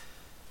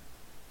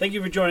Thank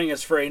you for joining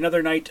us for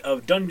another night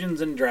of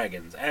Dungeons and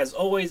Dragons. As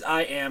always,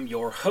 I am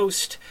your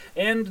host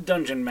and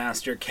Dungeon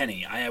Master,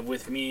 Kenny. I have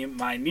with me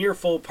my near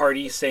full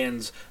party,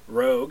 sans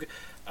Rogue,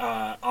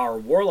 our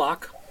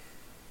Warlock.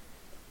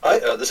 Hi,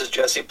 this is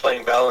Jesse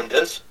playing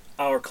Valendiz.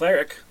 Our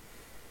Cleric.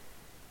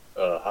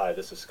 Hi,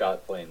 this is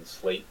Scott playing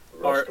Slate,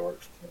 Rostor,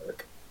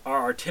 Cleric. Our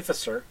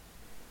Artificer.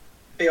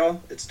 Hey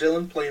y'all, it's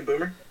Dylan playing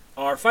Boomer.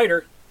 Our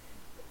Fighter.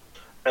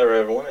 Hello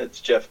everyone,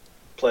 it's Jeff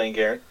playing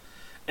Garen.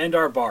 And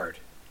our Bard.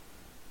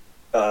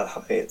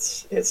 Hi,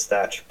 it's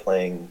Thatch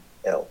playing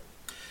L.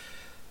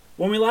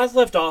 When we last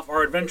left off,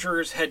 our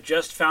adventurers had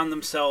just found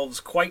themselves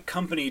quite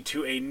company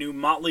to a new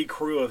motley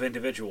crew of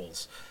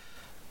individuals.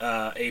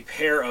 A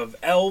pair of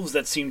elves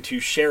that seem to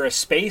share a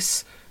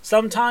space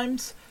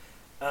sometimes,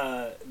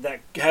 that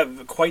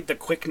have quite the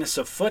quickness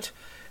of foot.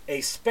 A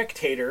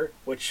spectator,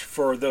 which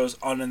for those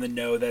in the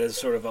know, that is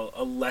sort of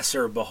a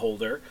lesser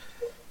beholder,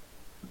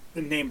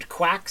 named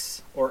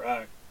Quax,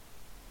 or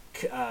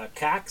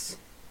Cax.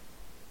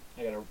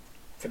 I gotta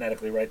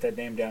phonetically write that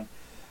name down.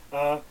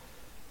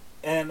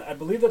 And I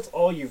believe that's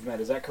all you've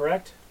met, is that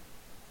correct?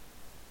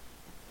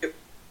 Yep.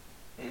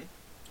 Mm-hmm.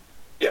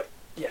 Yep.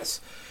 Yes.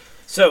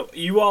 So,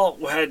 you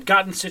all had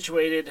gotten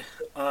situated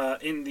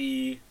in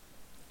the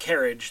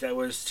carriage that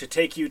was to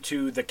take you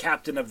to the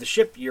captain of the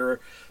ship you're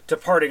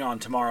departing on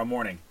tomorrow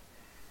morning.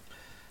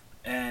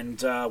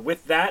 And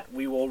with that,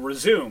 we will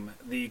resume.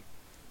 The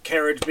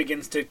carriage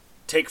begins to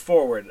take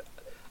forward.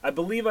 I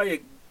believe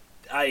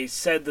I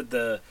said that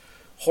the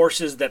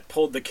horses that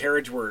pulled the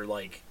carriage were,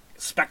 like,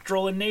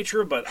 spectral in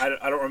nature, but I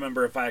don't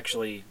remember if I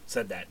actually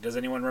said that. Does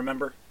anyone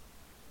remember?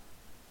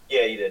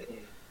 Yeah, you did.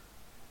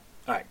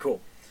 Alright, cool.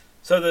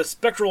 So the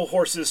spectral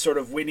horses sort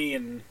of whinny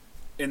and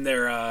in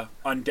their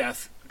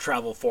undeath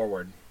travel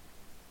forward.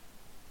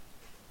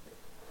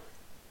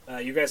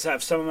 You guys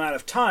have some amount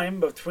of time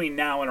between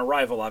now and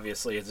arrival,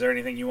 obviously. Is there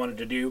anything you wanted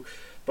to do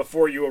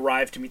before you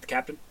arrive to meet the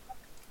captain?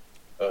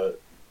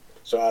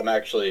 So I'm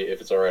actually, if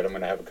it's alright, I'm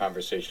going to have a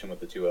conversation with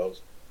the two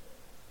elves.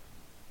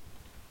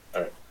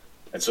 Alright.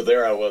 And so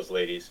there I was,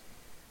 ladies,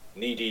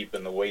 knee-deep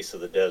in the wastes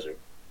of the desert,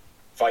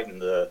 fighting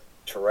the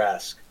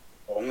Tarrasque,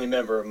 only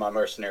member of my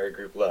mercenary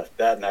group left,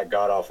 that and that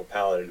god-awful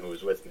paladin who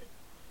was with me.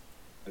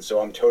 And so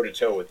I'm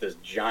toe-to-toe with this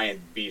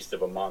giant beast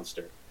of a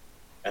monster.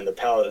 And the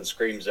paladin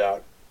screams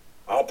out,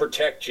 "I'll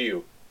protect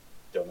you,"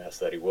 dumbass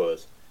that he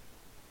was.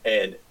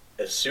 And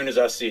as soon as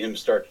I see him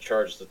start to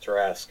charge the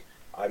Tarrasque,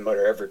 I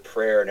mutter every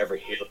prayer and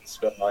every healing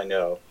spell I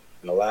know.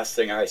 And the last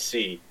thing I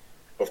see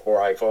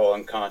before I fall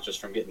unconscious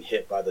from getting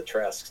hit by the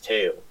Tarrasque's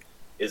tail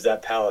is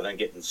that paladin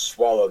getting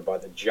swallowed by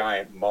the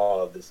giant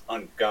maw of this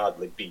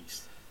ungodly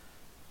beast.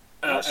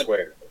 And I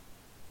swear,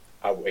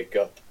 I wake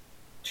up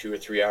 2 or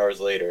 3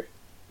 hours later,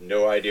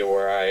 no idea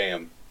where I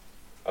am.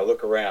 I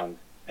look around,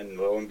 and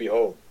lo and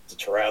behold, the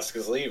Tarrasque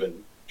is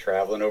leaving,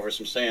 traveling over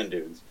some sand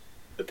dunes.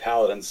 The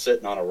paladin's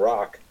sitting on a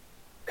rock,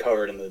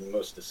 covered in the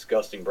most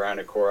disgusting brown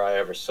ichor I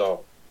ever saw.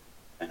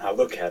 And I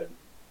look at him,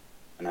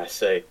 and I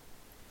say,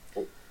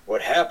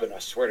 "What happened? I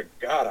swear to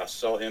God, I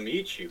saw him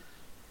eat you."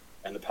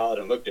 And the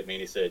paladin looked at me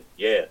and he said,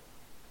 "Yeah."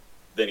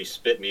 Then he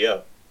spit me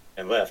up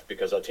and left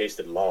because I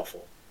tasted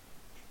lawful.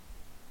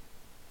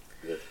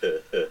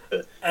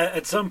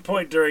 At some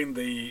point during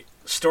the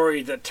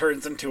story that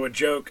turns into a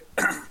joke,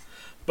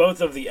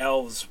 both of the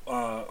elves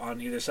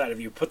on either side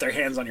of you put their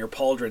hands on your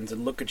pauldrons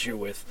and look at you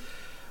with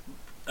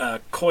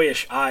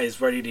coyish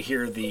eyes, ready to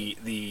hear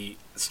the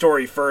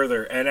story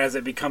further. And as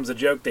it becomes a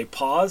joke, they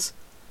pause,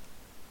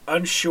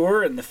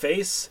 unsure in the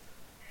face,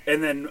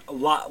 and then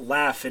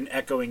laugh in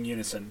echoing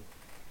unison.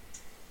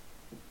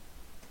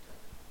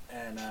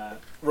 And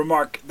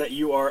remark that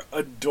you are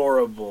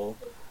adorable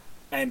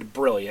and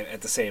brilliant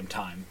at the same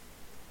time.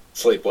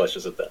 Slate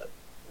blushes at that.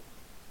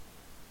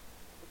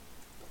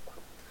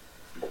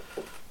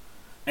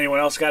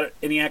 Anyone else got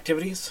any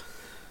activities?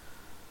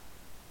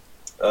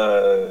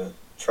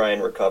 Try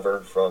and recover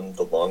from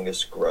the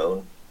longest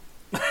groan.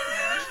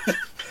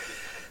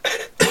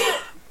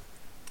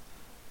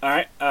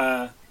 Alright,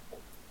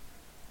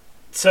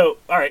 so,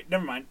 alright,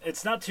 never mind.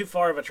 It's not too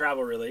far of a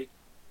travel, really.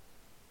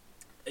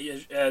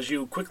 As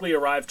you quickly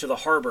arrive to the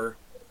harbor,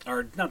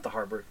 or not the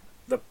harbor,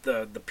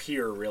 the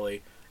pier,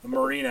 really, the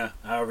marina,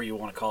 however you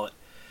want to call it,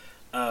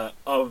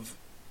 of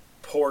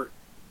Port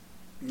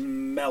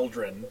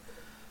Meldrin.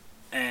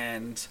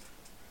 And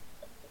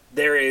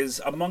there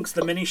is, amongst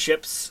the many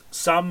ships,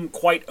 some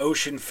quite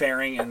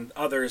ocean-faring and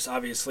others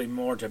obviously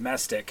more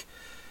domestic.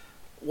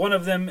 One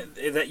of them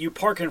that you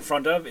park in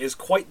front of is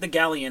quite the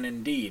galleon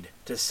indeed,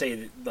 to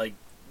say like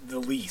the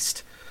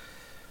least.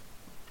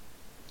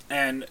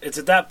 And it's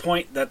at that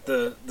point that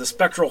the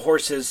spectral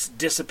horses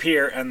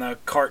disappear and the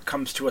cart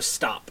comes to a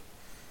stop.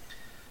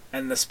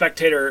 And the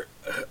spectator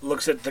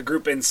looks at the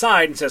group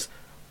inside and says,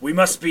 "We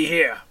must be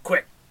here,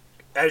 quick.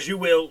 As you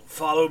will,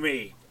 follow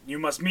me. You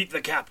must meet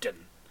the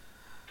captain."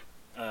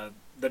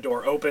 The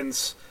door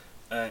opens,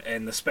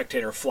 and the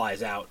spectator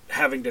flies out,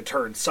 having to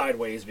turn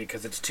sideways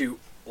because it's too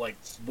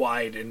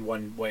wide in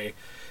one way.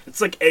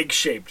 It's like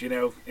egg-shaped, you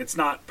know? It's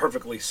not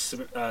perfectly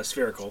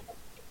spherical.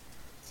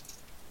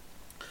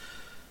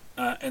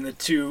 and the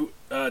two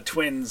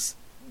twins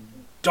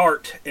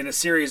dart in a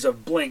series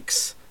of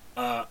blinks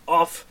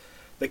off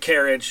the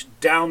carriage,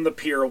 down the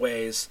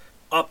pierways,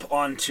 up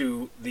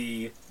onto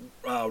the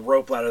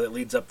rope ladder that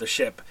leads up the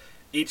ship.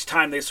 Each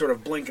time they sort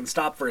of blink and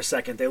stop for a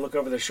second, they look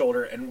over their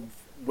shoulder and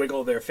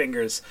wiggle their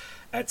fingers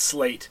at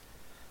Slate,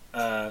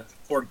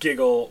 or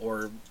giggle,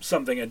 or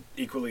something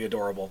equally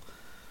adorable.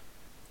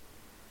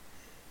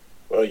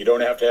 Well, you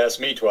don't have to ask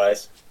me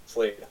twice.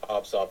 Slate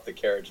hops off the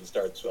carriage and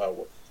starts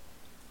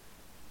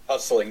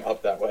hustling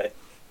up that way.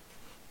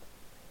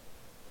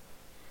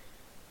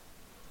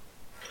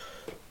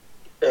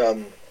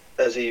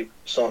 As he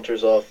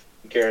saunters off,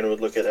 Garen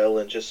would look at Elle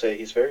and just say,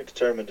 "He's very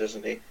determined,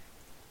 isn't he?"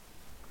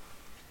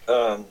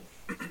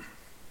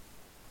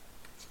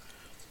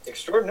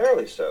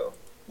 Extraordinarily so.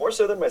 More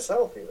so than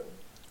myself, even.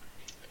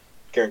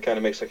 Garen kind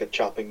of makes like a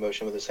chopping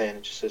motion with his hand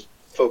and just says,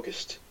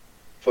 "Focused.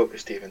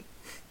 Focused, even."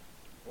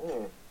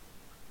 We'll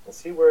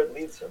see where it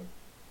leads him.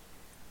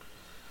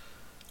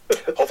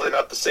 Hopefully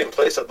not the same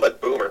place that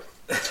led Boomer.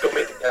 Let's go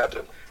meet the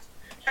captain.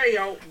 Hey,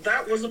 y'all,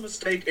 that was a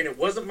mistake, and it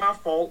wasn't my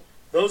fault.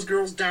 Those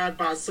girls died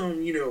by some,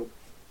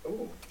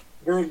 Ooh.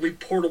 worldly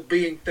portal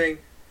being thing.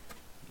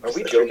 Are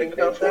we joking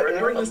about that now?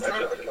 Bring this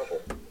up.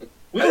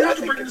 We don't have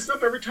to bring this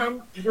up every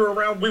time we're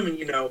around women,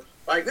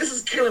 Like, this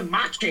is killing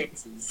my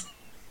chances.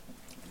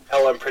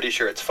 Hell, I'm pretty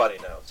sure it's funny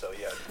now, so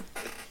yeah.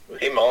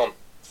 Hey, Mom.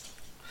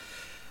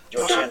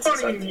 Your It's not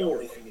chances funny are the anymore.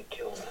 only thing that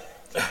killed.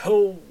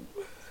 Oh.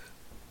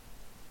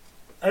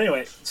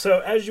 Anyway, so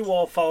as you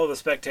all follow the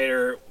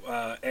spectator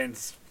and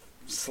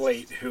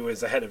Slate, who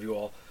is ahead of you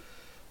all,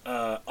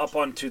 up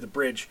onto the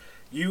bridge,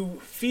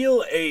 you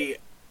feel a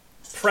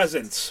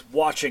presence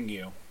watching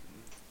you,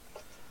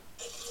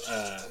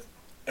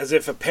 as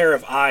if a pair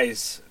of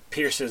eyes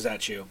pierces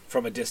at you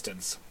from a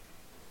distance.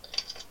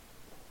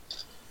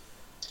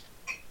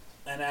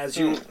 And as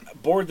you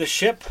board the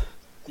ship,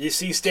 you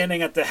see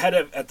standing at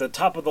the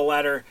top of the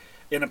ladder,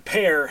 in a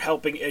pair,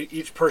 helping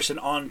each person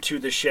onto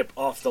the ship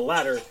off the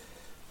ladder,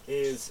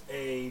 is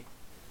a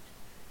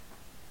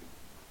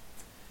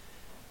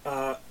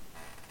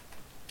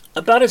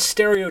about as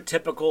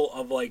stereotypical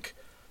of like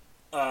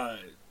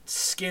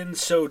skin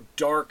so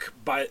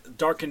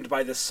darkened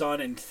by the sun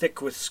and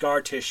thick with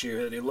scar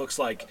tissue that he looks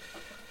like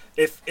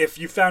if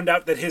you found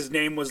out that his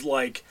name was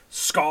like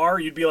Scar,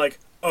 you'd be like,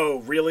 oh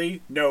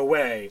really? No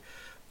way.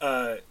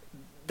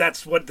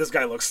 That's what this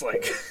guy looks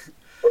like.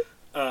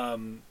 A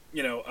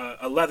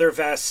leather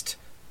vest,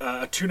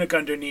 a tunic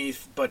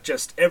underneath, but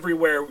just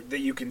everywhere that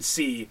you can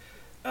see,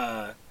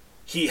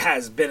 he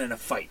has been in a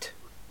fight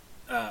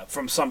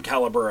from some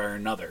caliber or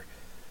another.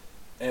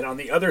 And on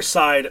the other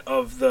side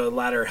of the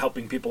ladder,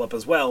 helping people up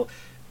as well,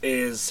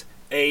 is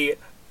a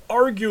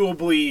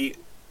arguably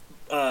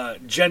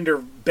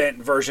gender-bent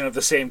version of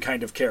the same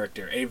kind of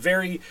character. A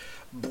very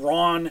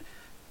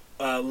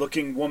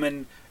brawn-looking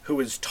woman who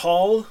is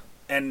tall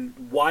and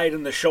wide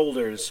in the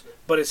shoulders,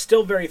 but is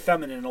still very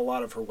feminine in a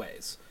lot of her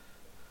ways.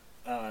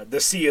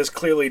 The sea has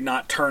clearly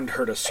not turned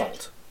her to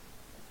salt.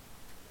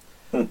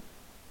 And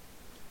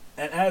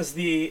as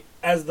the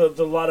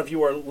lot of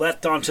you are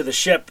let onto the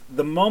ship,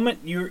 the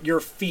moment your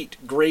feet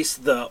grace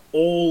the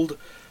old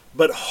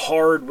but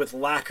hard with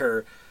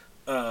lacquer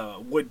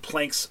wood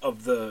planks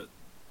of the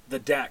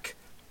deck,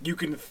 you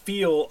can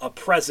feel a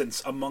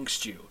presence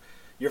amongst you.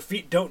 Your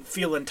feet don't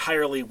feel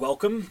entirely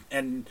welcome,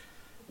 and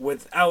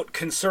without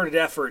concerted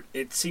effort,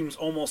 it seems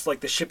almost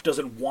like the ship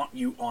doesn't want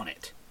you on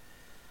it.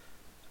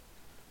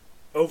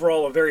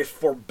 Overall, a very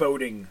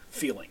foreboding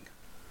feeling.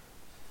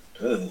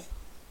 Ugh.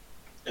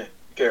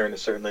 Garen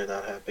is certainly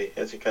not happy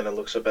as he kind of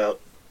looks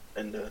about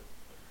and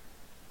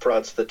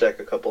prods the deck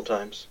a couple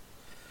times.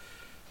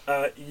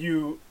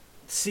 You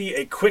see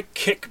a quick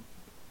kick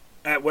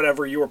at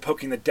whatever you were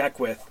poking the deck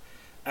with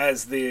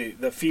as the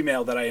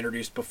female that I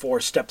introduced before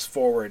steps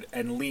forward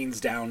and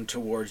leans down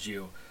towards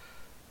you.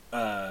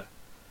 And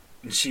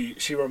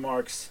she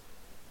remarks,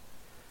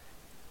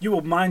 "You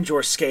will mind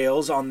your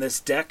scales on this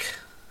deck,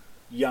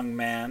 young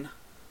man."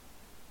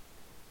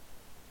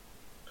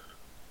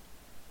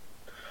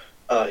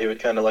 He would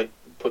kind of like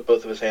put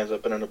both of his hands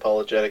up in an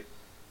apologetic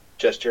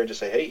gesture and just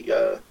say, "Hey,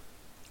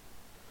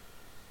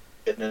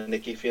 getting a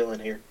Nicky feeling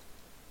here."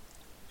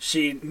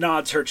 She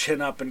nods her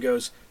chin up and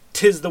goes,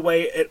 "'Tis the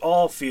way it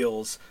all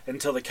feels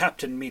until the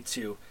captain meets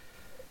you,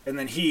 and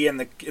then he and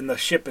the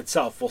ship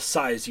itself will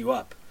size you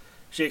up."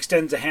 She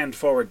extends a hand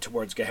forward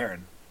towards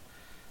Gaharin.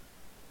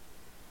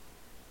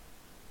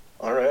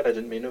 All right, I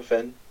didn't mean to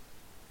offend.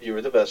 You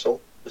were the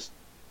vessel, this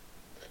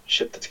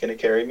ship that's going to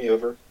carry me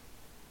over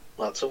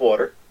lots of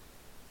water.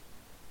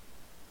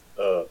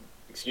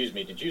 Excuse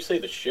me, did you say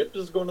the ship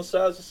is going to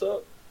size us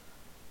up?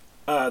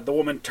 The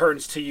woman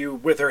turns to you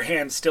with her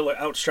hand still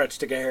outstretched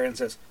to Gaharin and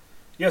says,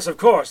 "Yes, of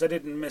course, I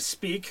didn't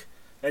misspeak,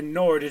 and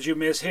nor did you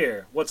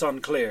mishear. What's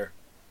unclear?"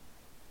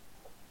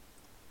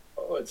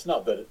 Oh, it's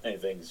not that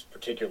anything's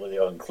particularly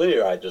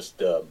unclear. I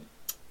just,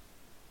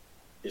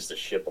 is the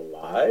ship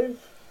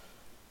alive?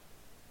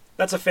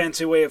 That's a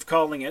fancy way of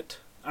calling it.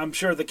 I'm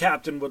sure the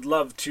captain would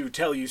love to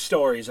tell you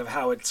stories of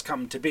how it's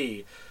come to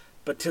be,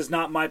 but 'tis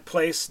not my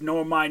place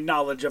nor my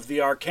knowledge of the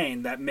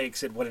arcane that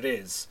makes it what it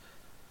is.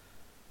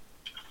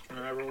 Can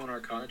I roll an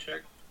Arcana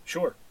check?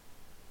 Sure.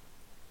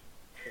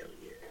 Hell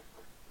yeah.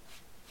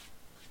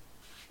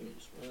 Give me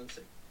just 1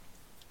 second.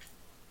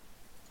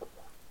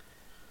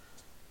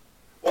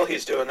 While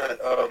he's doing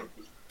that,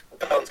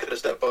 Alan's going to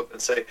step up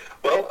and say,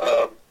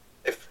 well,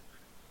 if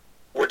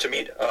we're to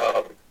meet,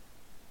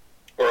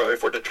 or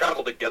if we're to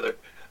travel together,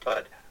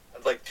 I'd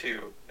like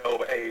to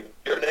know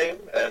your name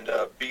and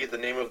B, the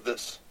name of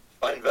this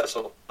fine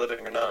vessel,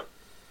 living or not.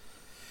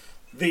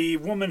 The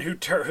woman who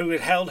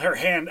had held her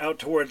hand out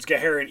towards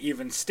Gaharin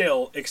even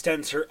still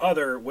extends her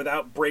other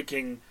without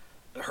breaking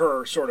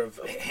her sort of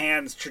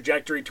hand's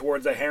trajectory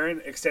towards a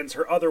heron, extends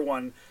her other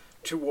one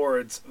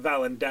towards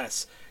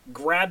Valandes,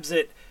 grabs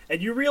it,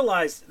 and you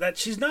realize that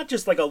she's not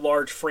just like a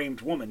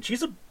large-framed woman.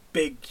 She's a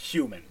big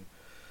human.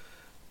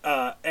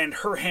 And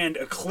her hand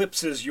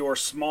eclipses your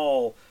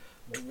small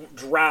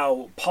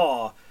drow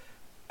paw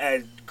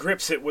and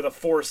grips it with a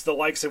force the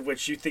likes of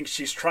which you think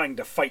she's trying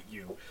to fight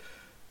you.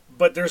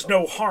 But there's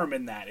no harm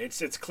in that.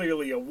 It's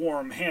clearly a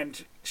warm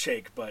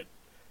handshake, but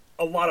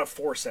a lot of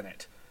force in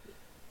it.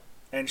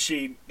 And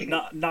she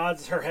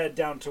nods her head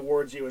down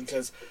towards you and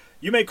says,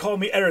 "You may call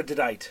me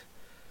Erudite,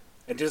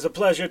 and 'tis a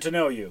pleasure to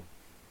know you."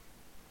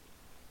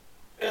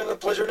 And a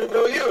pleasure to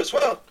know you as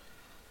well.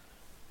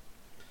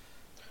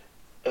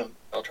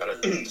 I'll try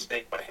to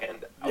snake my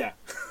hand out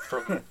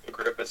from the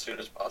grip as soon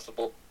as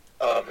possible,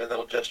 and then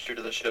I'll gesture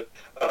to the ship.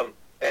 And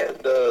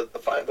the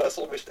fine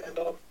vessel we stand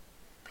on.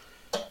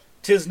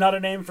 'Tis not a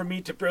name for me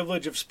to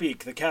privilege of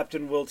speak. The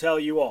captain will tell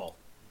you all.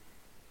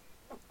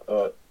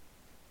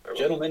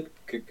 Gentlemen,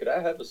 could I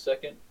have a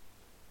second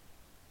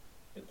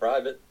in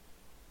private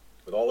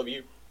with all of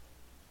you?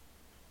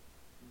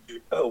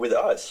 Oh, with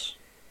us?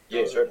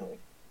 Yeah. Certainly.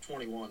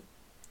 21.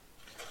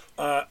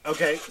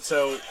 Okay,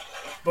 so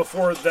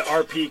before the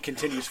RP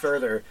continues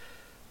further,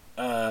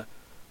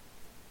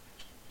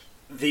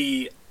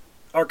 the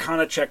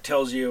Arcana check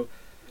tells you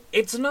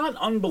it's not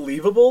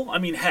unbelievable. I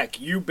mean, heck,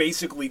 you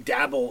basically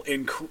dabble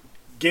in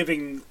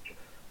giving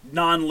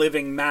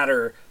non-living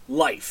matter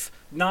life.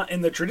 Not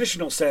in the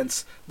traditional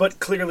sense, but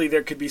clearly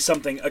there could be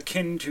something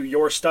akin to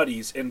your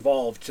studies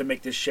involved to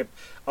make this ship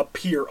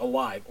appear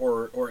alive,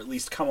 or at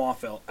least come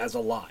off as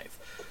alive.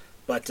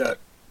 But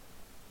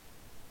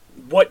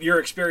what you're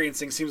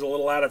experiencing seems a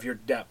little out of your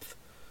depth.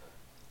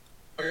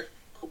 Okay,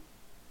 cool.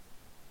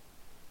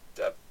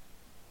 Depth.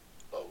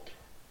 Oh.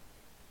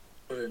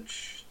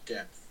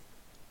 Depth.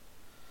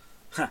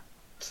 Huh.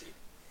 See.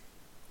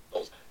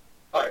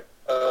 Alright,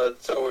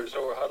 so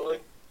we're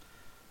huddling?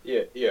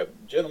 Yeah.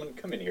 Gentlemen,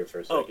 come in here for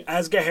a Oh, second.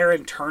 as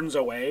Gaharin turns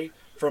away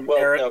from Well,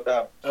 Eric...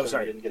 no. Oh,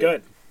 sorry. I didn't get Good.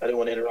 it. I didn't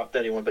want to interrupt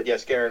anyone, but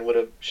yes, Garen would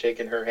have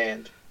shaken her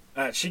hand.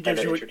 She gives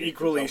And you an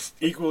introduce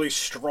equally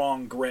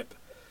strong grip,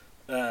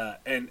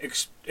 and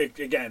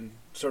again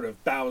sort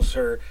of bows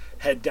her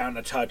head down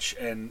a touch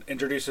and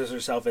introduces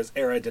herself as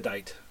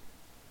Erudite.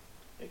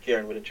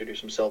 Garen would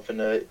introduce himself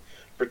and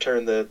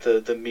return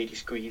the meaty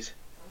squeeze.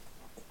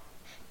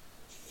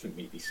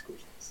 Meaty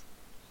squeeze.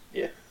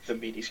 Yeah, the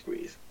meaty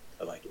squeeze.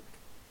 I like it.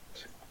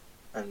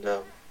 And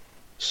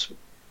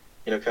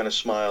kind of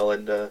smile,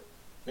 and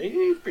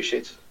he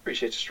appreciates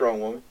a strong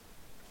woman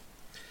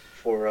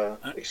for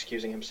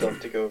excusing himself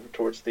to go over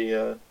towards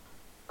the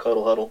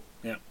cuddle huddle.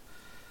 Yeah.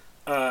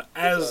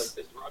 Is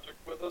Roderick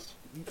with us?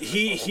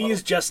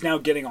 He's just now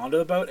getting onto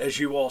the boat as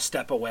you all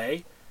step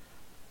away.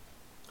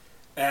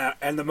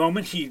 And the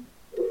moment he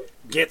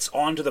gets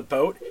onto the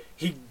boat,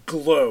 he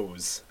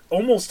glows,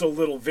 almost a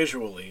little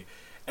visually,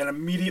 and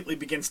immediately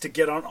begins to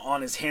get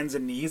on his hands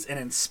and knees and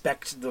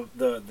inspect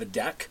the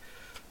deck.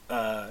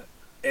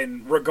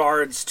 In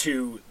regards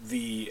to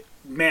the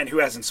man who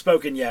hasn't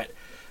spoken yet,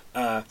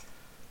 a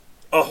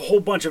whole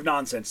bunch of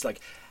nonsense like,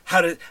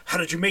 how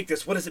did you make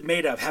this? What is it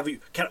made of?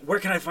 Where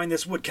can I find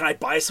this wood? Can I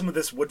buy some of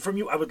this wood from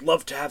you? I would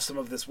love to have some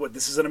of this wood.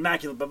 This is an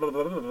immaculate blah blah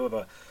blah blah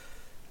blah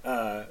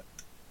blah.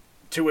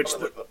 To which I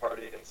looked at the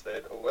party and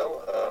said, "Oh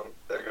well,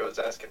 there goes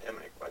asking him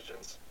any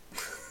questions."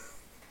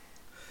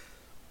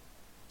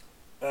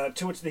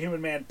 To which the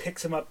human man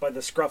picks him up by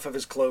the scruff of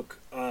his cloak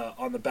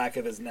on the back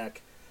of his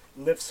neck,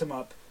 lifts him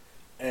up,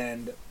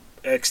 and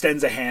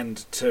extends a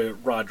hand to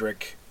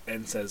Roderick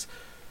and says,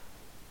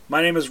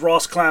 "My name is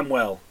Ross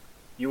Clamwell.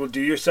 You will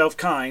do yourself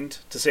kind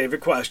to save your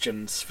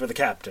questions for the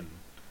captain.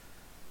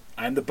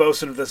 I am the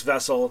bosun of this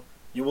vessel.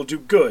 You will do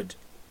good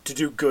to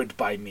do good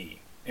by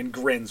me." And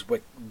grins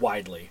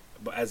widely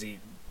as he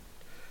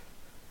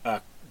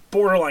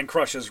borderline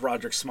crushes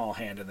Roderick's small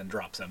hand and then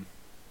drops him.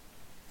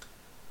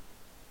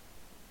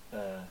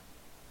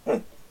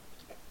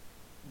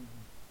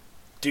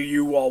 Do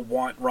you all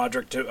want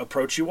Roderick to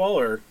approach you all,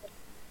 or?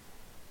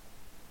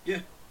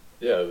 Yeah,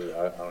 I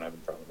don't have a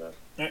problem with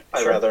that.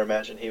 I'd rather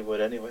imagine he would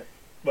anyway.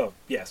 Well,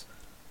 yes.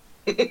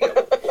 We'll wave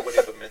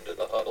him into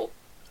the huddle,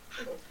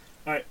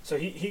 All right, so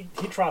he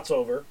trots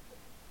over.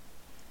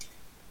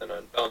 and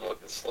then Don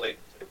look at Slate.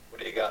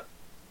 What do you got?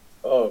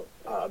 Oh,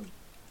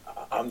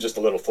 I'm just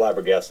a little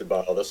flabbergasted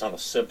by all this. I'm a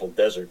simple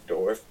desert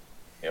dwarf,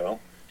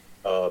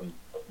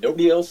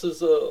 Nobody else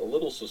is a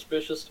little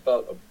suspicious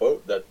about a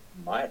boat that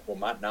might or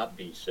might not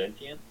be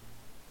sentient?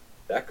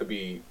 That could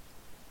be.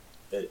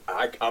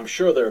 I'm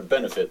sure there are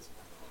benefits,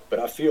 but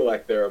I feel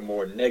like there are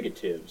more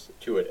negatives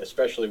to it,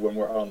 especially when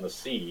we're on the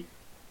sea,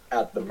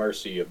 at the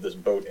mercy of this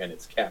boat and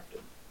its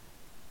captain.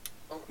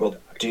 Well,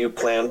 do you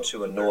plan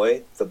to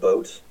annoy the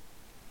boat?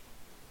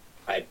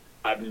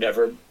 I've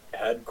never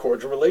had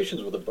cordial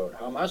relations with a boat.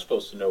 How am I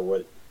supposed to know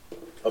what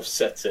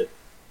upsets it?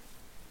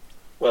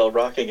 Well,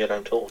 rocking it,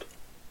 I'm told.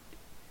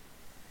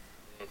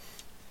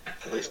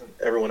 At least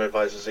everyone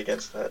advises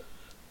against that.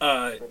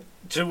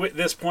 To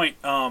this point,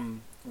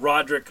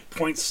 Roderick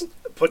puts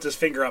his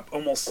finger up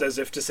almost as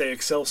if to say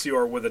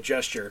Excelsior with a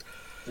gesture,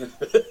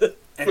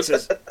 and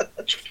says,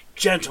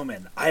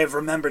 "Gentlemen, I have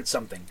remembered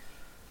something.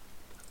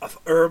 A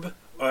herb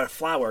or a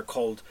flower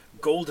called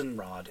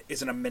goldenrod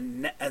is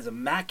as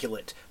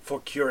immaculate for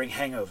curing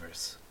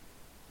hangovers."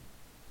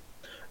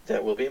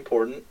 That will be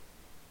important,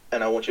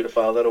 and I want you to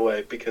file that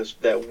away because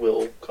that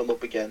will come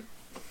up again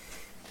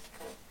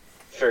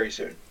very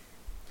soon.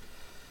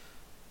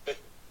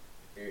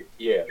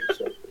 Yeah,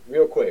 so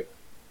real quick,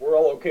 we're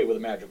all okay with a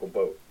magical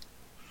boat.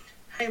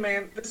 Hey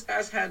man, this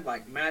guy's had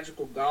like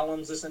magical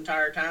golems this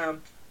entire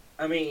time.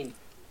 I mean,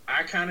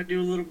 I kind of do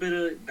a little bit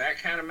of that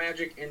kind of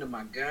magic into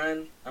my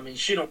gun. I mean,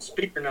 she don't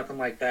speak or nothing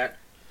like that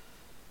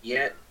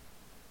yet.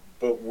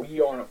 But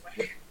we aren't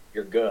with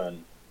your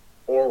gun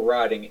or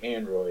riding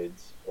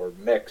androids or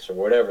mechs or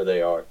whatever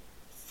they are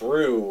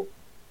through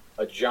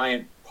a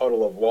giant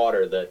puddle of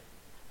water that,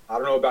 I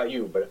don't know about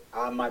you, but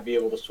I might be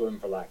able to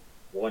swim for like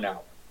 1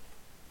 hour.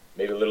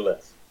 Maybe a little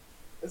less.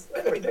 It's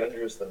not more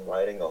dangerous than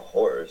riding a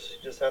horse.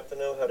 You just have to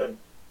know how to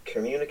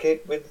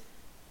communicate with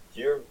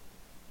your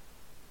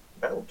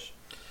mount.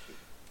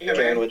 Yeah,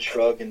 Karen man. would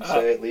shrug and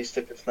say, at least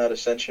if it's not a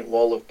sentient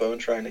wall of bone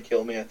trying to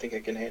kill me, I think I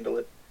can handle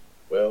it.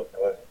 Well,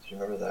 Do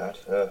you remember that?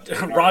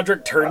 Roderick Why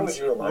would turns.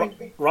 you remind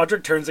me?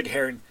 Roderick turns to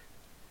Karen.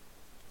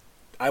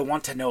 "I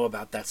want to know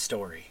about that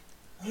story."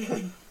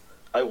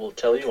 I will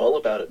tell you all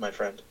about it, my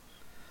friend.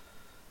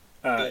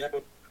 Yeah, that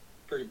was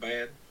pretty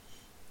bad.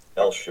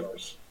 Hell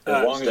shivers.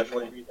 as long as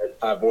definitely.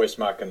 I voiced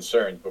my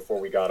concerns before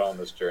we got on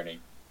this journey,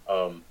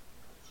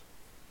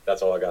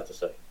 that's all I got to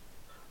say.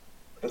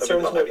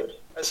 Concerns I mean, noted.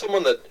 as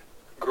someone that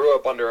grew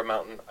up under a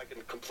mountain, I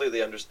can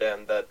completely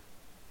understand that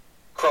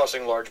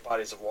crossing large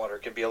bodies of water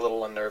can be a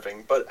little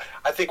unnerving, but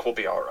I think we'll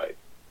be all right.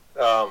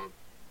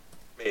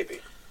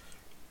 Maybe.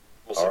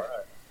 We'll see. All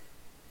right.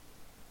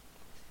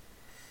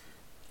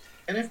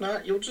 And if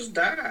not, you'll just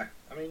die.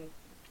 I mean,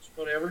 it's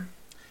whatever.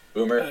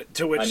 Boomer,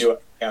 To I which, knew I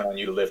could count on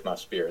you to lift my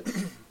spirits.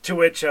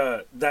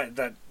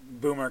 that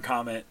boomer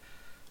comment,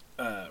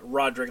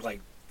 Roderick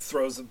like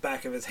throws the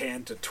back of his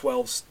hand to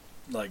 12's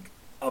like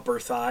upper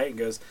thigh and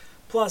goes,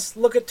 "Plus,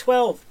 look at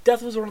 12.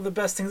 Death was one of the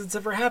best things that's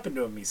ever happened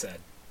to him." He said.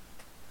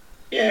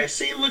 Yeah,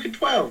 see, look at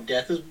 12.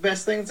 Death is the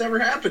best thing that's ever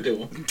happened to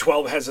him.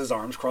 12 has his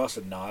arms crossed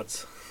and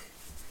nods.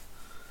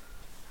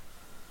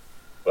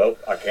 Well,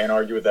 I can't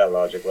argue with that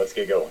logic. Let's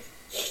get going.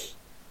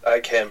 I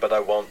can, but I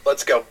won't.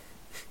 Let's go.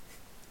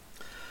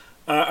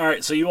 All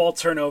right, so you all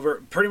turn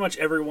over. Pretty much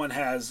everyone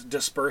has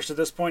dispersed at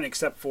this point,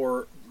 except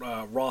for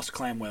Ross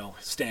Clamwell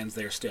stands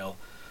there still.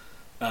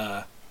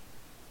 And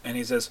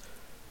he says,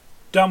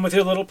 "Done with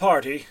your little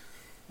party?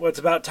 Well, it's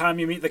about time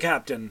you meet the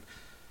captain.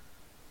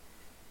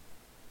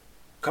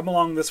 Come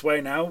along this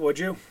way now, would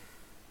you?"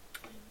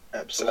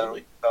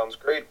 Absolutely. Sounds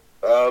great.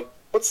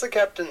 What's the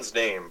captain's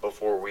name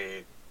before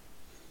we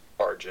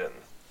barge in?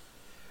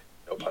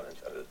 No pun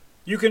intended.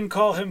 You can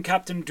call him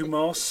Captain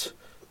Dumos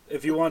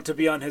if you want to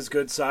be on his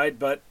good side,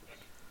 but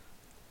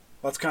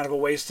that's kind of a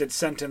wasted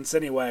sentence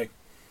anyway.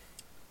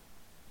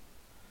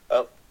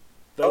 Oh.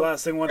 The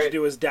last thing I want to great.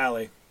 do is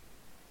dally.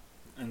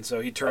 And so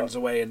he turns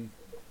away and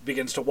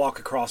begins to walk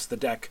across the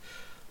deck,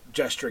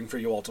 gesturing for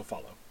you all to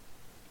follow.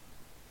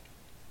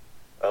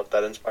 Well,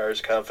 that inspires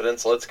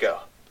confidence. Let's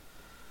go.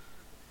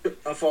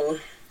 I'll follow.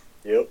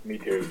 Yep, me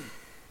too.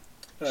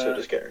 So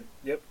does Karen.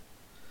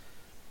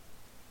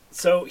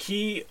 So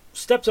he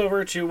steps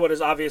over to what is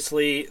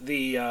obviously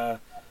the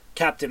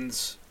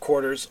captain's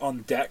quarters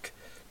on deck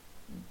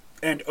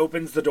and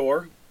opens the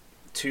door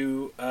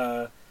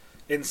to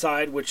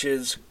inside, which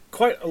is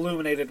quite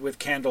illuminated with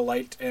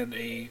candlelight and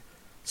a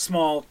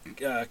small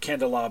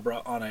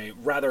candelabra on a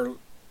rather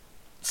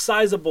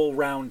sizable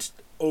round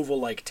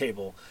oval-like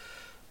table.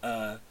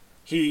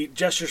 He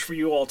gestures for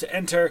you all to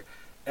enter,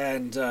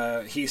 and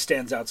he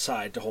stands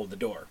outside to hold the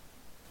door.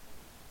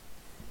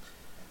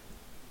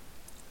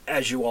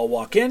 As you all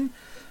walk in,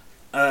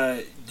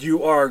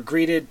 you are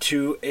greeted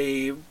to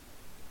a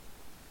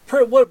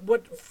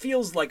what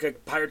feels like a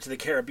Pirates of the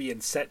Caribbean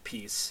set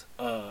piece,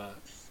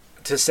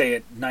 to say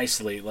it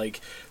nicely. Like,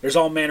 there's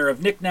all manner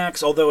of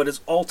knickknacks, although it is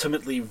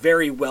ultimately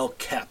very well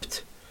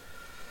kept.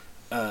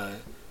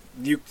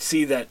 You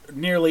see that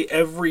nearly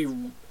every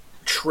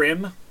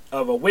trim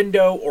of a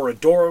window or a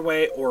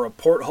doorway or a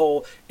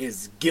porthole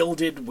is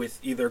gilded with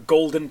either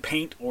golden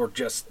paint or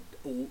just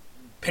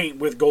paint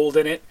with gold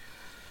in it.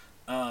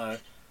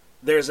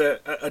 There's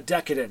a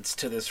decadence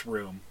to this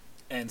room,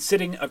 and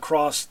sitting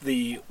across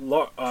the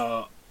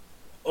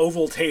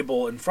oval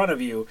table in front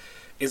of you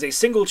is a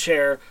single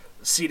chair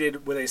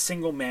seated with a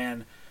single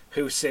man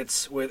who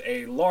sits with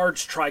a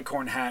large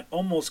tricorn hat,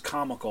 almost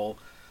comical,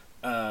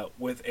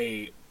 with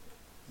a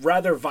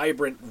rather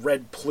vibrant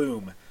red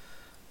plume.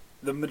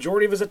 The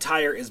majority of his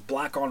attire is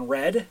black on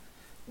red,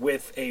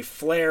 with a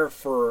flair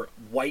for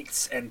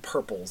whites and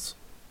purples.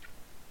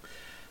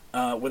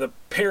 With a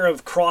pair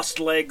of crossed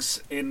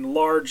legs in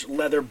large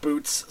leather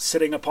boots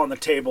sitting upon the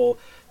table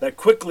that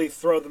quickly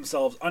throw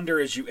themselves under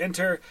as you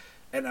enter,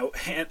 and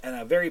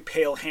a very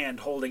pale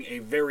hand holding a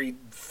very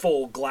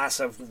full glass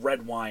of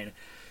red wine.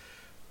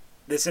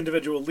 This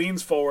individual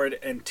leans forward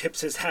and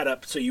tips his hat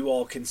up so you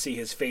all can see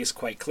his face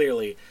quite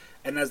clearly.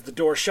 And as the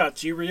door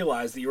shuts, you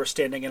realize that you are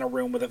standing in a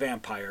room with a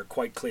vampire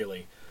quite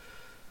clearly.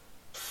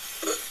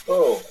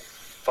 Oh,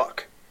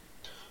 Fuck.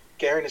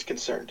 Garen is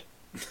concerned.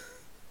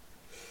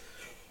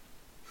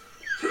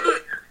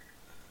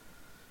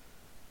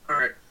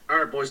 All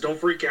right, boys, don't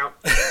freak out.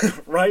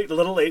 Right, a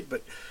little late,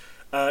 but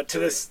to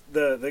this,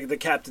 the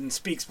captain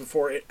speaks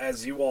before it,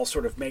 as you all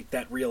sort of make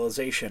that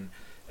realization,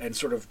 and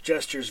sort of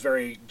gestures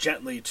very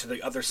gently to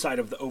the other side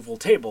of the oval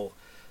table,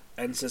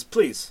 and says,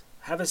 "Please,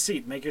 have a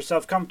seat. Make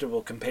yourself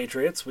comfortable,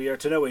 compatriots. We are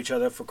to know each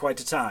other for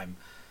quite a time.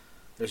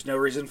 There's no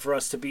reason for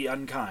us to be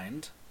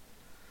unkind."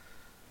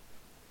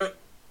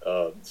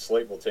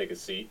 Slate will take a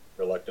seat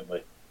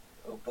reluctantly.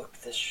 oh, book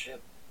this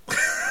ship.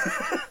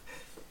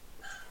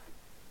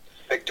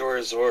 Hector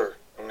Azor.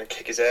 I'm gonna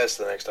kick his ass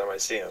the next time I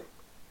see him.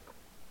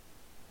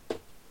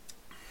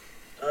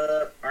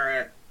 All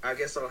right. I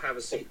guess I'll have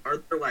a seat.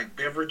 Are there like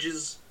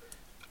beverages?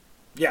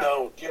 Yeah.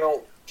 No, you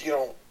don't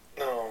no.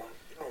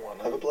 You don't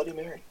want Have a to. Bloody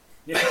Mary.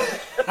 Yeah.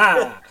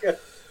 Ha!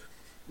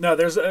 No,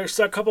 there's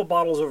a couple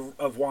bottles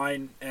of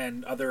wine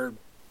and other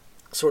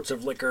sorts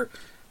of liquor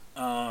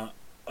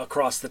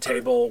across the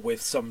table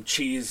with some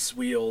cheese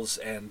wheels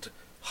and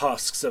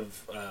husks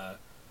of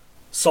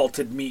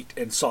salted meat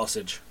and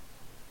sausage.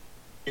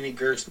 Any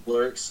Gertz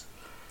blurts?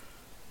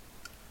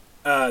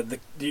 Do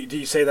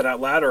you say that out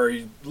loud, or are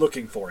you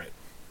looking for it?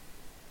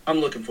 I'm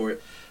looking for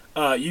it.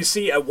 You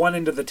see at one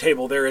end of the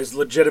table there is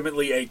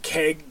legitimately a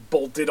keg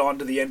bolted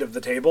onto the end of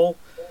the table,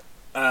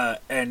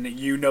 and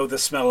you know the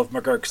smell of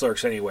McGurk's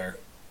Lurks anywhere.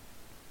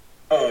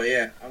 Oh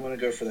yeah, I'm gonna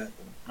go for that.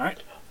 All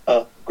right.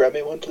 Grab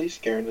me one, please,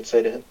 Garen would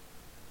say to him.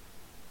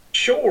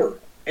 Sure.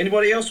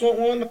 Anybody else want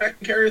one that I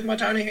can carry with my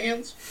tiny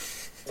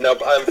hands?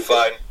 Nope, I'm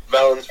fine.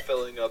 Valen's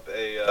filling up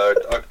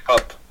a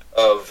cup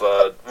of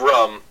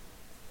rum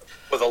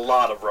with a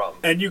lot of rum.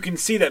 And you can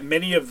see that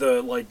many of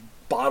the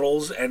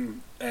bottles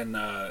and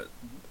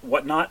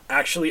whatnot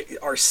actually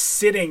are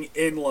sitting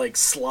in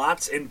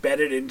slots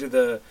embedded into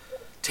the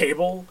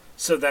table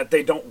so that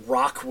they don't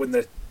rock when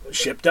the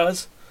ship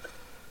does.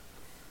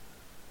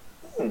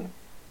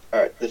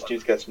 Alright, this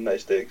dude's got some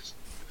nice digs.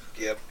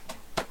 Yep.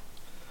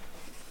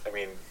 I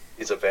mean,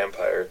 he's a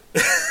vampire.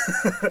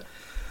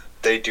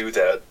 They do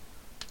that.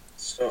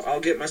 So I'll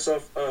get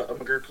myself a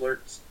McGurk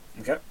Lurks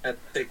Okay. and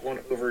take one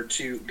over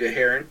to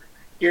Gaharin.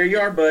 Here you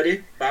are,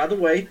 buddy. By the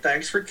way,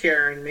 thanks for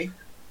carrying me.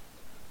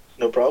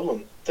 No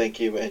problem. Thank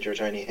you and your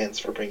tiny hands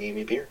for bringing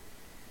me beer.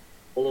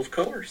 Well, of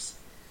course.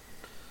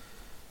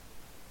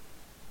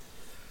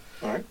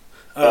 Alright.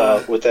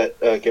 With that,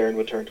 Garen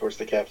would turn towards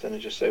the captain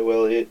and just say,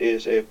 "Well, it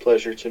is a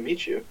pleasure to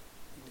meet you."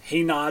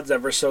 He nods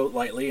ever so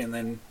lightly and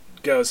then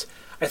goes,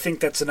 "I think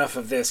that's enough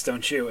of this,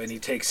 don't you?" And he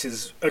takes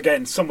his,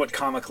 again, somewhat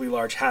comically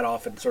large hat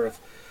off and sort of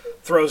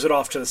throws it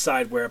off to the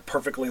side where it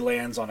perfectly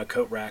lands on a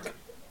coat rack.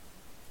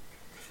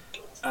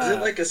 Is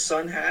it like a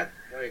sun hat,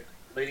 like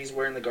ladies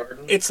wear in the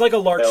garden? It's like a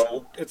large.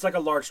 L. It's like a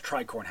large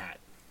tricorn hat.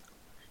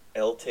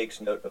 L takes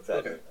note of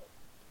that. Okay.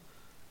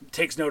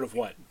 Takes note of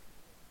what?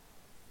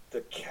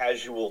 The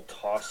casual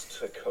toss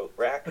to coat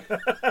rack.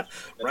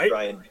 Right?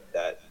 Try and do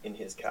that in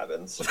his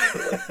cabins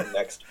for the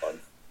next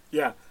month.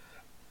 Yeah.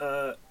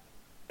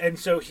 And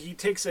so he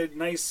takes a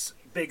nice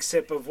big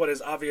sip of what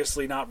is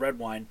obviously not red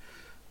wine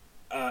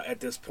at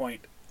this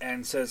point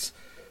and says,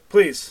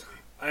 "Please,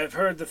 I have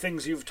heard the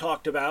things you've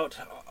talked about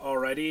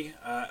already.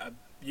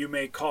 You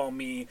may call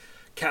me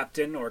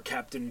Captain or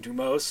Captain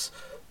Dumos,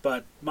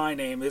 but my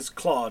name is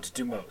Claude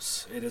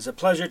Dumos. It is a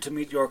pleasure to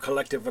meet your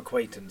collective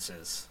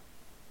acquaintances."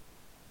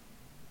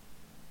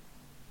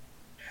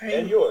 Hey,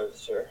 And yours,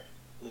 sir.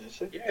 Yeah, it's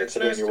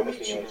Considering nice you're to working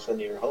meet you. on us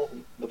and your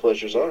home, the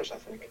pleasure's ours, I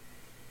think.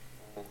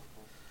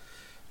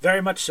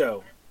 Very much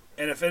so.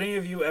 And if any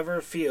of you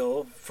ever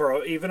feel,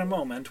 for even a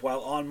moment, while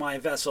on my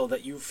vessel,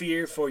 that you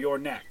fear for your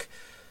neck,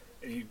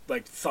 and he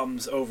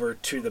thumbs over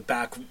to the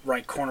back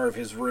right corner of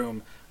his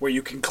room, where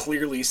you can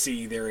clearly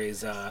see there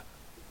is a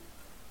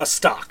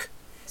stock.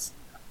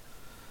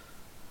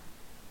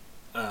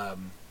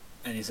 And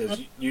he says,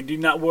 "You do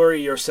not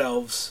worry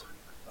yourselves.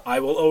 I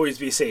will always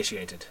be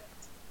satiated."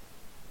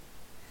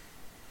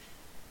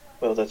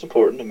 Well, that's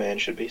important. A man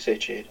should be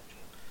satiated.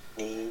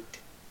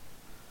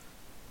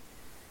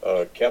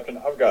 Captain,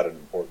 I've got an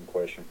important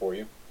question for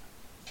you.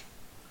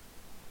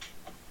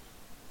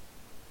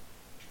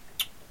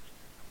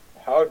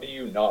 How do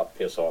you not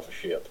piss off a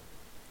ship?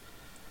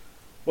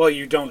 Well,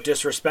 you don't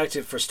disrespect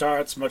it for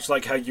starts, much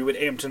like how you would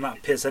aim to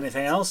not piss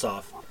anything else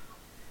off.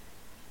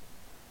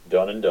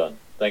 Done and done.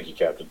 Thank you,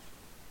 Captain.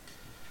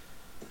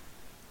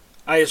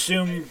 I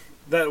assume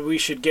that we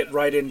should get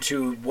right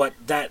into what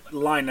that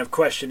line of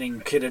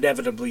questioning could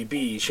inevitably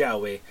be, shall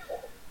we?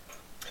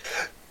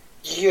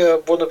 Yeah,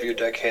 one of your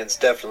deckhands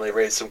definitely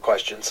raised some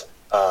questions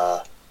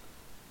up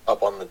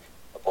on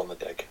the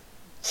deck.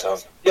 So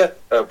yeah,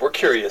 we're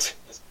curious.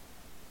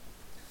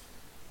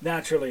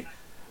 Naturally.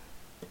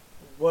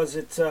 Was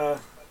it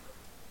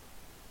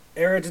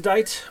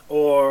Erudite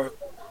or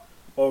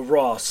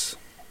Ross?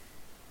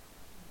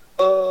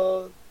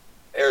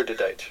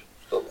 Erudite,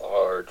 the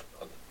large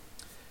one.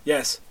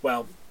 Yes,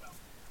 well,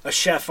 a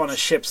chef on a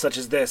ship such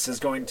as this is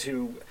going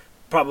to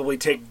probably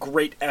take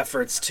great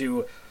efforts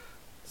to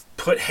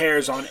put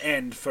hairs on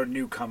end for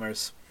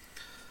newcomers.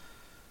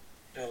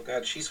 Oh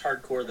god, she's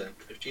hardcore then.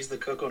 If she's the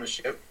cook on a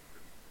ship,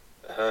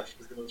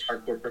 she's the most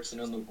hardcore person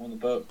on the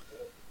boat.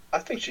 I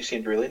think she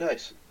seemed really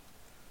nice.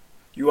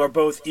 You are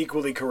both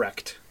equally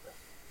correct.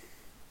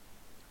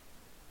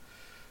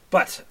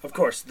 But, of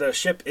course, the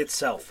ship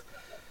itself.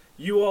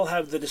 You all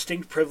have the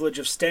distinct privilege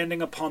of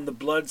standing upon the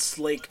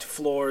blood-slaked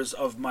floors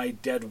of my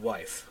dead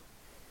wife.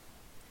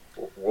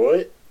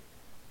 What?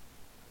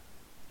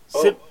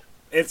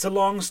 It's a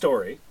long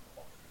story,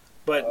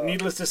 but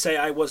needless to say,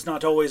 I was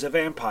not always a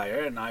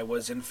vampire, and I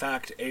was, in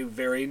fact, a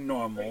very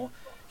normal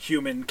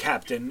human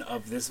captain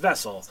of this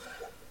vessel.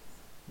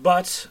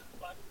 But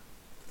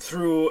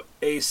through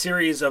a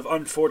series of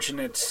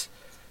unfortunate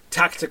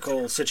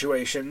tactical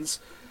situations,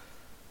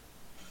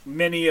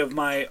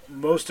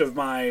 most of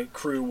my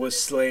crew was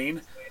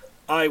slain.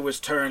 I was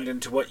turned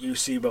into what you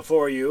see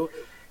before you,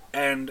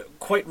 and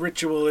quite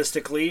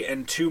ritualistically,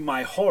 and to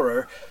my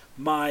horror,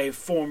 my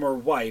former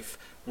wife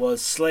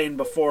was slain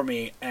before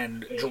me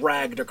and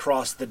dragged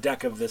across the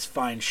deck of this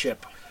fine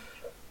ship,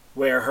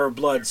 where her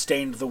blood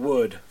stained the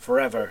wood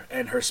forever,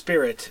 and her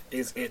spirit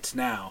is it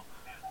now.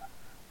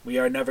 We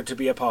are never to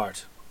be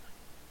apart.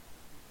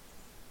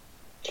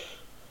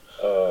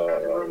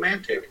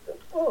 Romantic.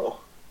 Oh,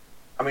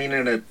 I mean,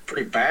 in a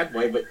pretty bad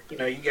way, but you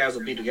guys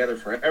will be together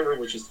forever,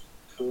 which is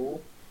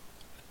cool.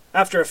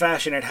 After a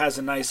fashion, it has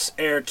a nice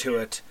air to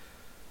it.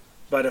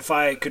 But if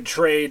I could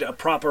trade a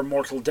proper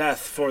mortal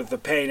death for the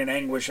pain and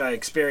anguish I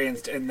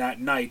experienced in that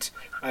night,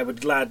 I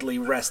would gladly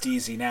rest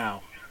easy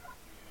now.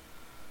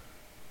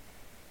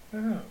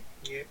 Oh,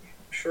 yeah,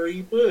 I'm sure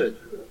you would.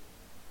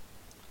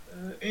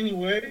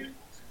 Anyway.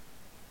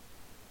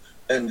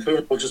 And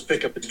Boone will just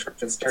pick up his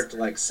drink and start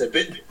to, sip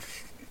it.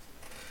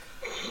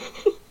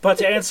 But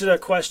to answer the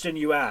question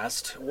you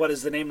asked, what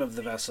is the name of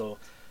the vessel?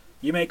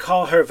 You may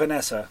call her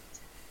Vanessa.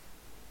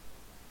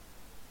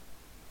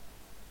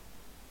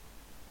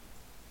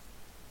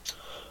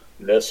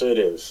 Nessa it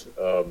is.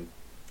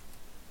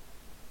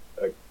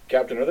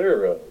 Captain, are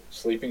there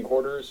sleeping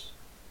quarters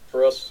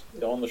for us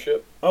on the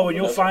ship? Oh, and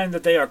you'll find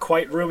that they are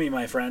quite roomy,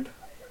 my friend.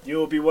 You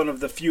will be one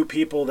of the few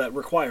people that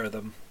require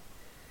them.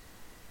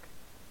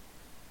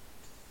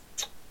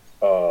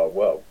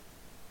 Well,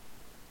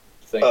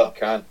 think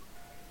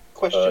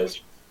question. is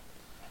it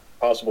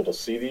possible to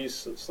see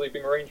these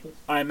sleeping arrangements?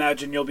 I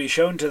imagine you'll be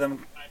shown to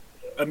them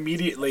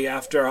immediately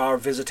after our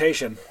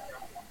visitation.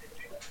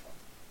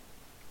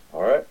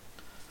 All right.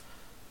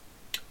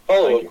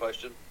 Follow-up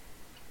question.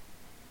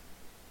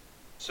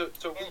 So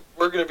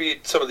we're going to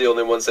be some of the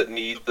only ones that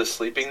need the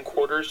sleeping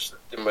quarters.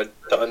 Am I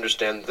to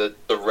understand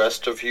that the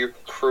rest of your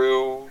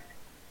crew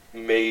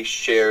may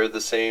share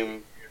the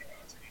same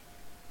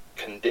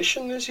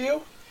condition as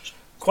you?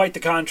 Quite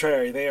the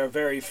contrary. They are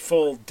very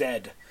full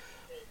dead.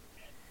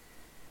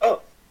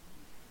 Oh.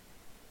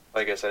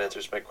 I guess that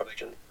answers my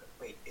question.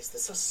 Wait, is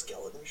this a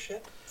skeleton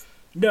ship?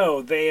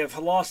 No, they have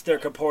lost their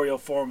corporeal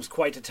forms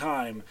quite a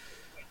time.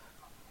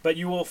 But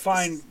you will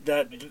find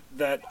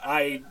that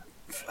I...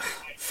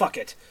 Fuck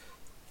it.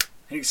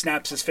 He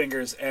snaps his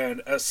fingers,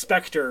 and a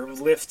specter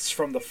lifts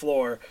from the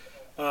floor,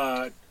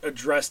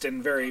 dressed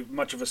in very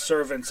much of a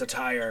servant's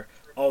attire,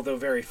 although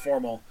very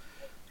formal.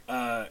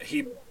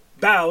 He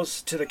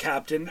bows to the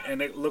captain,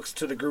 and it looks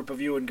to the group of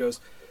you and goes,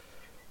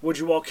 "Would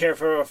you all care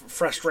for a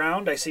fresh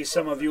round? I see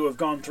some of you have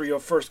gone through your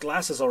first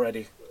glasses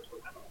already."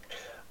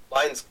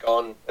 Mine's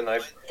gone, and I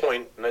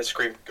point and I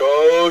scream,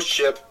 "Go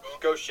ship!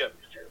 Go ship!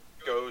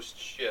 Ghost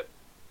ship!"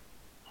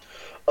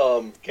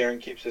 Garen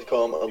keeps his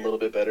calm a little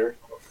bit better,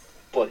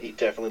 but he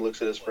definitely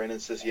looks at his friend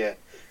and says, "Yeah,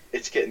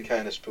 it's getting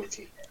kind of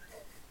spooky."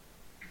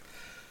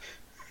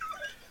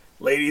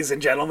 Ladies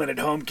and gentlemen at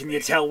home, can you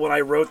tell when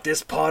I wrote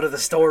this part of the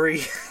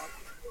story?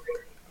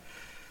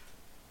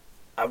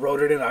 I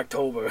wrote it in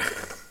October.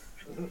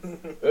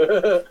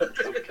 Oh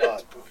God,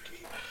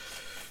 spooky.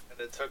 And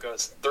it took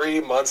us 3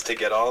 months to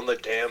get on the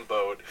damn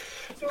boat.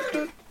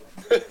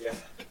 Yeah.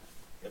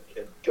 No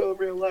kid. Go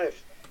real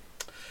life.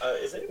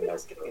 Is anyone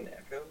else getting an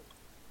echo?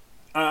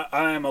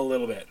 I am a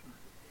little bit.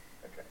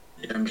 Okay.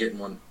 Yeah, I'm getting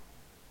one.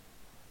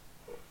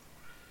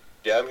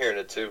 Yeah, I'm hearing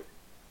it too.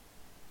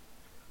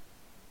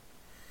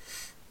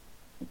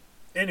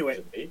 Anyway, Is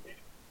it me?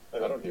 I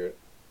don't hear it.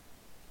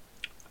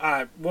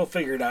 we'll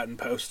figure it out in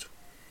post.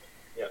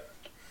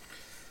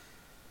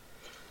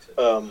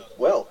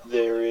 Well,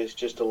 there is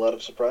just a lot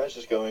of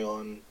surprises going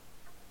on.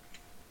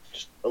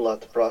 Just a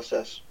lot to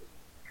process.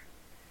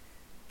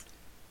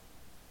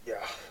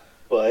 Yeah.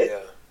 But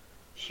Yeah.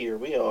 here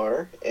we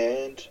are,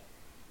 and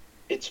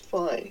it's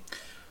fine.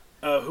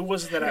 Who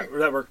was it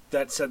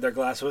that said their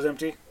glass was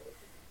empty?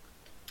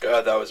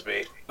 That was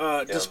me.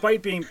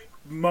 Despite being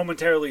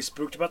momentarily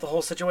spooked about the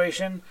whole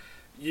situation,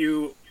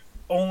 you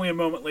only a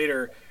moment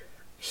later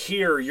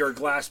hear your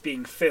glass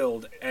being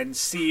filled and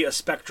see a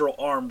spectral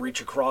arm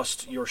reach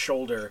across your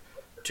shoulder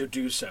to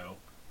do so.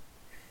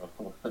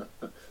 Oh,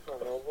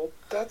 well,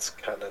 that's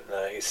kind of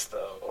nice,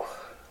 though.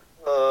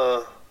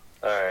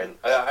 Alright.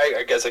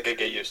 I guess I could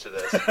get used to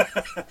this.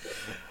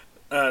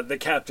 The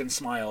captain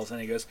smiles and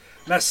he goes,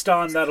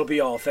 Meston, that'll be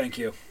all, thank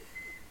you.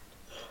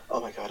 Oh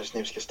my god, his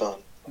name's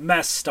Gaston.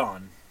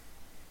 Meston.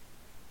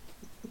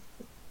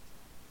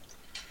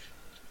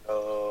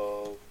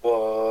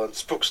 One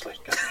Spooksling.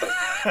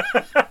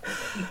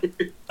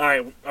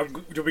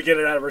 Alright, do we get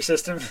it out of our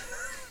system?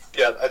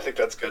 Yeah, I think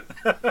that's good.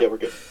 Yeah, we're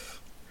good.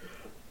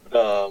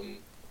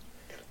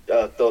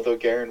 Although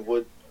Garen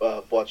would,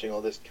 watching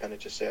all this, kind of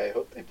just say, I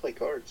hope they play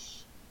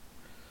cards.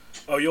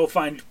 Oh, you'll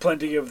find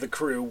plenty of the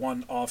crew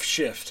one off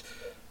shift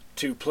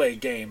to play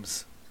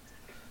games.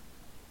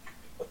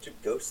 What do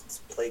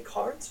ghosts play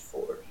cards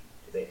for?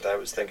 Do they I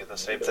was thinking the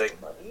same thing.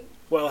 money?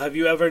 Well, have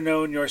you ever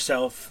known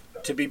yourself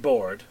to be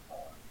bored?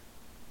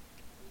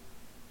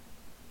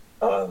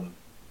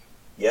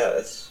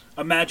 Yes.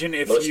 Imagine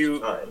if Most you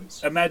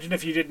times. imagine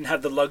if you didn't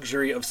have the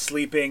luxury of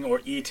sleeping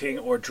or eating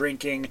or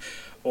drinking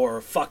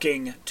or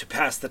fucking to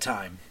pass the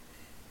time.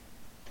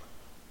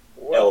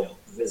 Elle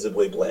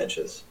visibly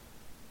blanches.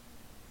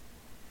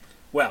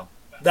 Well,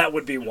 that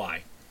would be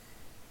why.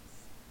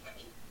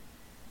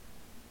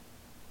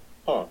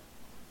 Huh.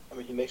 I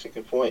mean, he makes a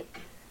good point.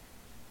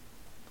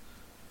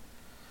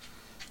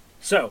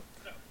 So,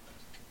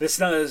 this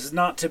is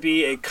not to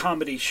be a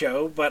comedy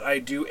show, but I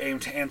do aim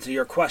to answer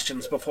your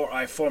questions before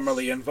I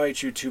formally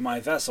invite you to my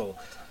vessel.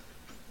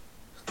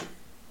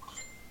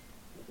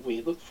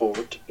 We look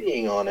forward to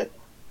being on it.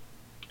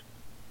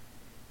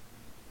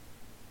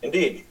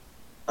 Indeed.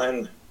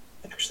 I'm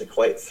actually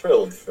quite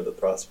thrilled for the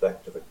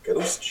prospect of a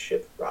ghost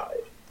ship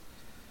ride.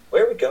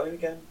 Where are we going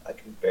again? I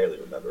can barely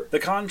remember. The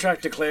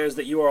contract declares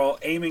that you are all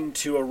aiming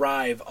to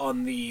arrive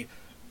on the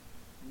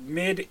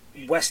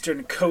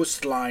mid-western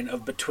coastline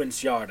of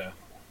Betwinsjarda.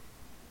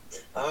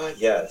 Ah,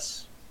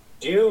 yes.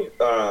 Do you,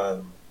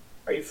 are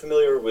you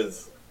familiar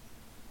with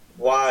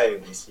why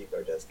we seek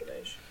our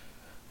destination?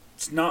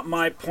 It's not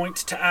my point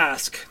to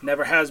ask.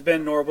 Never has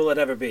been, nor will it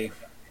ever be.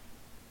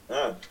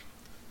 Ah.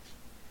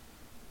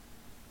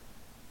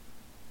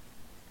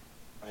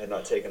 I had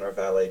not taken our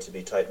valet to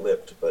be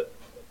tight-lipped, but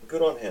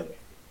good on him.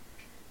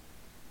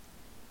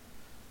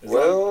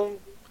 Well,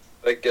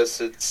 I guess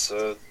it's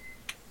a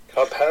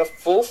cup half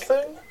full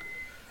thing?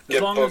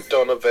 Get booked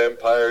on a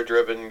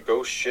vampire-driven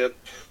ghost ship.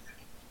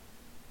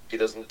 He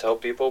doesn't tell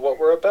people what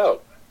we're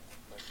about.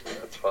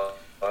 That's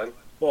fine.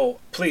 Well,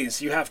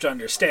 please, you have to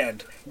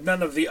understand.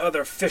 None of the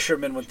other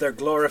fishermen with their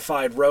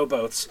glorified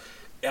rowboats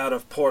out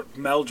of Port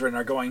Meldrin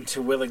are going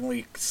to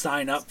willingly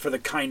sign up for the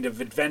kind of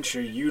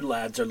adventure you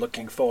lads are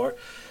looking for.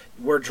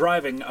 We're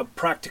driving a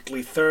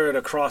practically third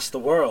across the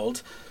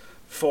world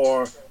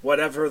for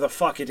whatever the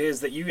fuck it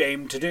is that you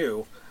aim to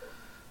do.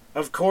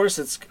 Of course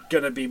it's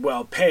going to be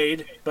well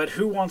paid, but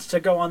who wants to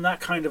go on that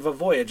kind of a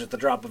voyage at the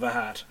drop of a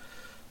hat?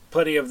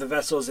 Plenty of the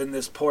vessels in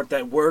this port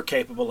that were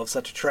capable of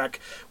such a trek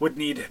would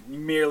need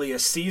merely a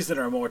season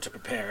or more to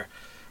prepare,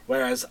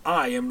 whereas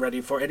I am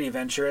ready for any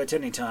venture at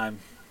any time.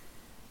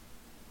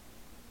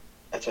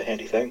 That's a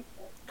handy thing.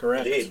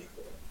 Correct. Indeed.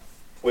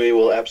 We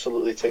will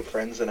absolutely take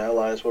friends and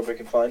allies where we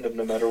can find them,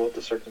 no matter what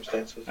the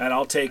circumstances. And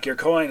I'll take your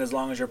coin as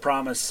long as you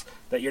promise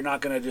that you're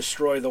not going to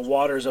destroy the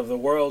waters of the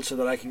world so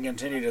that I can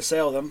continue to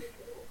sail them.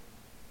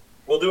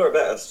 We'll do our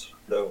best,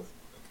 though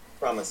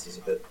promise is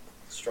a bit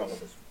strong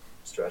of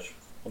a stretch.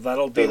 Well,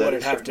 that'll be So what that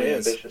it have to certainly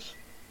is.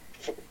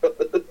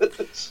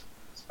 ambitious.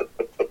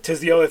 'Tis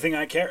the only thing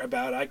I care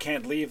about. I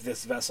can't leave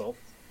this vessel.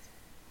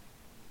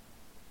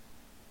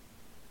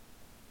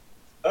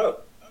 Oh,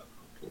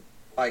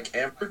 Like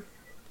ever?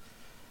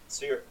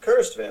 so you're a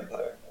cursed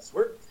vampire.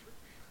 So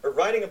we're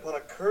riding upon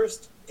a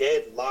cursed,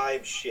 dead,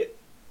 live ship.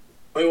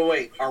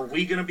 Wait. Are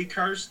we gonna be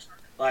cursed?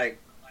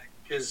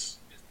 Because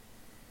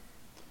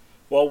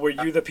Well, were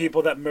you the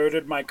people that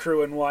murdered my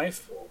crew and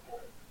wife?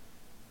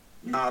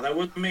 nah, that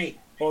wasn't me.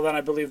 Well, then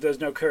I believe there's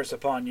no curse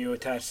upon you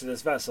attached to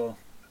this vessel.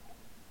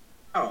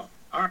 Oh,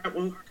 all right.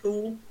 Well,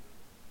 cool.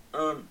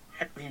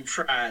 Have you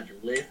tried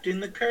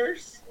lifting the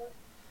curse?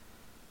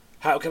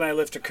 How can I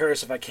lift a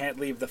curse if I can't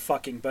leave the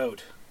fucking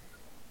boat?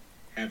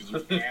 Have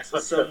you asked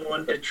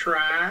someone to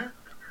try?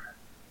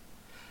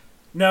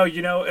 No,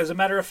 as a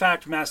matter of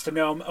fact, Master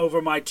Gnome,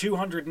 over my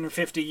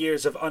 250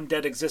 years of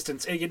undead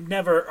existence, it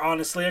never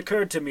honestly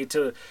occurred to me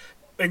to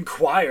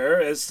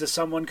inquire as to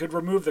someone could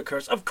remove the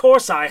curse. Of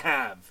course I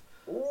have!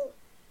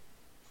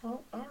 Oh,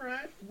 all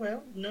right.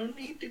 Well, no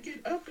need to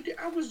get uppity.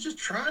 I was just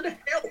trying to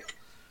help.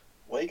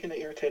 Why are you going to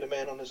irritate a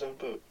man on his own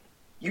boat?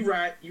 You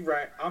right. You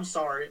right. I'm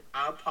sorry.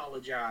 I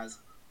apologize.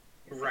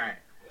 You're right.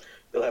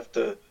 You'll have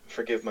to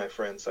forgive my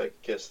friends. I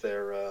guess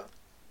they're a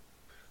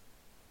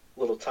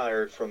little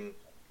tired from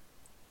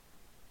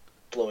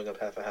blowing up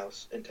half a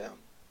house in town.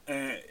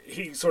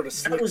 He sort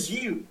of That was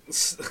slicks, you.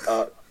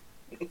 Uh,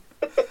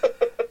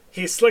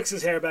 he slicks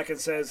his hair back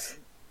and says,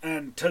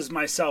 "And 'tis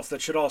myself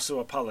that should also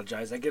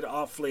apologize. I get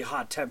awfully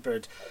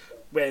hot-tempered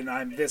when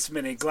I'm this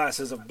many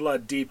glasses of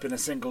blood deep in a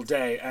single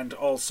day, and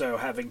also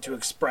having to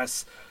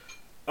express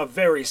a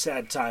very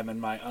sad time in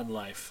my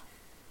unlife."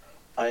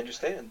 I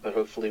understand, but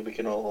hopefully we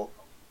can all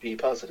be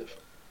positive.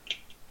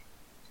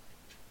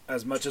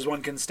 As much as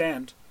one can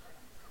stand.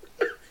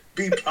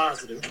 Be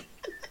positive.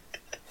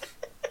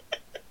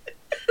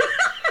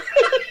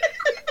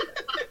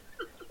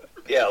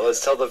 Yeah,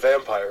 let's tell the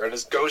vampire and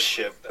his ghost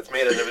ship that's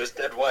made out of his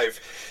dead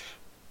wife.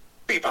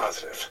 Be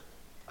positive.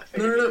 I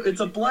think No. It's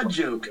a blood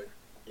joke.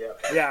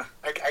 Yeah.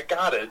 I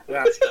got it.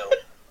 Yeah. Still.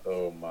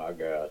 Oh my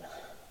god.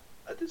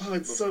 Oh,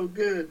 it's so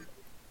good.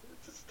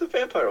 the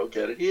vampire will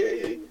get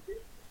it.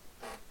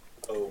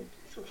 Oh,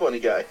 He's a funny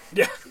guy.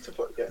 Yeah. He's a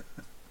funny guy.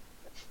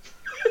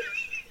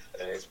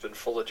 And he's been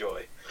full of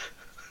joy.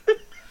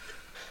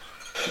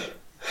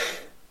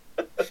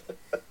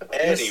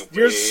 Anyway.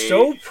 You're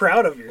so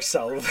proud of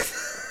yourself.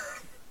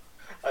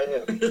 I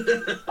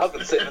am. I've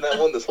been saving that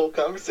one this whole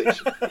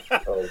conversation.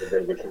 Oh, the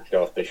day we kicked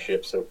off this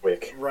ship so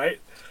quick. Right?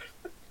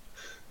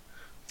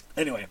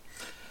 Anyway.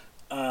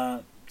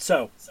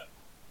 So,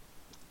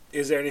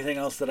 is there anything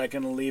else that I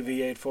can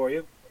alleviate for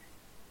you?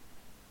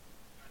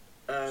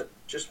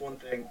 Just one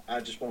thing. I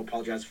just want to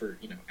apologize for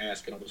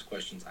asking all those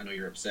questions. I know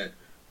you're upset.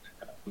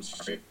 I'm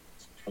sorry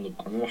from the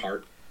bottom of my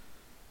heart.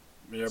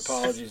 Your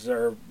apologies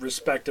are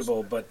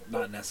respectable, but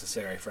not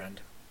necessary, friend.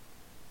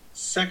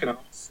 Second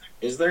off,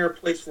 is there a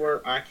place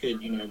where I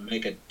could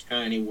make a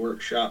tiny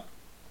workshop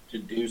to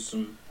do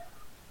some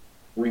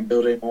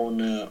rebuilding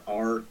on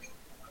our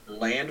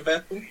land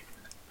vessel?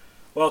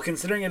 Well,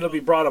 considering it'll be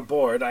brought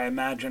aboard, I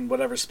imagine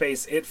whatever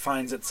space it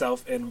finds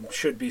itself in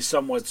should be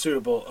somewhat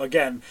suitable.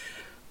 Again,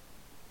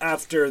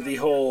 after the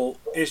whole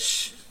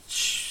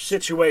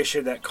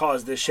situation that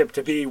caused this ship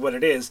to be what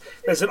it is,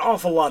 there's an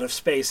awful lot of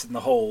space in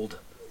the hold.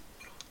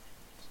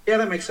 Yeah,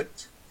 that makes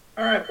sense.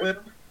 All right, well,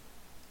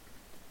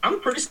 I'm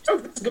pretty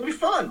stoked. This is gonna be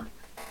fun.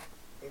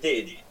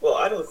 indeed. Well,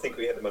 I don't think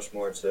we have much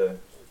more to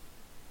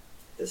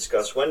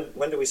discuss. When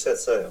do we set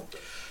sail?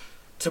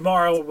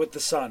 Tomorrow with the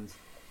sun.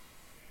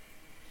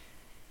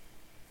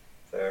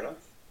 Fair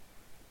enough.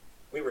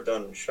 We were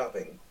done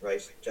shopping,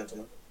 right,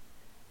 gentlemen?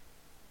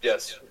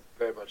 Yes,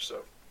 very much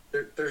so.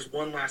 There's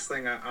one last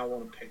thing I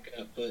want to pick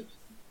up, but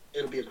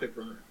it'll be a quick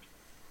run.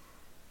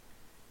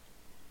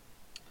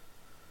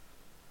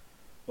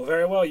 Well,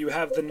 very well. You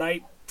have the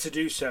night to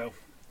do so.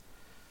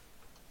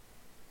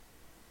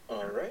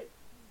 All right.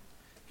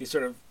 He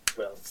sort of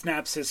Well,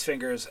 snaps his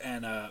fingers,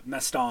 and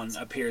Meston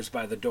appears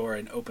by the door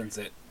and opens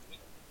it.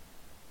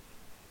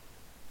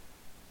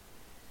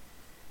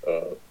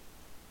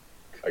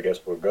 I guess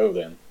we'll go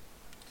then.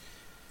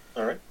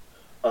 all right.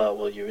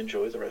 Well, you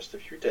enjoy the rest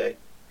of your day.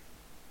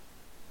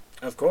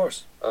 Of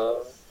course.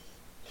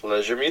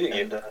 Pleasure meeting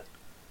you. And,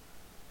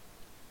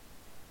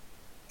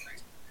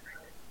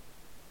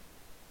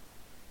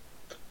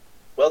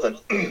 well then,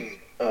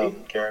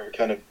 Garen would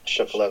kind of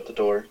shuffle out the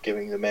door,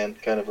 giving the man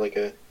kind of like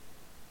a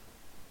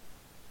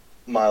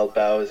mild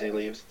bow as he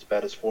leaves. It's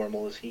about as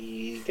formal as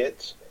he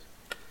gets.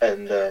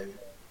 And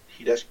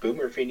he'd ask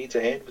Boomer if he needs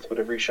a hand with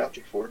whatever he's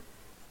shopping for.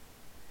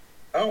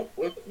 Oh,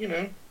 well, you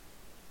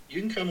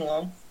can come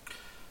along.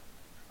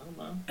 I don't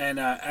mind. And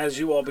as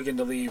you all begin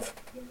to leave,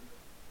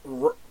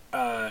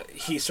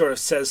 he sort of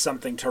says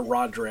something to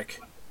Roderick,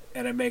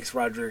 and it makes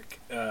Roderick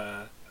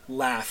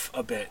laugh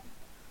a bit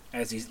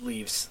as he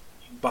leaves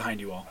behind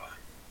you all.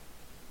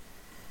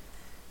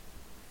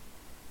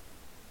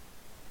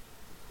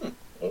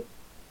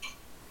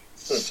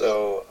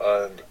 So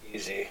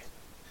uneasy.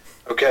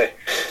 Okay.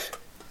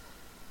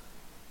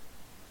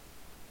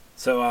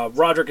 So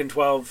Roderick and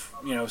 12,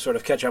 sort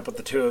of catch up with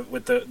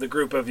the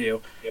group of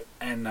you,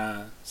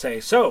 and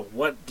say, "So,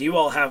 what do you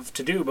all have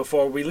to do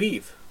before we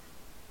leave?"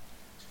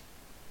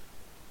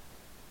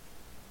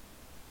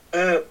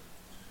 Well,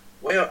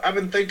 I've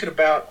been thinking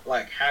about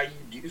how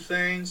you do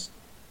things.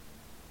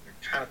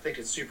 I kind of think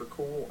it's super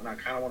cool, and I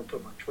kind of want to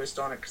put my twist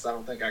on it because I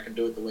don't think I can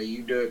do it the way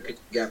you do it. 'Cause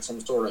you got some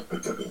sort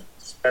of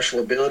special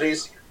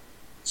abilities.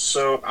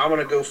 So I'm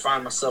gonna go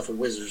find myself a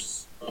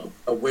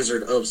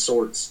wizard of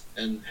sorts,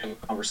 and have a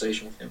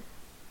conversation with him,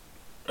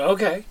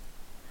 Okay.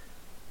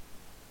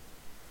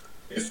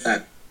 if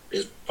that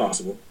is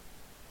possible.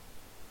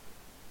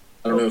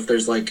 I don't know if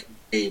there's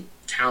a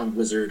town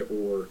wizard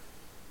or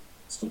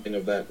something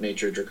of that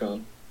nature,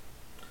 Dracon.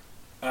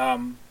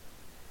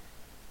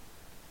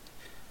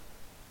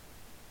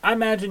 I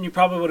imagine you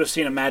probably would have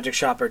seen a magic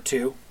shop or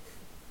two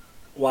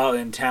while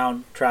in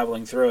town,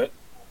 traveling through it,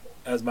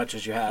 as much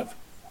as you have.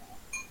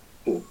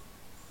 Cool.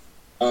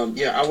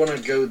 Yeah, I want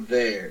to go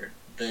there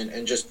then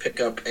and just pick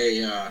up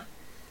a.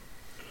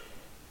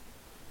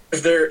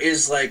 If there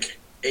is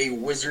a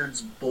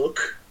wizard's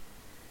book,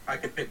 I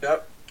could pick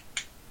up,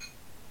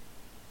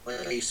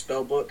 like a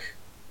spell book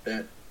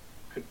that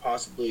could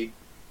possibly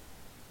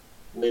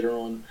later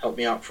on help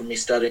me out for me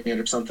studying it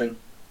or something.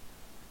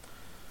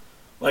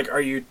 Like,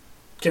 are you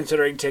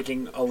considering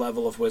taking a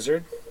level of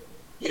wizard?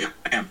 Yeah,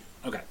 I am.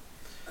 Okay.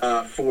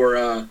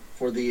 For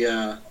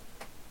the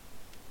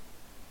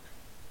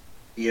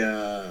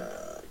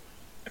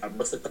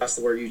what's the class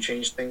where you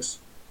change things?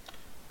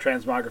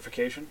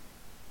 Transmogrification?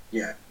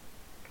 Yeah.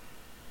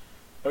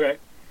 Okay.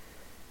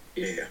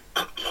 Yeah.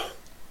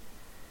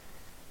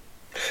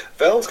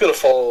 Val's gonna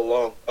follow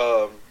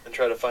along and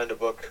try to find a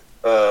book,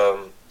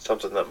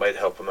 something that might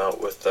help him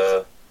out with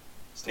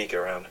sneak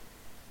around.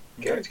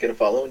 Garrett's gonna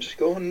follow and just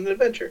go on an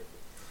adventure.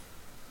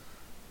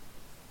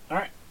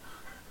 Alright.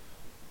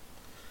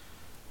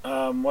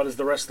 What does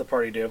the rest of the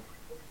party do?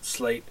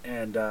 Slate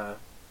and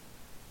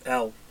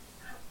L.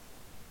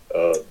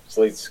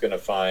 Slate's gonna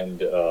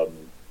find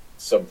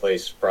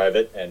someplace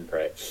private and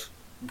pray.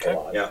 Okay.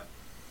 Yeah.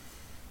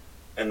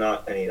 And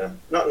not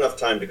enough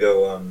time to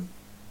go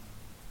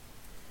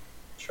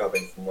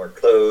shopping for more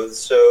clothes.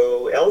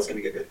 So Elle's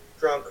gonna get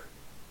drunk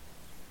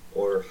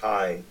or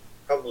high,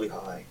 probably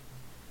high.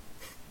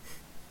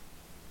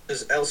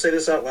 Does Elle say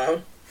this out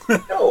loud?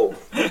 No,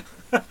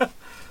 I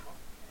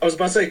was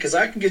about to say, because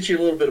I can get you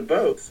a little bit of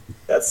both.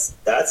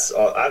 that's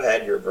all. I've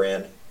had your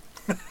brand.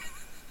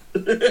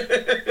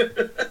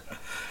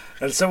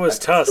 And so is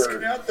Tusk. Put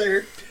it out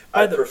there.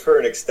 I prefer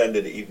an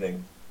extended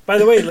evening. By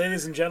the way,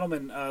 ladies and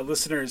gentlemen,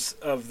 listeners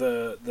of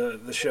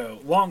the show,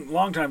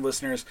 long-time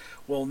listeners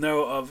will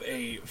know of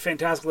a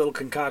fantastic little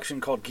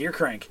concoction called Gear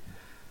Crank.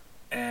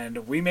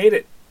 And we made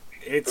it.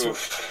 It's...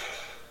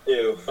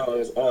 Ew. Oh, it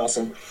was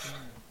awesome.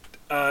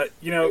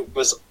 It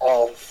was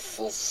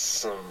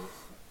awfulsome.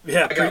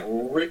 Yeah, I got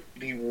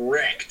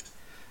wrecked.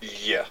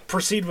 Yeah.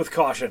 proceed with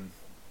caution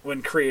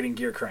when creating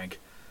Gear Crank.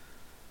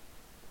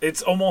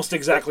 It's almost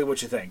exactly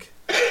what you think.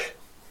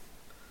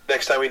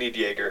 Next time we need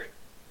Jaeger.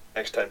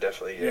 Next time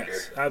definitely Jaeger.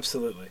 Yes,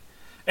 absolutely.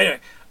 Anyway,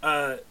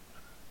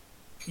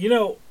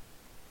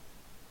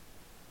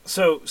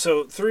 so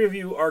three of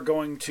you are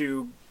going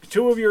to,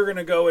 two of you are going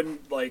to go and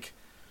like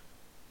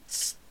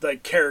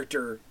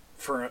character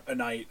for a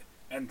night,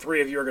 and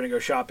three of you are going to go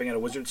shopping at a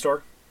wizard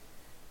store.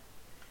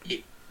 Yeah.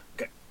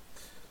 Okay.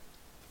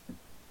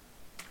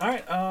 All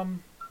right.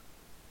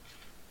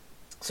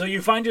 So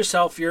you find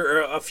yourself,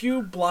 you're a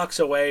few blocks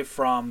away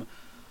from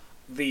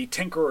the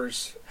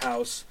Tinkerer's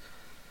house,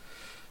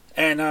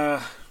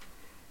 and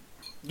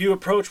you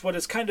approach what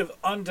is kind of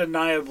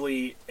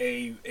undeniably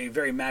a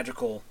very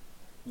magical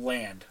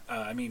land.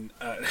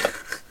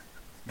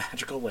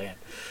 Magical land.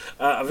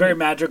 A very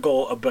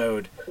magical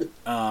abode.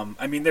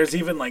 There's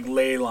even like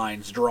ley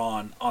lines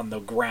drawn on the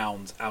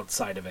grounds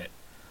outside of it.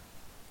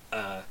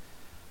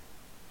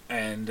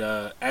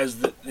 As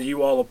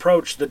you all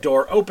approach, the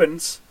door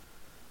opens.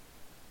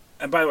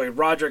 And by the way,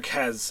 Roderick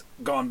has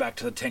gone back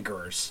to the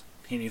Tinkerers.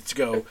 He needs to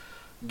go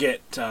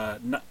get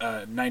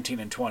 19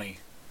 and 20.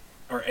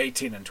 Or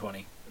 18 and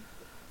 20.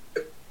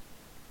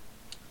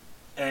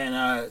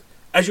 And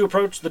as you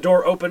approach, the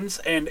door opens,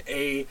 and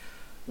a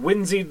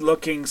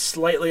winsy-looking,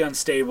 slightly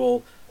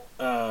unstable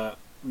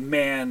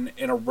man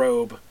in a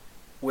robe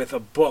with a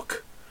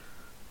book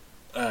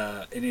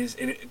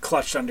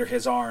clutched under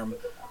his arm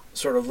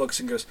sort of looks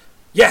and goes,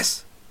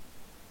 "Yes!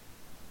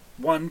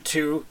 1,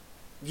 2...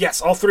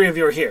 Yes, all three of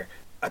you are here.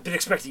 I've been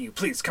expecting you.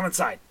 Please, come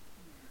inside."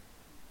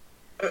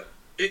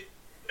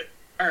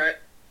 Alright.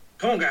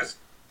 Come on, guys.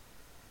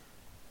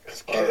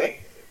 Okay.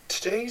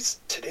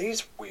 Today's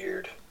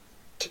weird.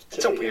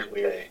 It's a weird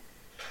day.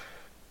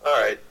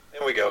 Alright,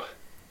 here we go.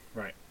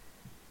 Right.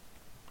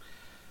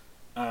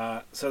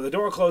 So the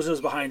door closes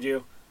behind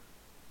you,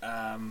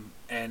 and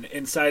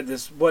inside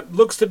this, what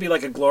looks to be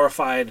like a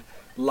glorified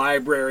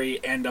library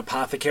and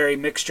apothecary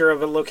mixture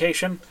of a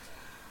location.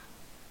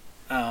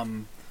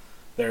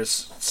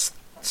 There's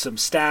some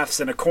staffs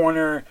in a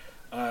corner,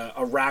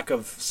 a rack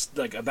of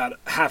like about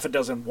half a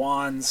dozen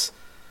wands,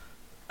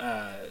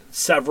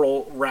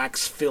 several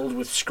racks filled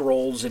with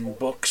scrolls and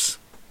books,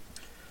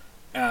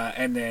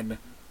 and then,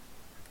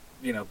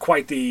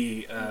 quite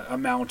the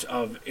amount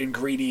of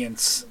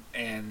ingredients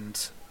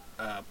and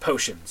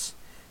potions.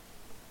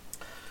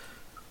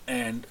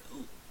 And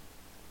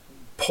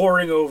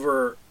pouring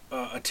over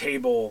a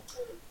table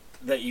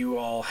that you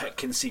all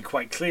can see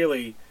quite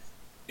clearly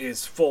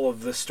is full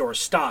of the store's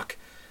stock.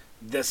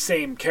 The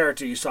same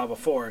character you saw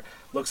before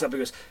looks up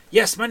and goes,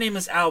 "Yes, my name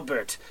is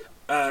Albert.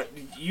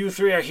 You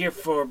three are here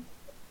for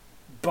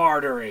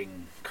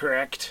bartering,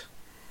 correct?"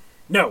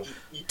 "No,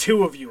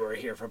 two of you are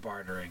here for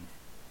bartering."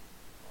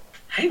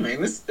 Hey,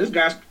 man, this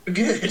guy's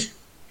pretty good.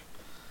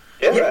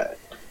 Yeah.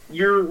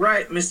 You're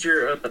right,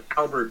 Mr.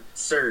 Albert,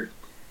 sir.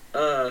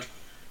 I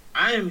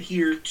am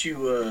here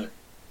to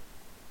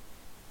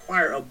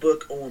acquire a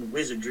book on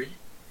wizardry.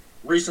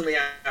 Recently,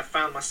 I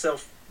found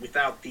myself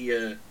without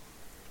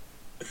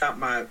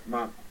my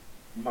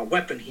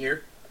weapon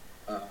here.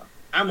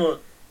 I'm a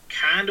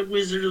kind of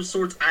wizard of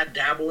sorts. I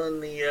dabble in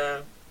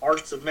the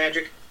arts of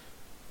magic,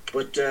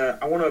 but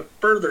I want to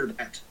further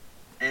that.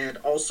 and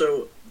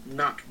also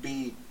not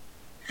be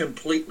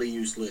completely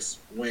useless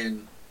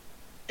when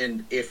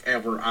and if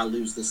ever I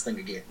lose this thing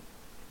again.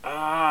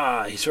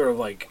 Ah, he sort of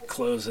like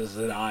closes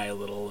an eye a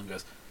little and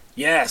goes,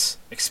 "Yes,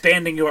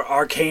 expanding your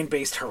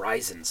arcane-based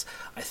horizons.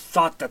 I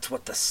thought that's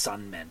what the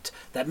sun meant.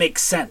 That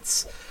makes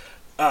sense.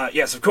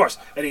 Yes, of course."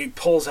 And he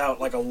pulls out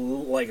like a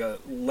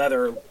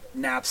leather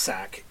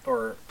knapsack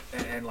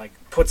and like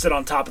puts it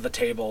on top of the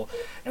table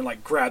and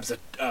like grabs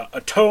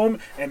a tome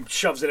and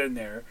shoves it in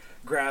there.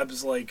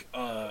 Grabs like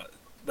a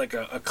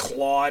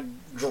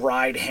clawed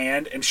dried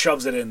hand and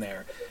shoves it in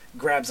there.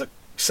 Grabs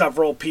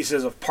several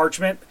pieces of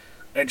parchment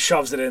and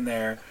shoves it in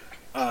there,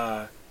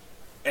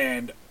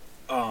 and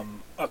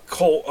a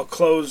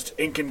closed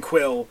ink and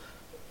quill,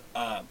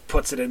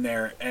 puts it in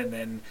there, and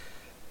then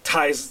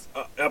ties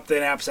up the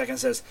knapsack and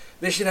says,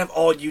 "This should have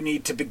all you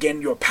need to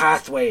begin your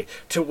pathway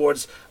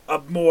towards a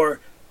more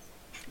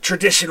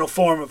traditional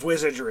form of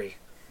wizardry."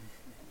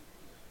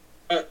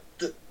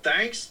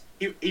 Thanks.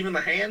 Even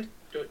the hand.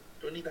 Do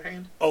I need the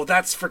hand? Oh,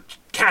 that's for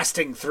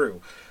casting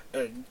through.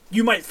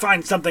 You might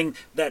find something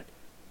that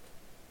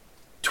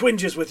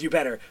twinges with you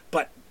better,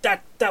 but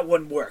that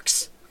one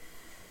works.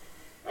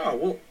 Oh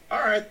well, all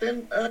right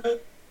then.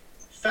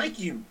 Thank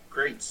you,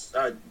 great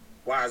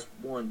wise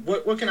one.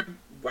 What can I?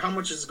 How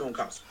much is it going to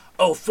cost?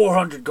 Oh,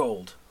 400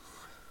 gold.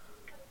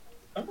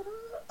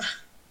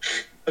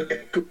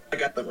 Okay, cool. I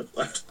got that much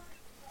left.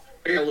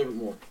 I got a little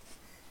bit more.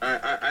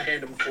 I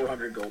hand him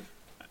 400 gold.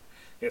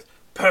 Yes,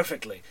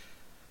 perfectly.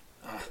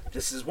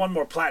 This is one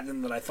more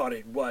platinum than I thought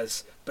it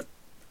was, but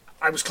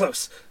I was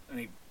close. And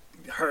he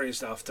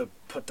hurries off to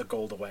put the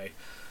gold away.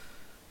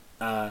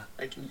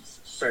 Thank you,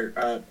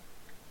 sir.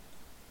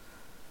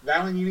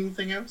 Valen, you need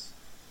anything else?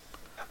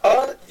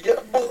 Yeah,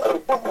 well,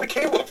 when we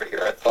came over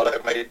here, I thought I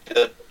might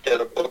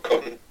get a book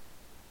on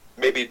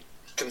maybe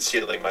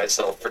concealing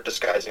myself or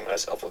disguising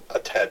myself a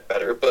tad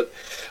better, but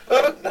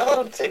now that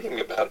I'm thinking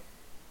about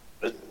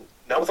it,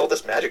 now with all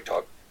this magic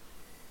talk,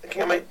 I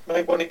think I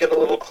might want to get a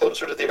little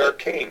closer to the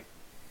arcane.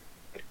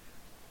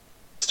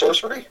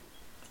 Sorcery?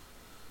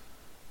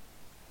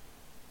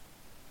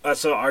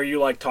 So are you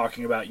like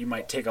talking about you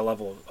might take a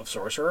level of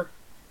sorcerer?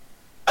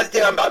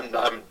 Yeah, I'm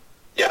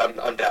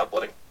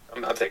dabbling.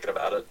 I'm thinking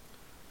about it.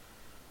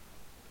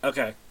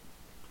 Okay.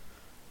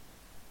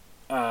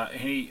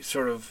 He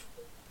sort of,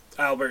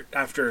 Albert,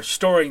 after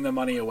storing the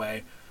money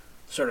away,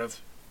 sort of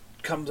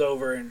comes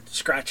over and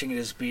scratching at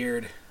his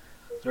beard,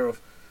 sort of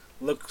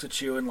looks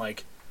at you and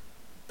like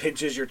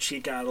pinches your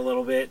cheek out a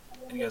little bit,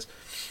 and he goes,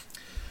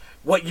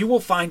 "What you will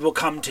find will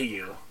come to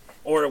you,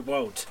 or it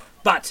won't.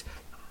 But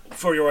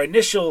for your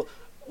initial,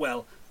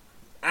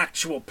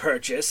 actual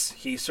purchase,"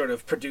 he sort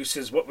of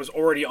produces what was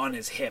already on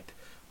his hip,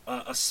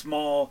 a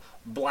small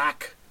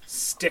black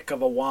stick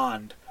of a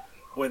wand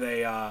with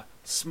a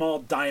small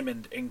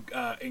diamond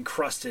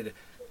encrusted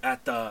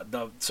at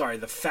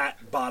the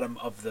fat bottom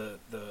of the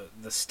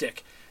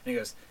stick. And he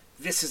goes,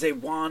 "This is a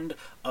wand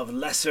of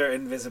lesser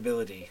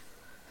invisibility."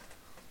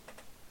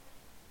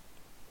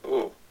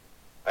 Ooh,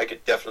 I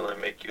could definitely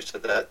make use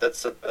of that.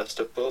 That's the best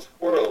of both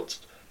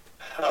worlds.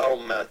 How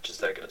much is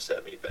that going to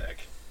set me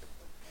back?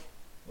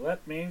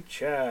 Let me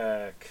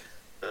check.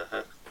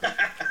 Uh-huh.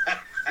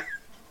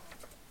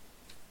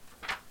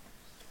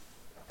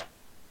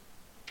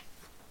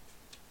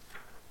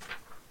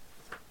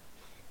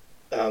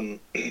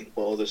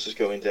 While this is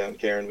going down,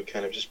 Garen would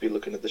kind of just be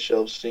looking at the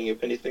shelves, seeing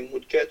if anything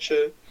would catch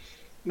a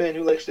man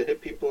who likes to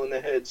hit people in the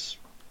head's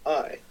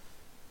eye.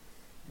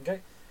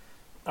 Okay.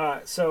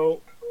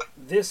 So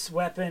this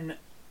weapon,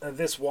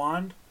 this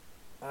wand,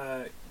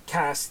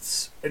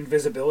 casts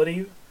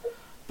invisibility,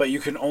 but you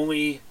can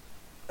only,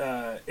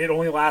 it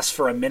only lasts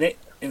for a minute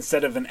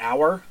instead of an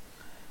hour.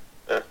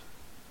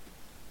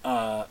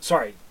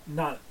 Sorry,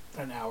 not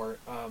an hour.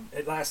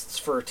 It lasts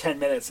for 10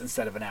 minutes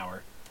instead of an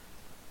hour.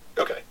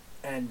 Okay.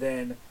 And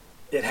then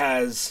it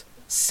has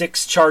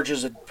 6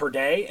 charges per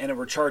day, and it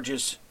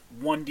recharges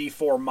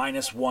 1d4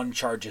 minus 1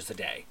 charges a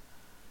day.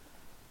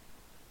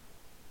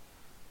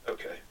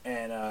 Okay.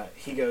 And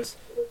he goes,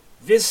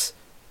 "This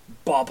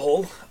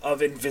bauble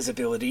of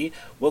invisibility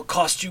will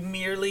cost you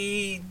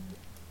merely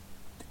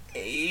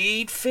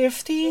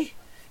 850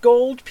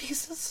 gold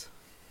pieces."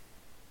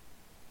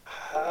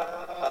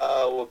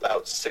 How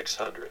about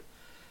 600?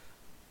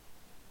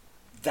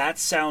 That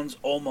sounds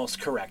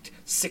almost correct.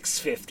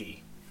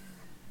 650.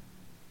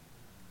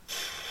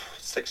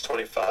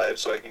 625,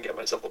 so I can get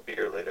myself a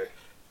beer later.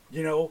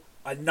 You know,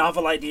 a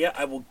novel idea.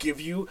 I will give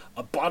you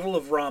a bottle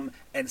of rum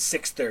and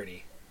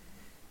 630.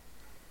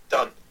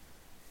 Done.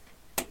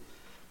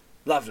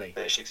 Lovely.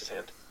 And he shakes his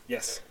hand.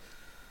 Yes.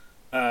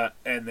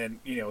 And then,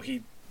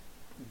 he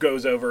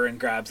goes over and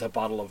grabs a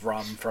bottle of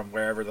rum from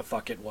wherever the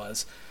fuck it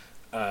was,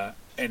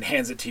 and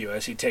hands it to you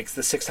as he takes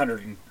the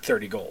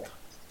 630 gold.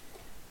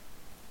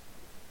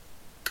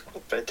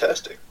 Oh,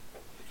 fantastic.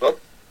 Well,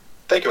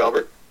 thank you,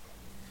 Albert.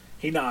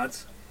 He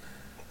nods.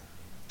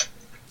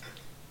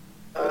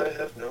 I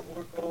have no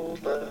more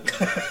gold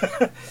left.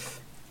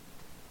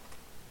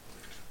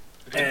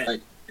 I have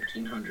like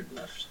 1,300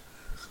 left.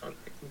 I think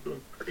I'm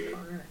doing pretty all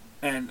right.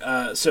 And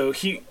so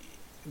he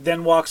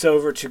then walks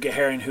over to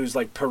Gaharin, who's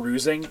like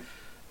perusing,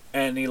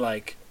 and he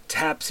like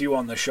taps you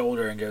on the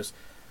shoulder and goes,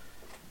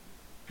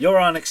 "You're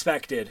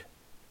unexpected.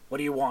 What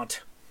do you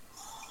want?"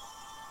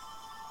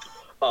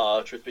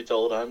 Truth be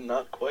told, I'm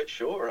not quite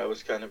sure. I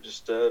was kind of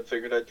just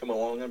figured I'd come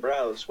along and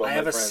browse. While I my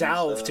have a friends,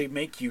 salve to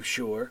make you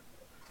sure.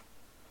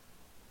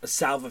 A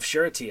salve of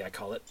surety, I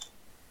call it.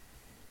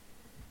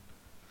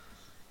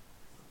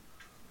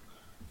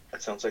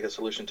 That sounds like a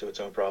solution to its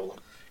own problem.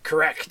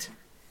 Correct.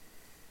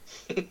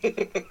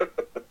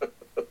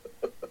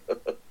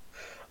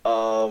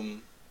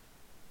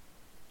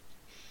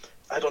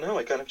 I don't know.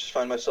 I kind of just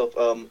find myself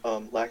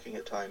lacking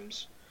at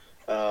times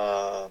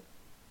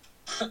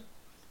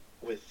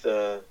with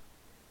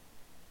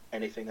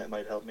anything that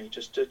might help me.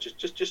 Just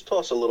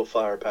toss a little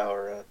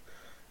firepower.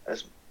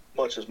 As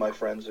much as my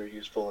friends are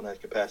useful in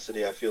that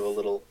capacity, I feel a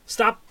little.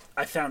 Stop!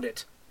 I found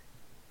it.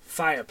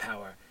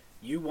 Firepower.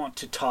 You want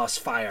to toss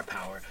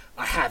firepower.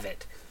 I have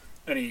it.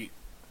 And he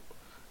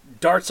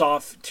darts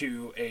off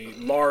to a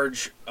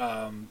large,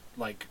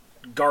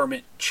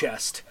 garment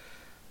chest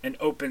and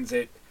opens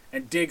it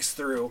and digs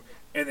through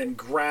and then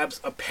grabs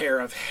a pair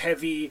of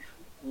heavy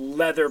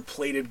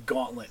leather-plated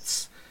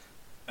gauntlets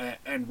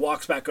and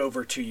walks back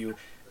over to you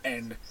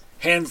and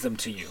hands them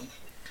to you.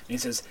 And he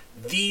says,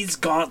 "These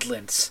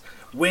gauntlets,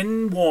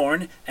 when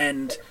worn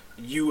and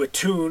you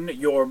attune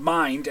your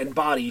mind and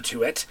body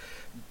to it,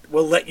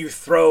 will let you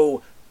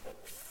throw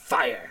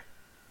fire."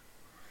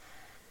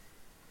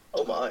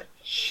 Oh my.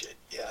 Shit,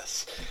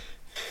 yes.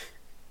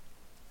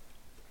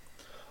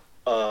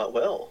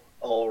 Well,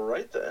 all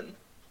right then.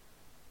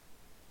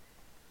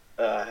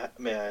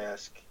 May I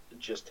ask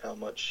just how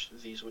much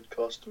these would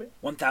cost me?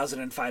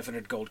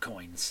 1,500 gold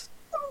coins.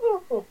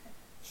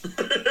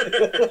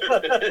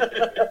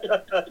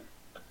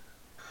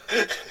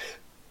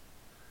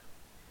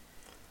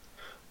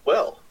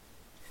 Well,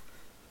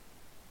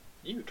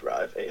 you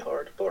drive a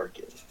hard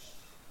bargain.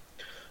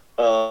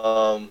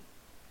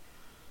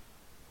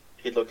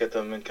 He'd look at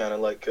them and kind of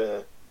like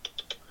a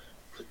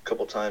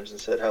couple times and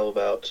said, "How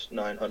about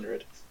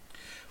 900?"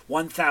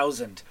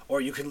 1,000,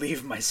 or you can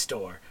leave my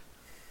store.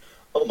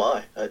 Oh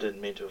my! I didn't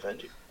mean to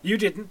offend you. You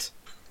didn't.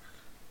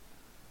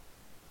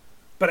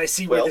 But I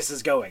see where Well- this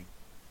is going.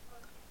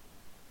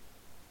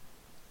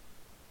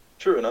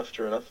 True enough.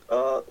 True enough.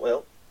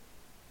 Well,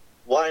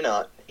 why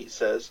not? He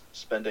says,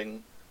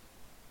 spending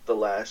the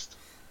last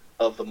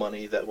of the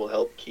money that will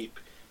help keep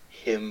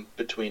him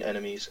between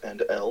enemies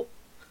and L.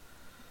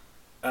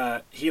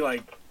 He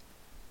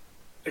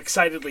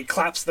excitedly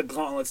claps the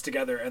gauntlets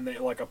together, and they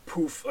like a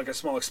poof, like a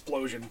small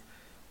explosion,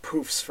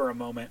 poofs for a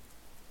moment.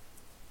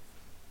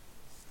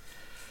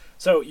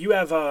 So you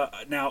have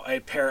now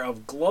a pair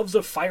of gloves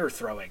of fire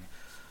throwing.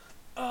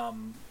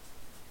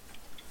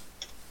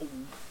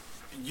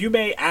 You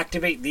may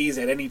activate these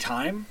at any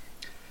time,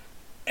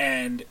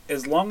 and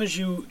as long as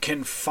you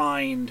can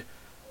find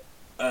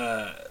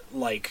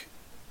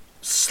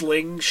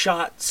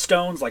slingshot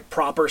stones, like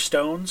proper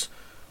stones,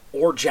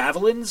 or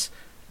javelins,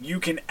 you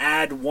can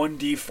add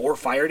 1d4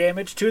 fire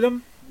damage to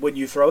them when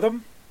you throw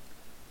them.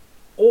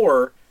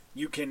 Or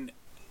you can,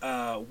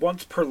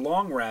 once per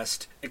long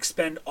rest,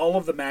 expend all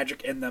of the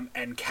magic in them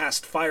and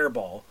cast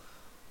Fireball.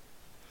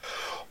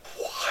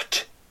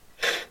 What?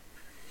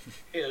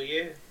 Hell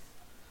yeah.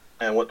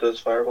 And what does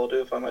Fireball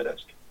do, if I might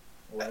ask?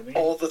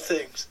 All the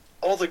things.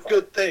 All the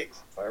good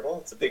things.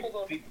 Fireball? It's a big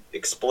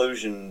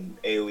explosion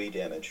AoE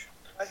damage.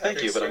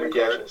 Thank you, but I'm I in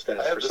the actual have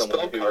stats for the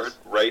someone spell who's... card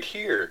right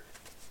here.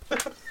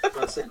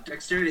 That's a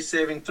dexterity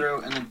saving throw,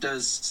 and it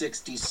does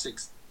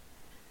 66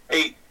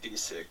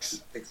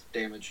 8d6.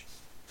 damage.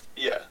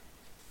 Yeah.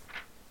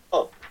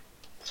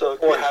 So,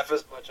 Or half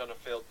as much on a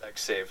failed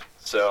dex save.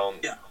 So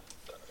Yeah.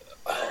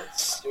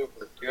 It's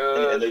super and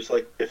good. there's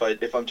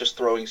if I'm just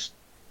throwing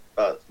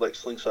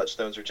slingshot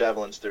stones or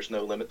javelins, there's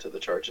no limit to the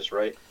charges,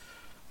 right?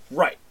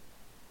 Right.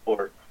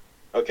 Or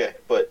okay,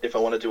 but if I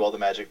want to do all the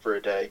magic for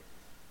a day,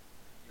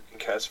 You can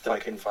cast then I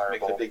fucking can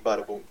fireball. make the big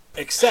bada boom.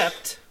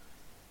 Except,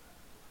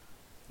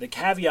 the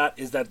caveat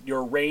is that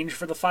your range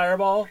for the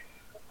Fireball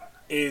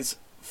is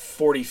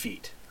 40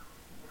 feet.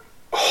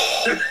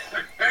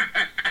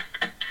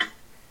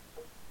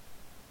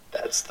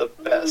 That's the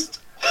best.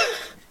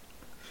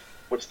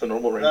 What's the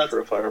normal range That's- for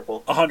a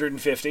fireball?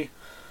 150.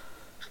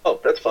 Oh,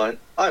 that's fine.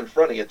 I'm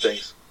running at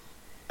things,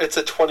 It's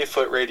a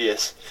 20-foot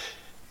radius.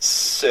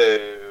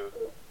 So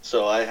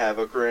so I have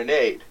a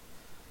grenade.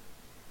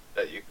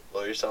 that you can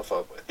blow yourself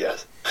up with.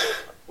 Yes.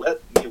 Let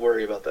me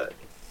worry about that.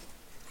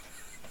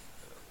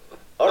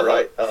 All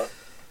right.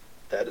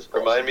 That is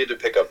Remind awesome. me to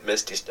pick up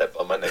Misty Step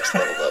on my next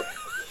level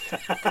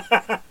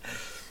up.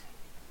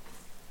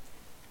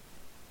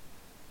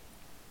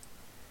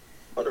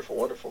 Wonderful,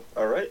 wonderful.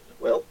 All right.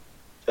 Well,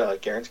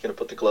 Garen's gonna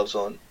put the gloves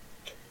on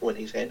when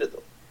he's handed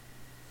them.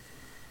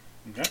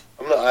 Okay.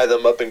 I'm gonna eye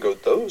them up and go,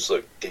 those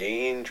look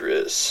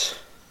dangerous.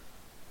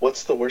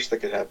 What's the worst that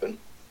could happen?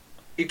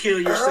 You kill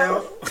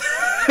yourself.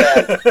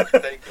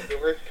 Thank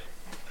you.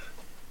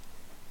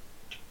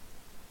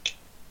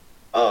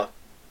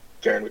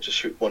 Garen would just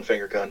shoot one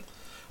finger gun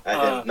at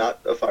Uh, him, not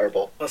a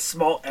fireball. A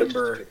small but just a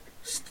ember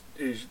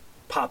finger.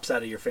 pops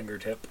out of your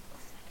fingertip.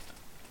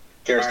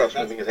 Garen Alright,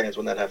 stops moving his hands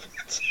when that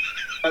happens.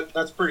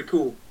 That's pretty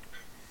cool.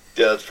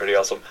 Yeah, that's pretty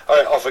awesome. All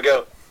right, off we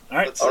go. All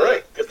right. Let's, All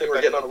right, good thing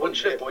we're getting on a wooden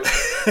ship, boys.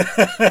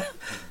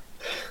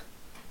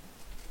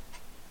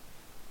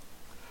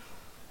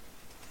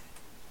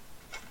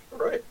 All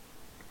right,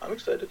 I'm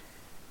excited.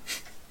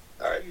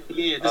 All right.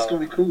 Yeah, this is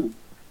gonna be cool.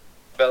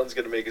 Valen's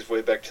gonna make his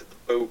way back to the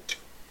boat.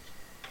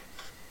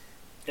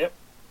 Yep.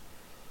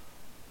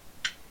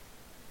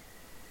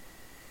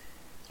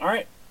 All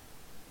right.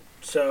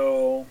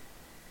 So,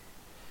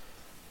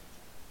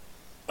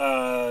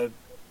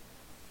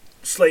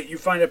 Slate, you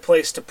find a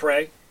place to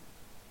pray.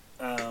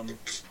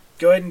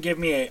 Go ahead and give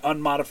me a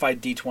unmodified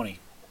D20.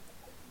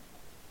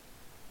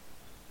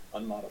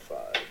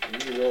 Unmodified.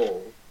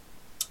 Reroll.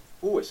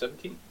 Ooh, a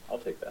 17. I'll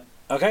take that.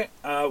 Okay.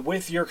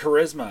 With your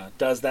charisma,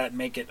 does that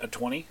make it a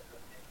 20?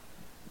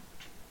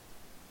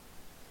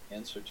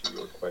 Answer to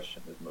your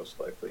question is most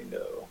likely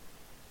no.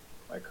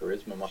 My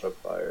charisma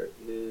modifier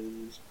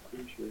is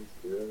pretty sure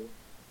 0.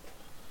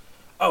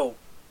 Oh,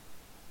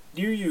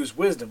 you use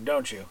wisdom,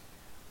 don't you?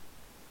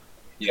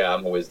 Yeah,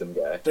 I'm a wisdom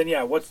guy. Then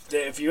yeah,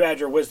 if you add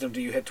your wisdom,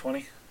 do you hit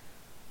 20?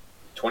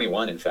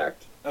 21, in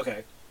fact.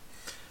 Okay.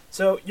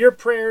 So your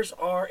prayers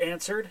are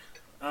answered.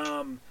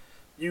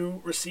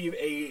 You receive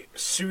a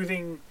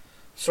soothing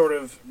sort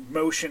of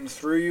motion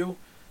through you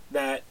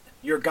that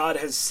your God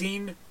has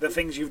seen the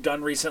things you've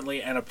done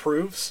recently and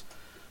approves.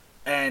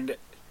 And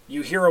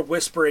you hear a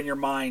whisper in your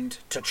mind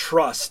to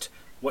trust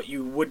what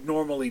you would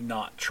normally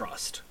not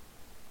trust.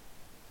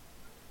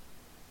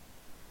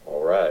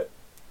 All right.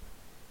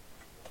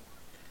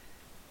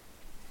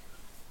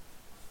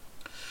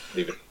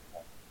 Leave it.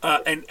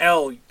 And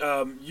L,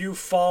 you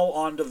fall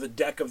onto the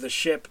deck of the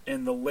ship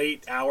in the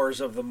late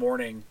hours of the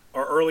morning,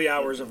 or early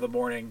hours of the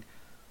morning,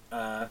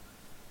 and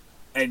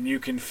you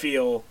can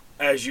feel,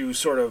 as you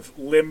sort of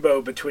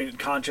limbo between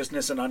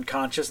consciousness and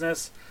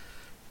unconsciousness,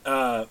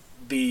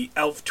 the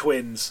elf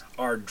twins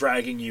are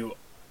dragging you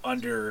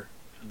under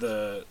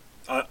the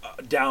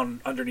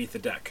down underneath the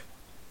deck.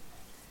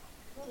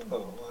 Oh,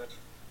 what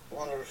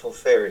wonderful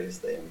fairies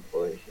they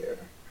employ here.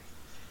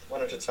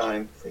 One at a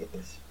time,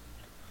 please.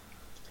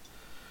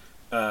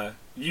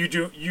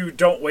 You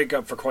don't wake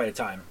up for quite a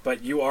time,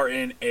 but you are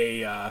in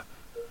a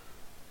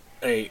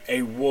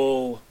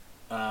wool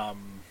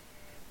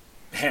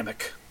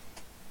hammock.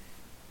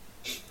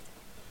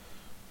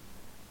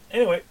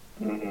 Anyway,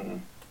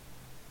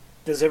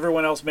 does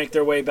everyone else make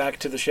their way back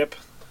to the ship?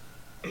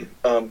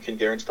 Can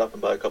Garen stop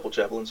and buy a couple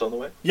javelins on the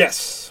way?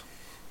 Yes,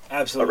 All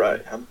absolutely.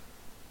 right.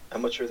 How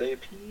much are they a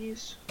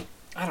piece?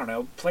 I don't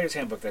know. Player's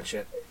handbook that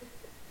shit.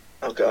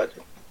 Oh God,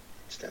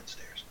 it's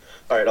downstairs.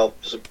 All right, I'll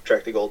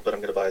subtract the gold, but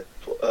I'm gonna buy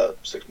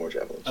 6 more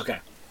javelins. Okay.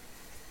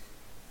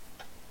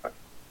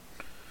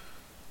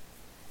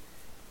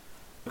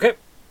 Okay.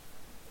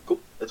 Cool.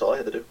 That's all I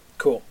had to do.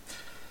 Cool.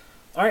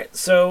 All right.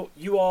 So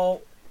you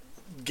all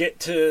get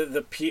to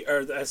the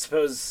or I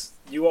suppose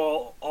you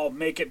all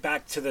make it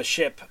back to the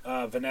ship,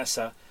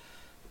 Vanessa,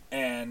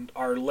 and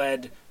are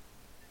led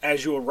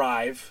as you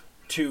arrive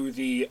to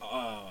the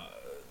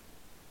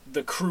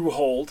crew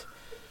hold,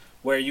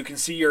 where you can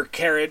see your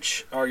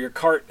carriage or your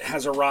cart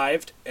has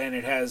arrived, and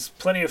it has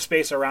plenty of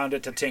space around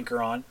it to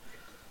tinker on.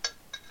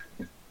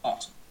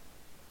 Awesome.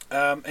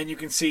 And you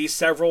can see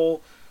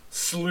several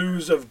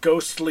slews of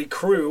ghostly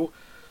crew,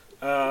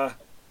 hanging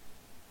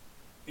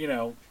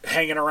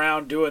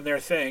around doing their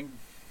thing,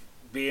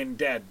 being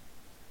dead.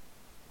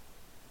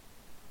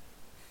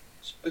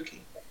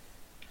 Spooky.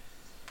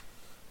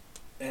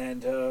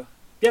 And,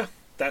 yeah,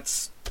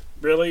 that's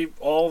really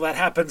all that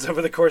happens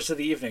over the course of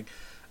the evening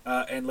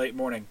and late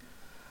morning.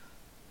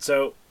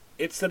 So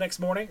it's the next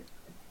morning,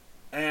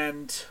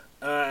 and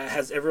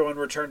has everyone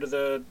returned to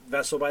the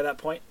vessel by that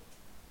point?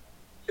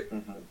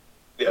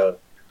 Yeah.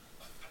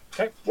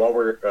 Okay. While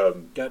we're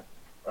Good.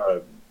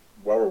 while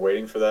we're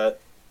waiting for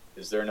that,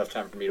 is there enough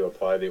time for me to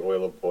apply the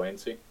oil of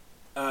buoyancy?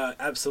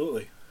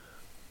 Absolutely.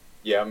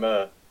 Yeah, I'm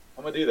gonna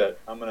do that.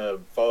 I'm gonna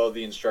follow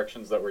the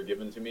instructions that were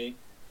given to me,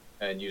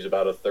 and use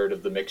about a third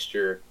of the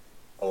mixture,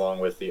 along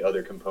with the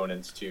other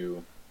components,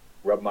 to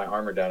rub my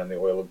armor down in the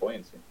oil of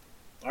buoyancy.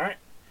 All right.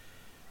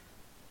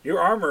 Your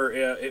armor,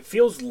 it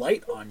feels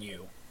light on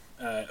you,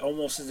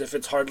 almost as if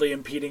it's hardly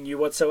impeding you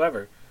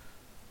whatsoever.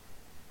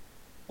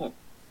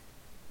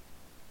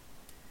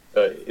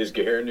 Is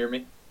Gahir near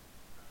me?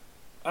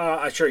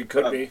 I'm sure he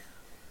could be.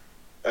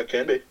 I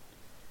can be.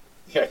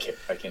 Yeah,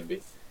 I can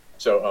be.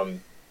 So,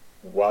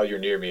 while you're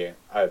near me,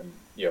 I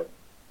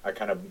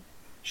kind of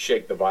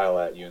shake the vial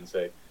at you and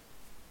say,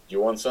 "Do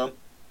you want some?"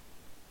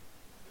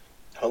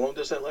 How long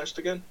does that last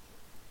again?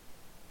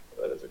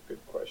 That is a good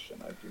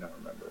question. I do not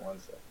remember. One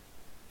sec.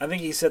 I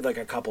think he said like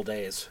a couple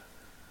days.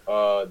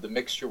 The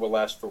mixture will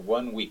last for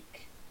 1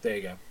 week, There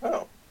you go.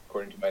 Oh,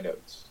 according to my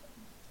notes.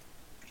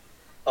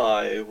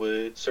 I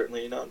would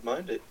certainly not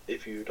mind it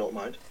if you don't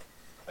mind.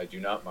 I do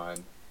not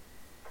mind.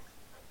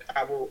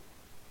 I will.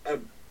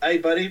 Hey,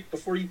 buddy,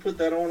 before you put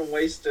that on and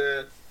waste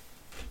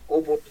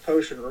Old boy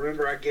potion.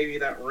 Remember, I gave you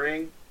that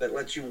ring that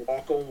lets you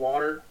walk on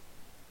water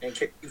in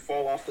case you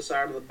fall off the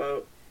side of the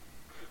boat.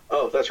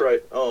 Oh, that's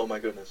right. Oh my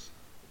goodness.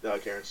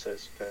 Garen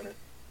says, kind of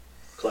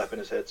clapping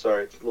his head.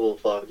 Sorry, it's a little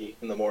foggy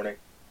in the morning.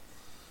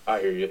 I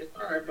hear you.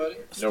 All right, buddy.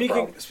 No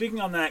problem. Speaking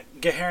on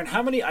that, Gaharin,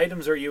 how many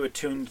items are you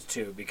attuned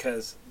to?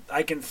 Because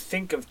I can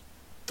think of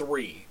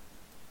 3.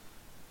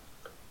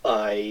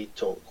 I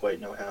don't quite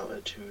know how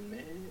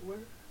attunement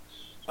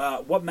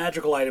works. What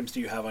magical items do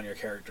you have on your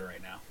character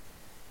right now?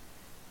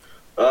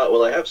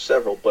 Well, I have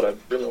several, but I'm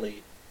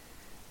really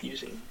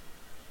using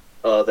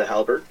the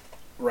halberd.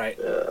 Right.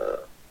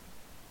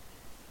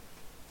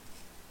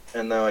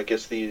 And now I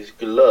guess these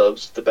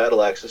gloves, the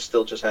battle axe is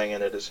still just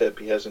hanging at his hip.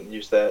 He hasn't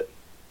used that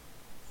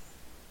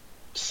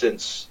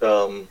since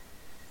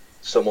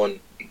someone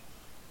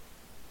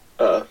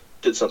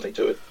did something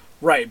to it.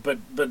 Right, but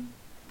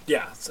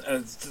yeah,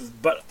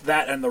 but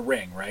that and the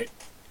ring, right?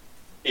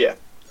 Yeah.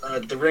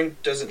 The ring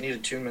doesn't need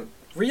attunement.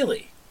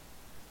 Really?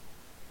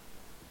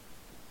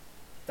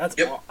 That's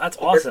Yep. that's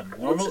awesome.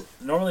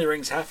 Normally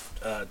rings have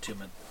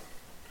attunement.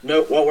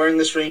 No, while wearing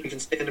this ring, you can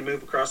stand and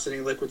move across any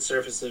liquid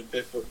surface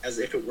as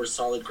if it were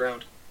solid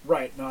ground.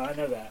 Right. No, I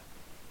know that.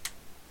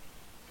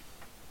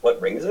 What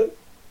ring is it?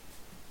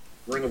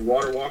 Ring of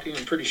water walking,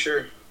 I'm pretty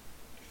sure.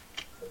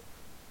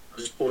 I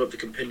just pulled up the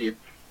compendium.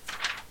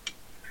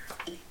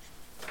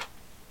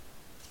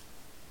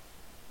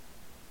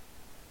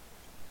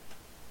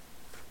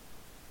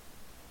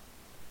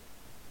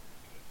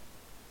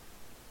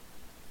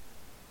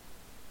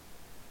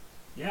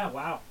 Yeah.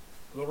 Wow.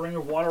 The ring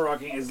of water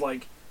rocking is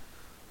like,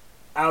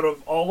 out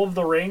of all of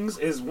the rings,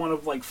 is one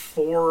of like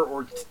 4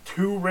 or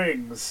 2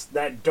 rings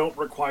that don't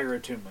require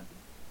attunement.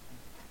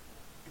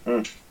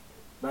 Hmm.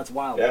 That's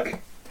wild. Yeah.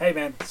 Hey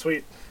man,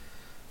 sweet.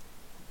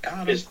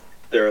 Got him. Is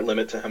there a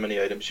limit to how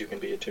many items you can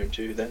be attuned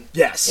to then?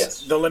 Yes.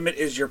 Yes. The limit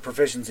is your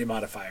proficiency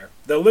modifier.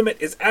 The limit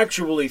is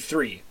actually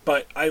 3,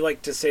 but I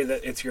like to say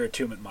that it's your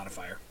attunement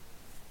modifier.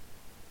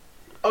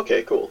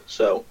 Okay, cool.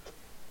 So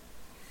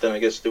then I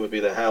guess it would be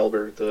the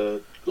halberd,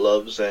 the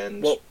gloves,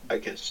 and Well, I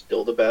guess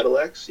still the battle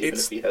axe, even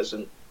it's- if he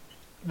hasn't.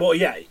 Well,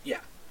 yeah.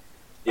 Yeah.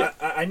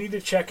 I need to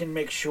check and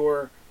make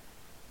sure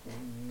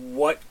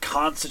what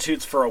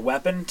constitutes for a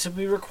weapon to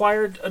be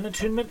required an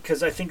attunement,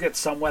 because I think that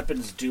some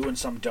weapons do and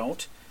some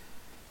don't.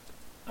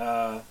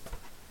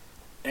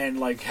 And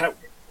like,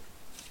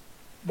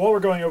 while we're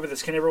going over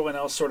this, can everyone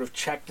else sort of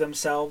check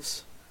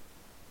themselves?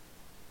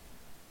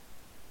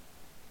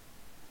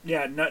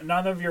 Yeah,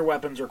 none of your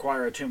weapons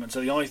require attunement,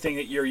 so the only thing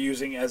that you're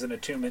using as an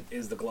attunement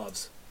is the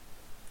gloves.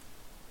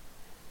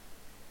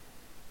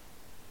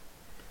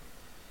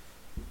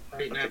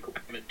 Right now,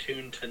 I'm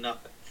attuned to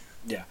nothing.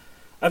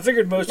 I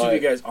figured most of My- you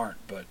guys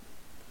aren't, but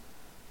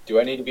Do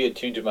I need to be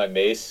attuned to my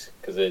mace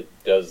because it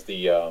does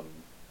the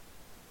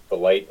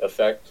light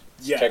effect?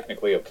 It's Yeah.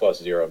 technically a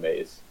 +0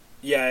 mace.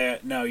 yeah,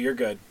 no, you're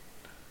good.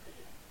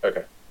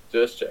 Okay,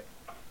 just check.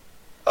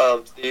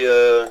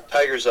 The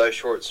Tiger's Eye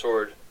short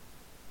sword.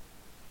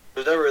 I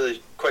was never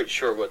really quite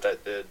sure what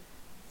that did,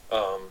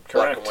 black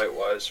Correct. and white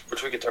wise,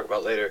 which we can talk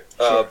about later.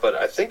 Sure. But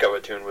I think I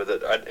would tune with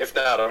it. If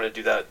not, I'm going to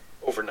do that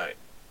overnight.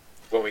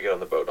 When we get on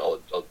the boat,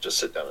 I'll just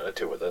sit down and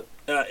attune with it.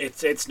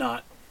 It's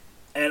not,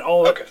 and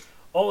all Okay.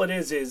 all it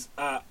is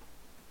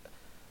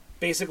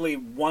basically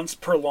once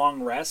per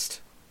long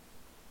rest,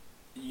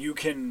 you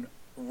can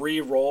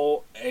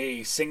re-roll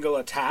a single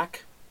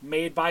attack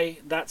made by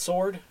that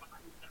sword,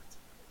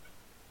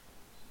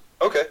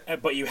 Okay.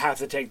 but you have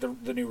to take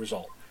the new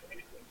result.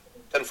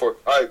 10-4.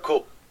 All right,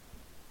 cool.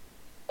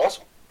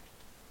 Awesome.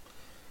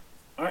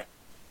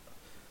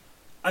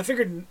 I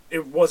figured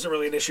it wasn't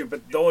really an issue,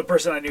 but the only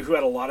person I knew who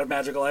had a lot of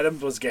magical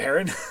items was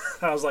Garen.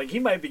 I was like, he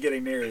might be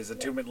getting near his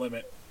attunement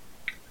limit.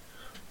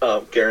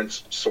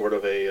 Garen's sort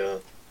of a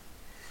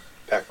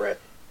pack rat.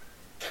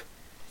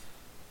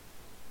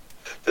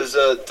 Does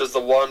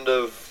the Wand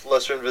of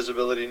Lesser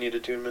Invisibility need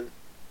attunement?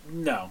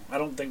 No, I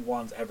don't think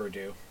wands ever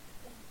do.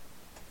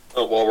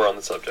 Oh, while we're on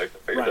the subject, I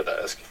figured Right.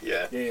 I'd ask.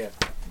 Yeah. Yeah.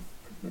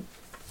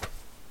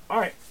 All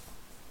right,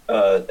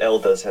 L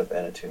does have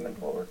an attunement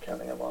while we're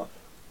counting him off.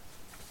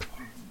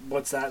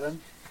 what's that then?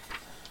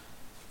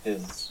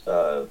 His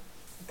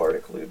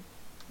bardic lute.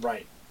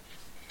 Right.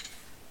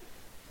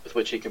 With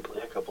which he can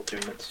play a couple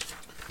attunements.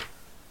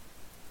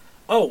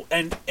 Oh,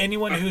 and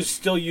anyone who's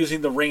still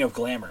using the Ring of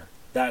Glamour,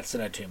 that's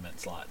an attunement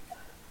slot.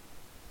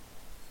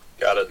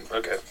 Got it.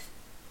 Okay.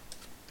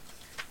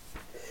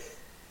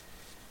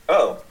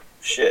 Oh,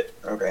 shit.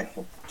 Okay,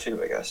 well,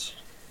 2, I guess.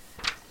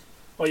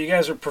 Well, you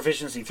guys are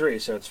proficiency 3,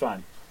 so it's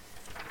fine.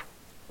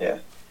 Yeah.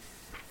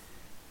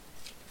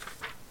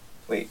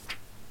 Wait.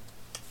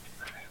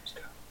 Let's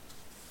go.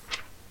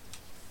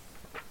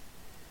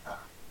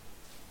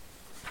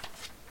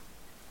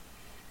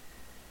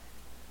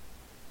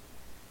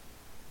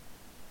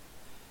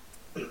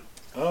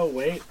 Oh,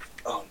 wait.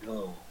 Oh,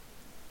 no.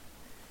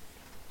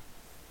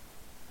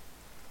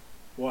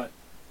 What?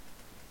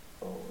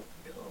 Oh,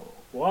 no.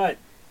 What?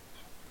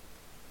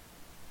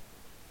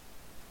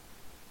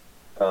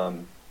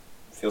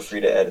 Feel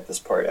free to edit this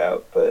part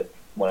out, but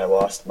when I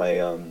lost my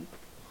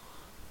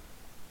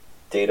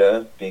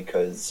data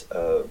because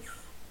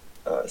of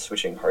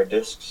switching hard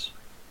disks.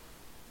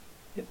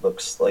 It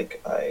looks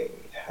like I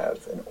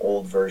have an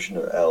old version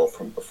of L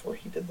from before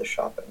he did the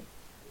shopping.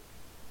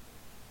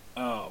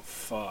 Oh,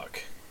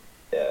 fuck.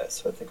 Yeah,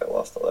 so I think I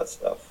lost all that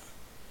stuff.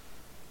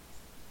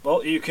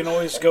 Well, you can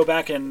always go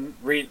back and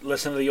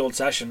listen to the old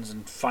sessions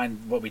and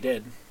find what we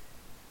did.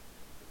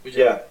 We did,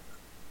 Yeah.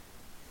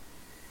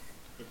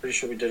 I'm pretty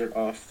sure we did it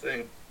off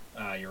thing.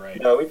 Ah, you're right.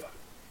 No, we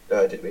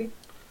did we?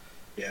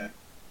 Yeah.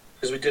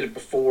 Because we did it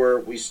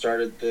before we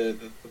started the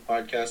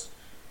podcast,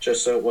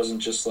 just so it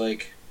wasn't just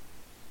like...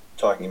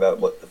 Talking about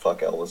what the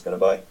fuck L was gonna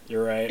buy.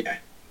 You're right. Yeah.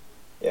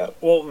 Yeah.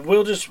 Well,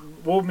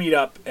 we'll meet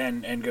up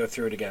and go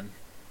through it again.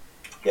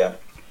 Yeah.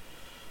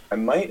 I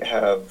might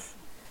have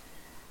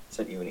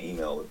sent you an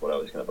email with what I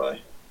was gonna buy.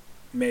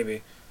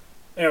 Maybe.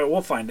 Anyway,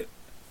 we'll find it.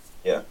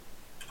 Yeah.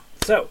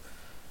 So,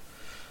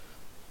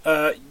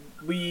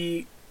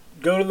 we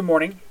go to the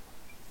morning.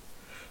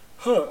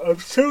 Huh, I'm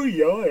so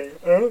yawning.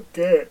 I don't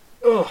get it.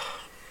 Ugh.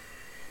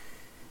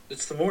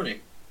 It's the morning.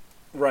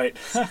 Right.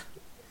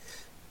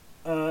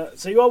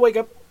 So you all wake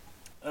up.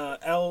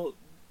 Elle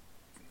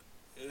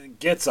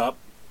gets up,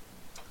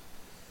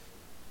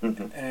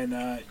 Mm-hmm.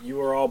 and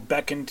you are all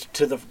beckoned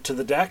to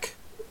the deck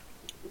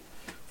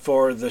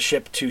for the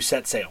ship to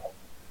set sail.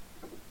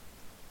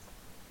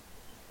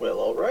 Well,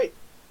 all right.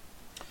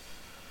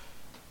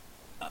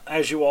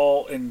 As you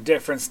all, in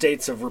different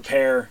states of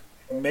repair,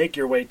 make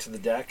your way to the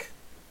deck,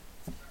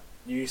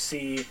 you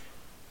see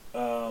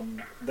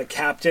the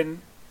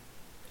captain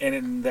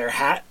in their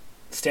hat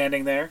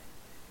standing there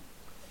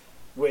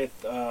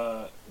with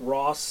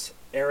Ross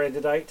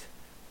Erudite,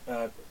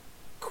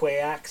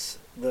 Quayax,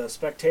 the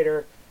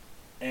spectator,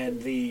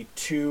 and the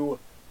two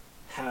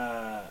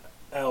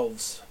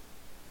elves,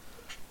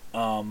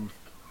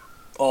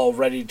 all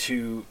ready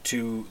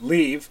to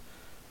leave,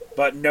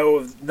 but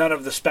none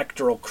of the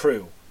spectral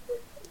crew.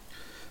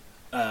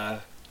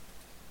 The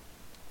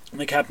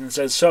captain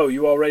says, "So,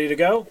 you all ready to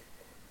go?"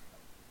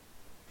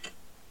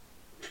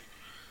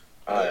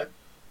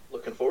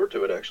 Looking forward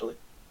to it, actually.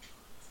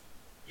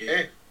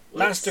 Yeah.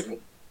 Master.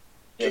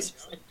 Yes.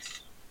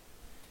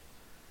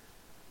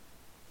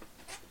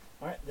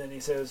 All right. Then he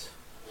says,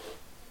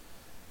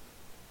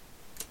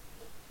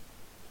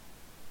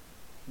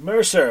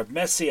 "Mercer,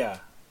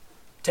 Messia,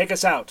 take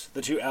us out."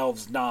 The two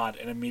elves nod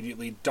and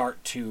immediately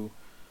dart to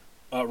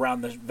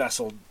around the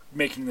vessel,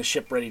 making the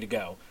ship ready to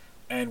go.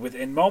 And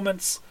within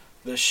moments,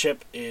 the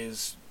ship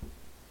is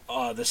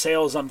the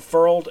sail is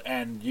unfurled,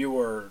 and you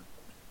are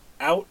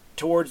out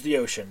towards the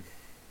ocean.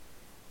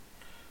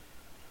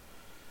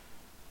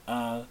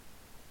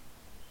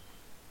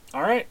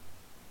 All right.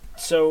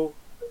 So,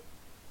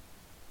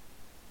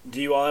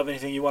 do you all have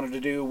anything you wanted to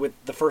do with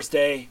the first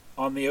day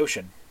on the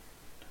ocean?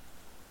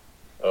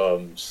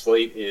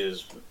 Slate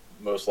is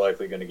most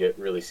likely going to get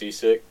really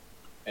seasick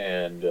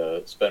and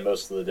spend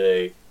most of the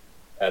day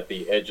at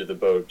the edge of the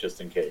boat just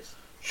in case.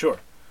 Sure.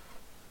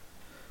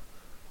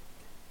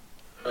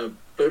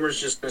 Boomer's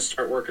just gonna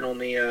start working on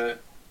the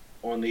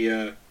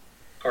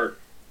cart.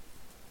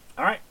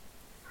 All right.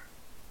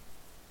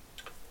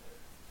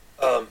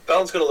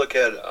 Balin's going to look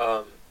at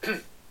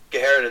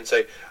Gaharin and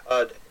say,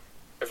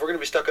 if we're going to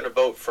be stuck in a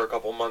boat for a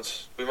couple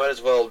months, we might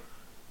as well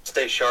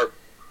stay sharp.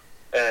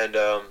 And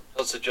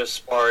he'll suggest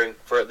sparring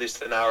for at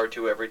least an hour or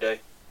two every day.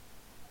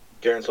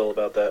 Garen's all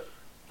about that.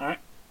 All right.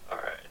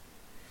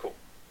 Cool.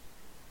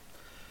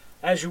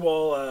 As you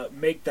all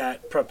make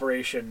that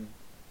preparation,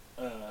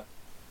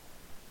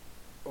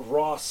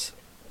 Ross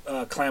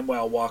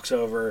Clamwell walks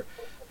over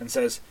and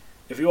says,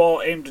 "If you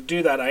all aim to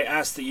do that, I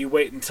ask that you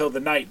wait until the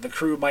night. The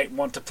crew might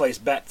want to place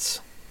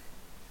bets."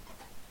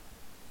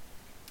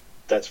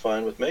 That's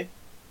fine with me.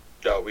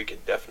 Yeah, we can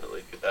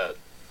definitely do that.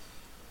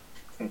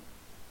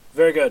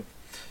 Very good.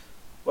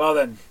 Well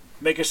then,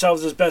 make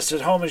yourselves as best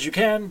at home as you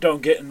can.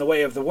 Don't get in the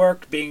way of the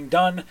work being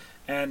done,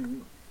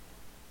 and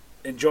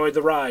enjoy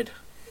the ride.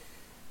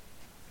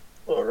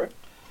 All right.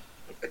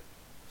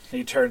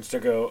 He turns to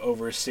go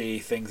oversee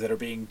things that are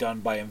being done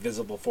by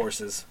invisible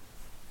forces.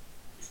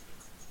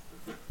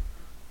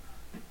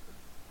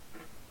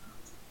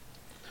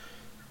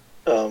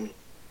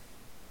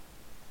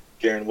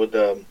 Garen would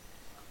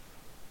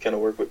kind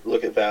of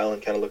look at Val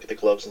and kind of look at the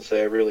gloves and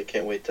say, "I really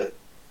can't wait to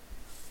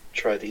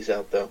try these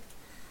out, though."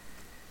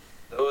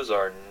 Those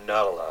are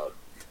not allowed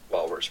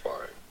while we're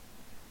sparring.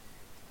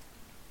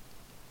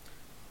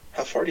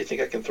 How far do you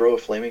think I can throw a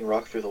flaming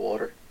rock through the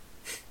water?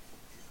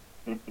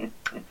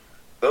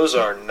 Those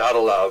are not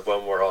allowed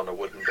when we're on a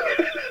wooden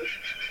boat.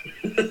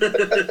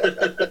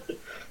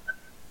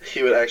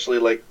 He would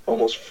actually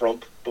almost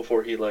frump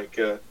before he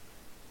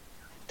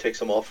takes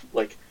them off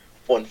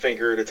one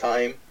finger at a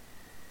time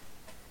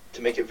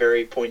to make it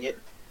very poignant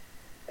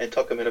and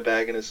tuck them in a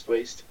bag in his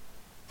waist.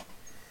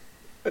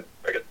 Very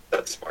good.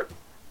 That's smart.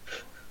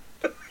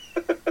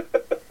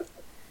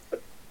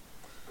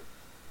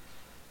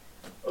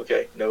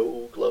 Okay,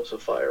 no gloves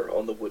of fire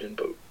on the wooden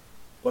boat.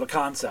 What a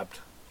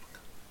concept.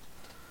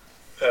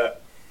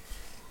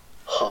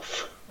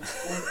 Huff.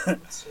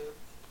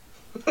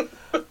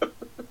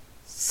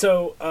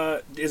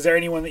 So, is there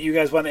anyone that you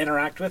guys want to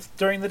interact with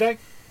during the day?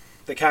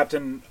 The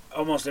captain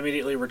almost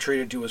immediately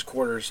retreated to his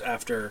quarters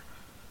after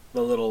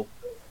the little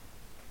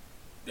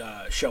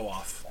show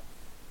off.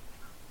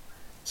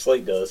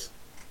 Slate does.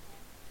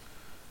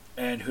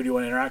 And who do you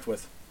want to interact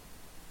with?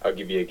 I'll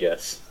give you a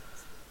guess.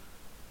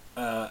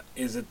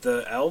 Is it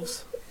the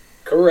elves?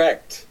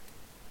 Correct.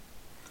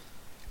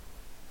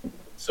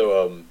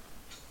 So,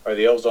 are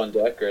the elves on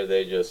deck, or are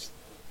they just...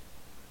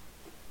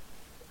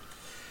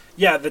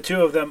 Yeah, the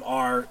two of them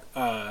are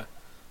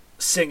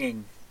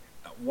singing.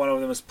 One of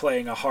them is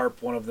playing a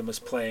harp. One of them is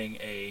playing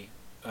a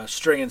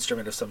string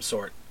instrument of some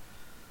sort.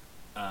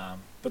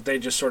 But they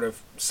just sort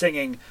of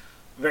singing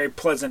very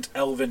pleasant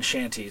elven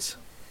shanties.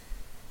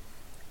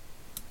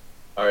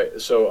 All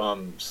right,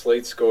 so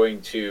Slate's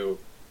going to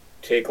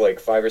take like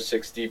 5 or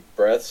 6 deep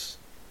breaths,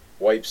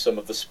 wipe some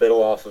of the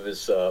spittle off of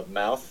his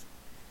mouth,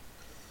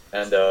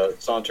 and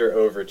saunter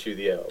over to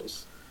the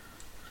elves.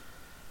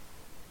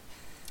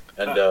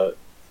 And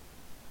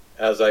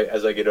as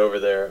I get over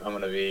there, I'm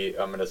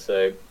gonna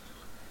say,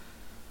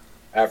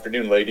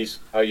 "Afternoon, ladies.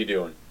 How you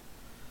doing?"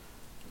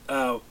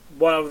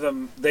 One of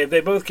them, they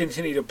both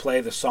continue to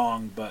play the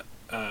song, but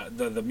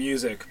the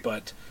music,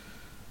 but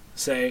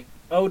say,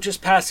 "Oh,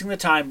 just passing the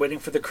time, waiting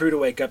for the crew to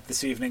wake up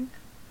this evening.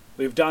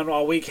 We've done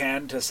all we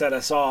can to set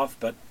us off,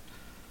 but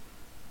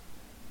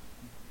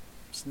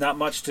it's not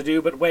much to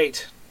do but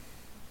wait."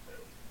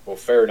 Well,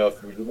 fair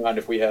enough. Would you mind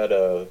if we had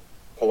a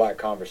polite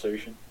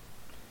conversation?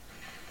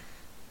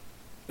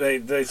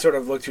 They sort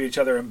of look to each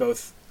other and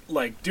both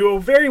like do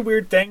a very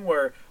weird thing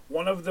where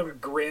one of them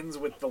grins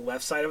with the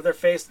left side of their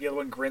face, the other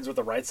one grins with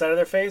the right side of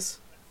their face.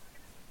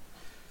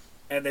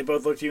 And they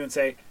both look to you and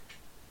say,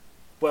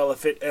 "Well,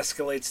 if it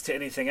escalates to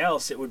anything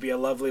else, it would be a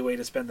lovely way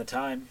to spend the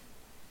time."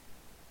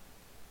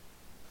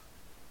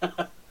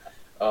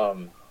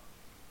 Well,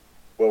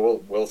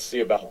 we'll see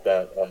about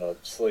that.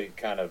 Slate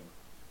kind of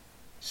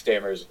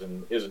stammers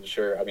and isn't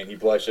sure. I mean, he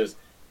blushes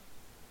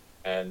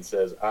and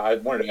says, "I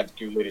wanted to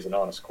ask you ladies an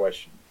honest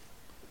question.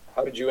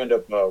 How did you end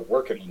up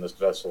working on this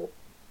vessel?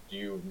 Do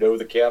you know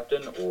the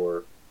captain,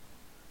 or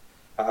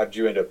how did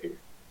you end up here?"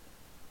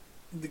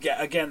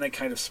 Again, they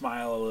kind of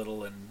smile a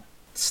little and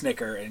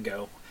snicker and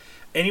go,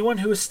 "Anyone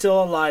who is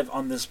still alive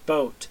on this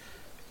boat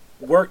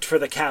worked for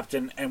the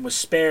captain and was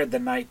spared the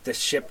night this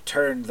ship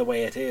turned the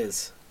way it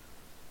is."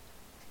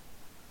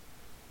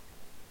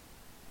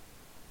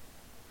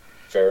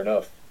 Fair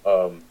enough.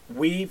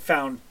 We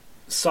found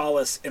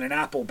solace in an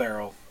apple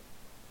barrel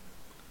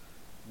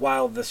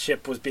while the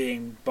ship was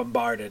being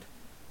bombarded.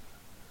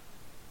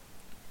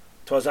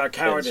 'Twas our And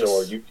cowardice. so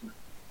are you?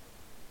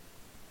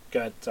 Go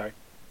ahead, sorry.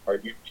 Are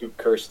you two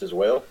cursed as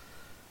well?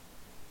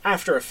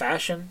 After a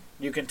fashion,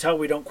 you can tell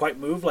we don't quite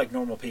move like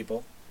normal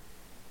people.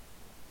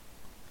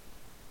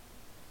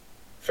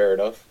 Fair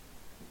enough.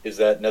 Is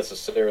that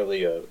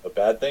necessarily a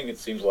bad thing? It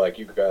seems like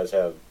you guys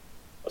have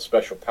a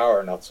special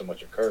power, not so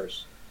much a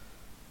curse.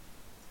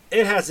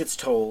 It has its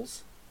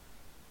tolls.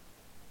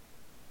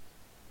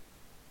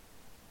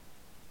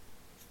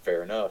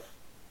 Fair enough.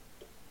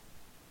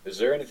 Is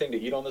there anything to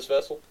eat on this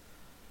vessel?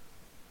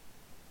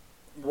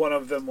 One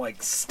of them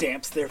like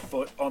stamps their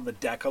foot on the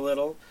deck a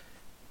little,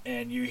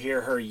 and you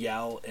hear her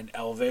yell in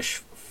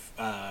Elvish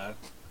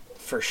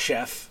for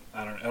chef.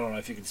 I don't know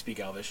if you can speak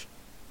Elvish.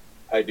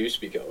 I do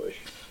speak Elvish.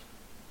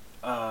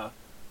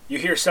 You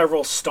hear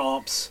several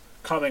stomps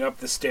coming up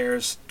the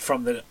stairs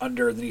from the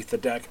underneath the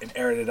deck, and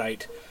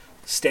Erudite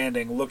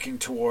standing, looking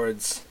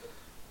towards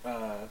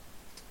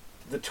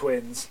the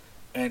twins,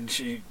 and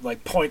she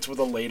like points with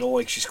a ladle,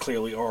 like she's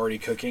clearly already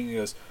cooking. And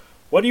goes,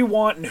 "What do you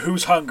want, and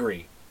who's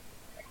hungry?"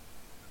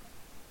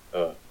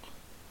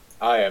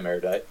 I am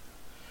Erudite.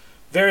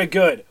 "Very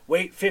good.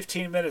 Wait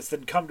 15 minutes,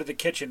 then come to the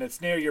kitchen. It's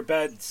near your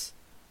beds."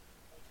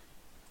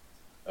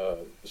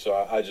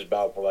 So I just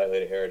bow politely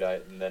to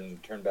Erudite and then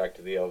turn back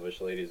to the Elvish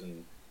ladies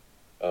and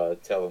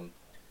tell them,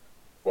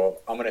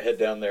 "Well, I'm going to head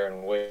down there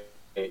and wait.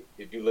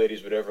 If you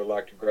ladies would ever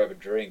like to grab a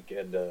drink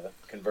and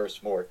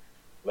converse more,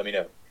 let me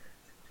know."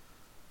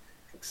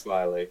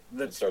 Slyly,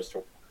 and starts to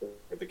walk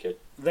with the kitchen.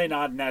 They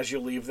nod, and as you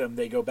leave them,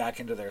 they go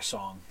back into their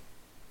song.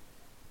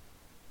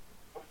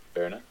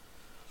 Fair enough.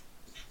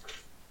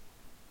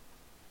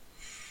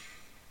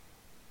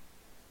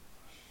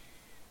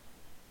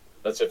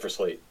 That's it for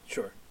Slate.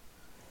 Sure.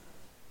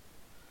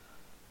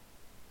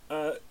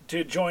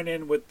 To join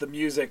in with the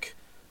music,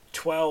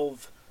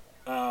 12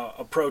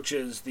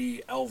 approaches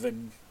the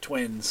elven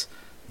twins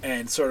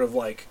and sort of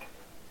like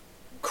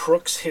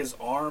crooks his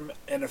arm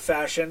in a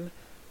fashion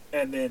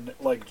and then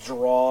like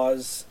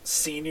draws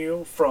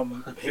sinew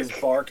from his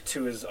bark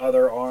to his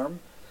other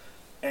arm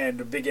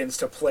and begins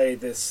to play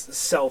this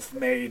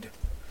self-made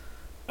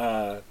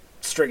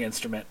string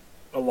instrument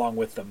along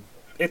with them.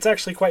 It's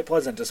actually quite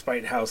pleasant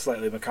despite how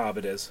slightly macabre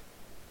it is.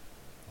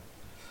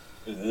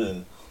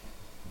 Ugh.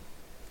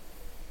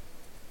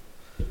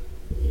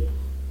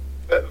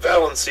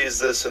 Valen sees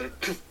this and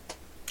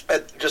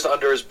just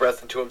under his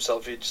breath and to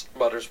himself, he just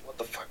mutters, "What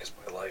the fuck is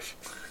my life?"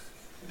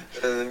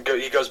 And then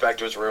he goes back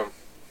to his room.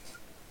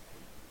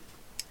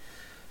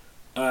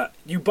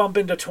 You bump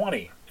into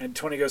 20, and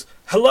 20 goes,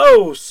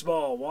 "Hello,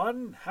 small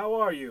one. How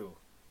are you?"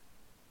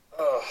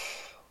 Uh,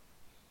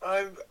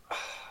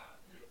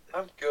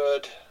 I'm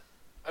good.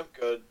 I'm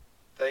good.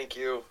 Thank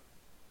you.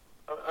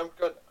 I'm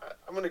good.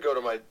 I'm gonna go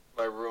to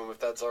my room if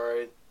that's all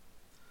right.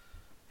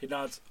 He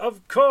nods,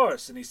 "Of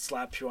course," and he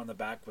slaps you on the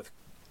back with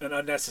an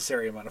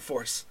unnecessary amount of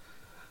force.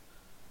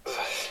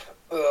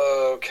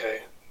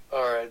 Okay.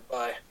 All right.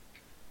 Bye.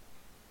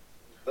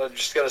 I'm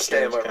just gonna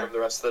stay in my room the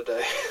rest of the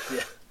day.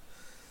 Yeah.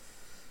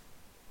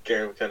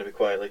 Garen would kind of be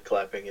quietly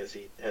clapping as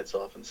he heads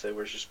off and say,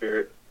 "Where's your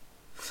spirit?"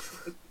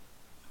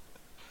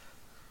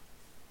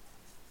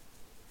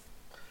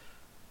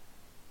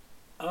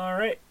 All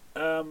right.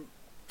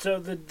 So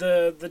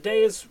the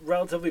day is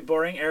relatively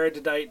boring.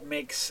 Erudite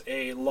makes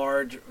a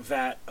large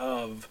vat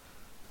of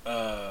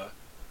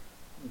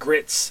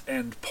grits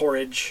and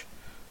porridge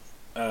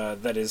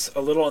that is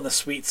a little on the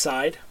sweet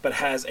side, but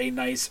has a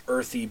nice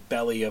earthy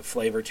belly of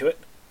flavor to it.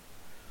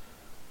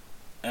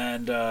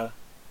 And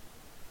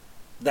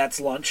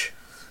that's lunch.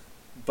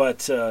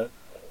 But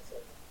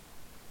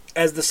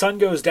as the sun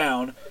goes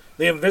down,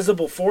 the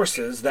invisible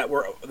forces that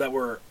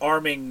were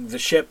arming the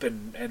ship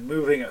and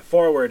moving it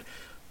forward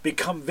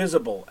become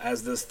visible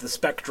as the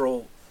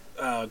spectral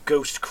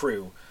ghost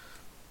crew.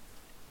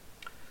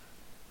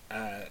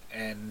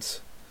 And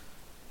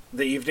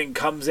the evening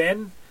comes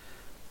in.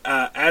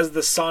 As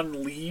the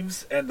sun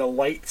leaves and the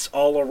lights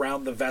all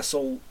around the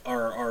vessel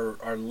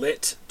are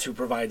lit to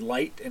provide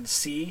light and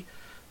see,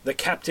 the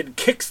captain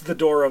kicks the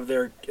door of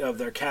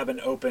their cabin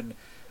open,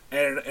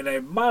 and in a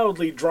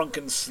mildly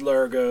drunken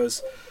slur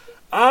goes,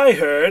 "I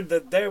heard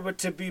that there were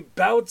to be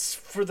bouts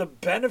for the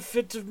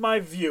benefit of my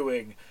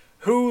viewing.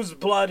 Whose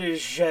blood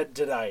is shed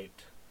tonight?"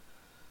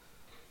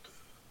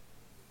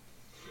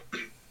 Do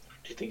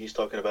you think he's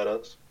talking about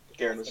us?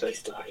 Garen would say,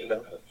 He's talking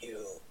about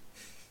you.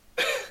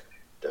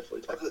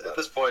 Definitely talking At about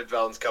this point,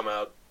 Valen's come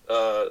out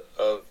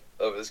of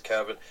his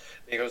cabin.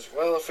 He goes,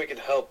 "Well, if we can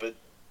help it,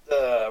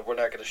 we're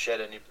not going to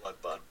shed any blood,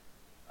 bud.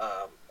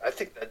 I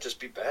think that'd just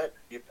be bad.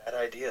 Be a bad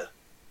idea.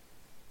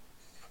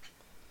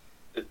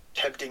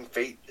 Tempting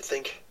fate, you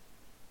think?"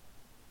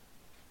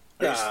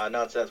 Nah,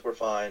 nonsense, we're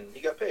fine.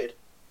 He got paid.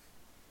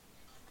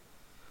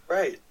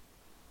 Right.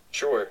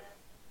 Sure.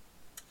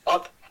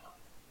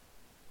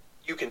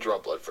 You can draw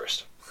blood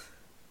first.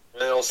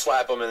 And he'll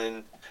slap him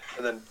and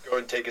then go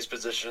and take his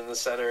position in the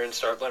center and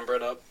start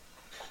limbering up.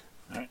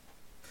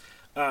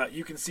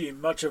 You can see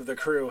much of the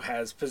crew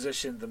has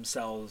positioned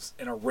themselves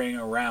in a ring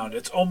around.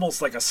 It's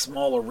almost like a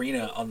small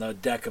arena on the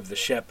deck of the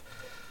ship.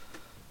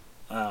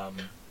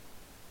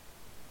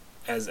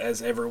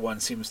 As everyone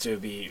seems to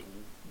be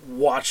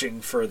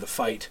watching for the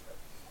fight.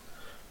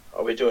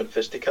 Are we doing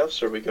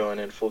fisticuffs or are we going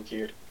in full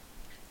geared?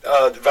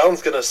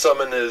 Valen's gonna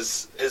summon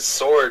his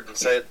sword and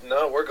say,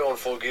 "No, we're going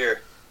full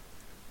gear."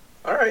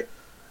 Alright.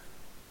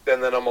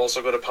 And then I'm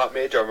also going to pop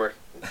mage armor,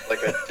 like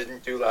I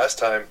didn't do last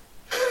time.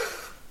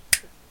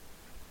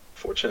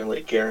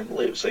 Fortunately, Garen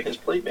lives in his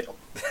plate mail.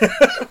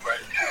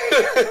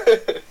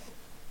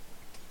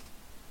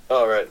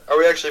 Alright. Are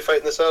we actually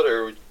fighting this out, or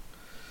are we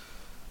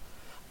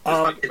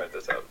Um, fight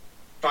this out?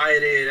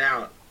 Fight it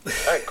out.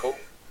 Alright, cool.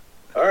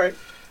 Alright.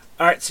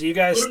 All right, so you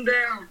guys, Put him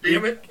down,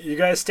 damn it. you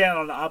guys stand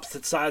on the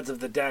opposite sides of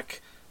the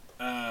deck.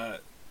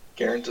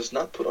 Garen does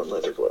not put on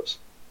leather gloves.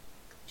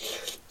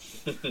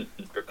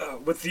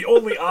 With the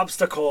only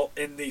obstacle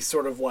in the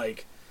sort of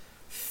like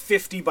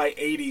 50 by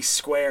 80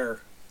 square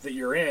that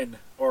you're in,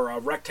 or a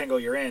rectangle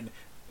you're in,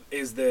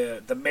 is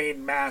the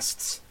main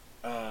mast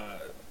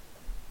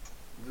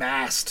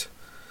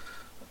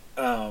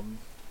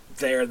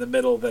there in the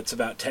middle that's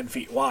about 10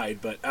 feet wide.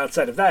 But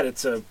outside of that,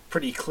 it's a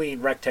pretty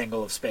clean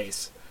rectangle of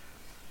space.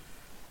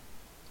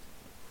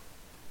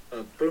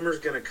 Boomer's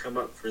gonna come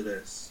up for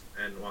this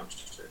and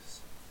watch this.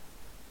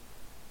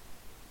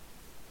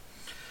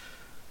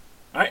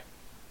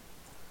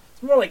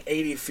 It's more like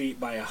 80 feet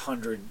by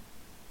 100.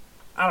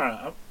 I don't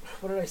know.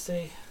 What did I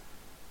say?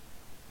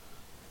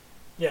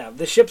 Yeah,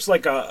 the ship's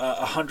like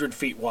 100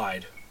 feet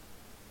wide.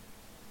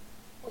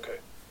 Okay.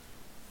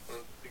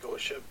 We go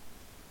with ship.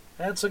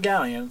 That's a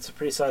galleon. It's a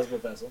pretty sizable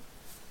vessel.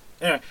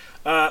 Anyway,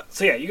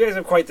 so yeah, you guys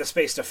have quite the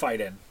space to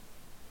fight in.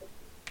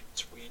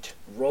 Sweet.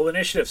 Roll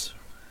initiatives.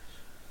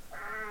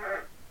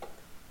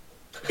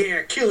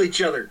 Yeah, kill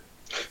each other.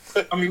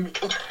 I mean,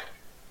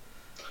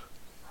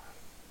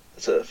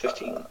 That's a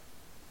 15.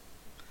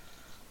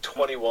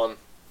 21.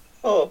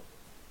 Oh,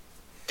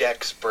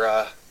 Dex,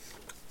 bruh.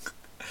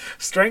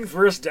 Strength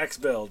versus Dex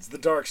builds. The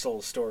Dark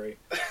Souls story.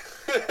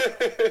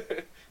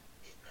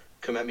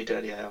 come at me,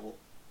 Daddy Owl.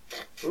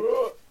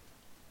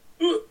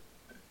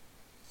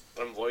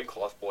 I'm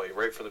loincloth boy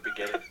right from the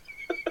beginning.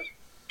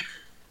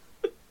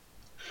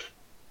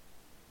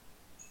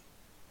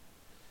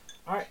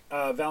 All right,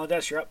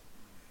 Valendes, you're up.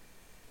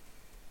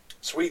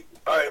 Sweet.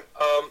 Alright,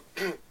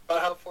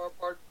 about how far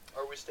apart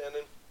are we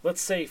standing?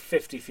 Let's say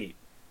 50 feet.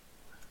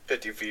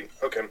 50 feet.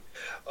 Okay.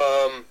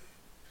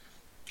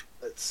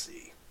 Let's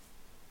see.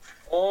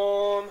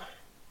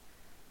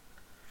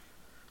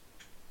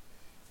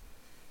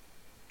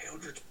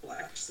 Eldritch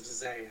blasts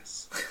his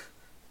ass.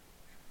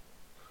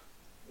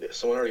 Yeah,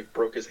 someone already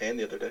broke his hand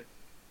the other day.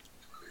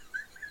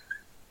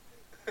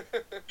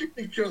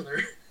 Each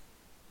other.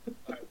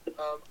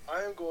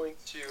 I am going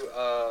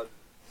to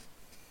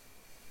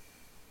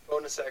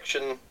bonus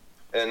action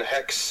and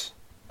hex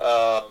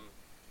Garen,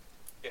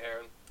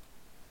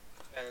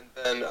 and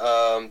then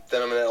I'm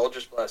gonna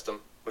Eldritch Blast him,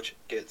 which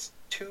gets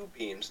 2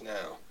 beams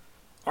now.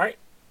 All right.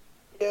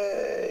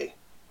 Yay!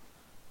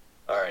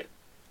 All right.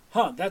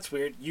 Huh, that's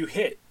weird. You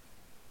hit.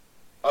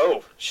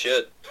 Oh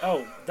shit!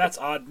 Oh, that's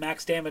odd.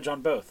 Max damage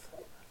on both.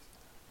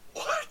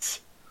 What?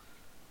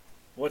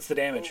 What's the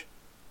damage?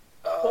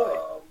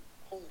 Holy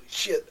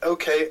shit!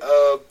 Okay,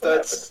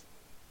 that's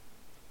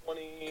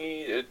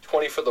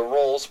 20 for the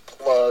rolls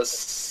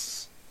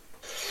plus.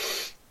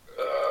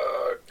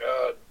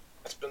 God,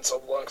 it's been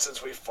so long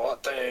since we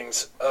fought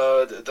things.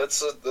 That's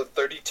the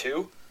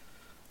 32.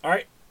 All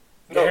right.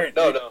 No, Garen,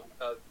 no, you-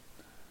 no.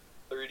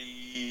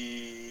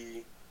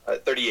 30.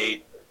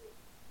 38.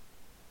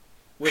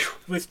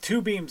 With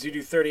 2 beams, you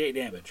do 38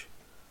 damage.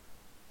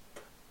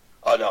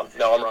 Oh no,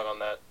 I'm wrong on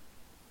that.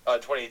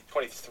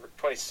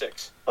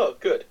 26. Oh,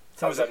 good.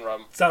 I was adding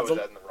wrong. I sounds was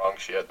a- adding the wrong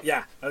shit.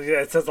 Yeah,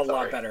 it says a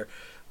lot Sorry. better.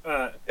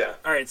 Yeah.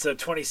 All right, so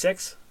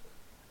 26.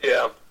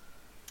 Yeah.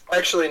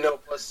 Actually, no.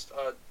 Plus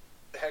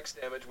hex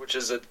damage, which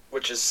is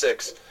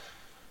 6.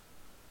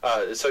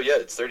 So yeah,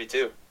 it's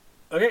 32.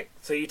 Okay,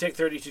 so you take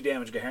 32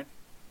 damage, Garen.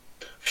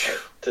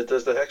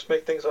 Does the hex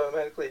make things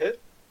automatically hit?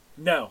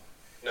 No.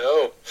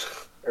 No.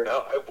 Or-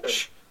 No.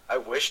 I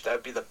wish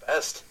that'd be the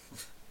best.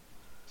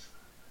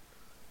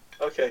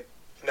 Okay.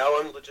 Now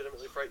I'm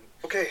legitimately frightened.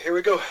 Okay, here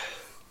we go.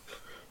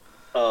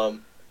 So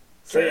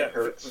Garen yeah,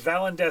 hurts.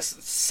 Valandes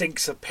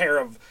sinks a pair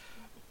of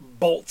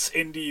bolts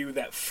into you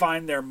that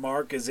find their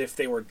mark as if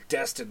they were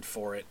destined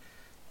for it.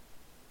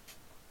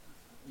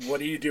 What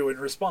do you do in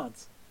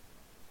response?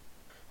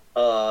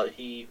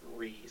 He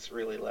reads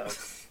really loud.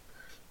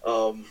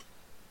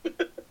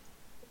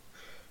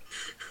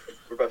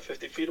 We're about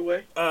 50 feet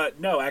away?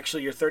 No,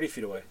 actually, you're 30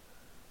 feet away.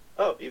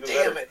 Oh, even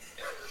Damn better. it.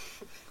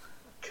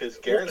 Because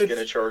Garen's Well, going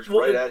to charge well,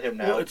 right at him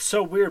now. Well, it's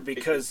so weird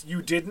because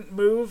you didn't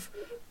move,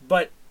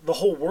 but the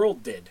whole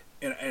world did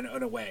in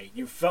a way.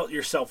 You felt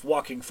yourself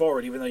walking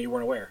forward even though you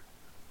weren't aware.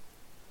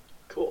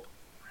 Cool.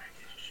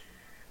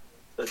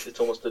 It's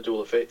almost a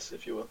duel of fates,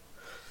 if you will.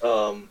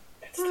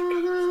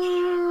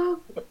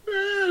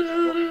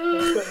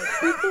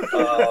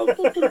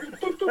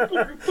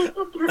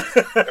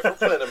 If we're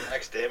playing a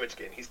max damage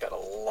game, he's got a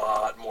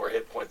lot more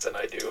hit points than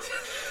I do.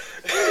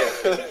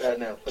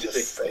 No, let's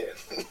Just see.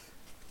 saying.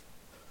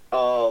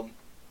 I'm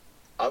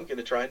going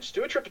to try and just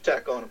do a trip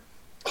attack on him.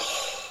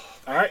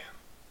 All right.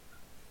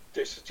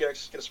 Just going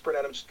to sprint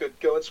at him, just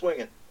go and swing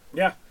it.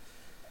 Yeah,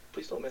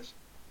 Please don't miss.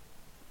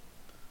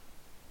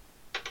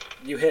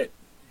 you hit.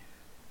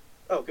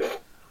 Oh, good.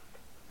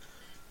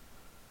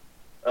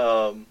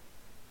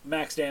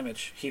 Max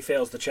damage. He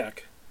fails the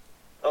check.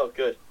 Oh,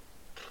 good.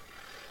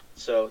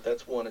 So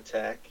that's one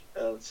attack.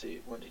 Let's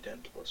see,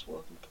 1d10 plus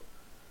 1.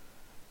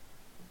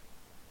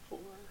 4.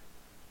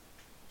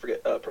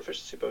 Forget,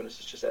 proficiency bonus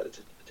is just added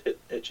to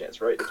hit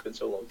chance, right? It's been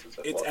so long since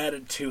I've It's lost.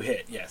 added to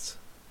hit, yes.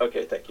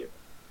 Okay, thank you.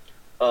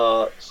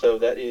 So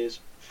that is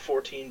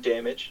 14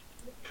 damage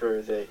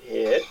for the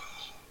hit.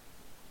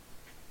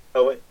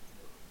 Oh, wait.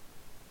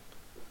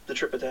 The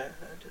trip attack.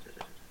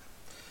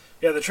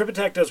 Yeah, the trip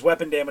attack does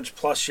weapon damage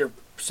plus your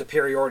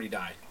superiority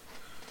die.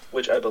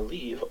 Which I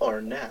believe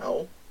are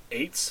now,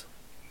 8s.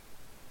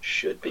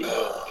 should be.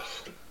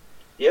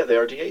 Yeah, they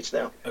are d8s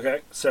now.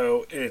 Okay,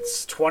 so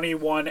it's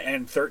 21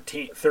 and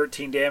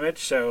 13 damage,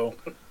 so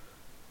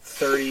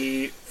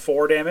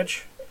 34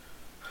 damage.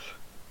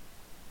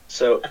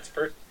 So, That's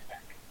first.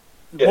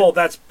 Yeah. Well,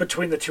 that's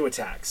between the 2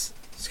 attacks.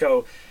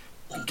 So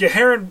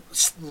Garen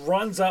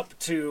runs up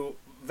to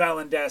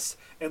Valandes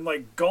and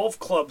like golf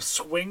club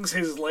swings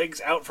his legs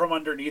out from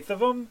underneath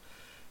of him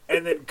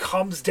and then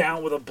comes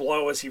down with a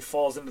blow as he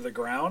falls into the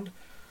ground.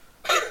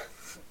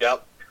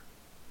 Yep.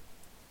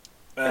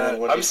 and then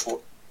Uh,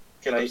 1d4.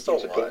 Can I I'm use still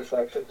a alive. bonus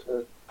action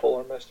to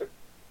Polar Master?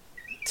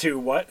 to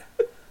what?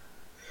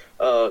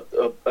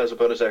 As a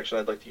bonus action,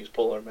 I'd like to use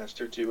Polar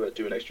Master to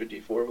do an extra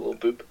d4, a little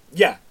boop.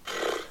 Yeah.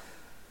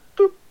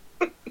 Boop.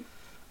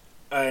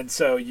 And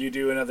so you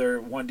do another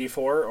 1d4,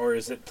 or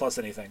is it plus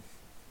anything?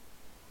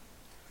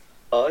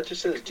 It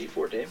just says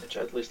d4 damage.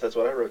 At least that's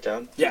what I wrote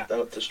down. Yeah.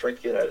 Does the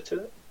strength get added to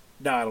it?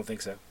 No, I don't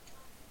think so.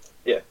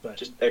 Yeah, But-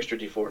 just extra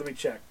Let d4. me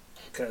check.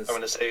 Because I'm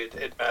going to say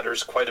it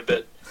matters quite a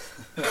bit.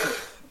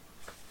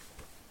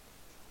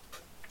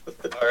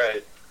 All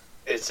right.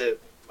 Is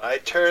it my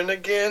turn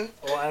again?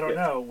 well, I don't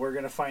Yeah. know. We're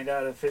gonna find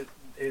out if it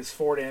is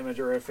 4 damage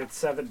or if it's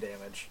 7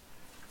 damage.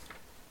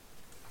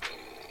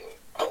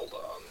 Hold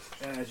on.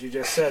 And as you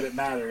just said, it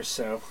matters.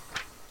 So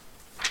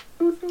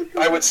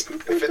I would.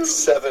 If it's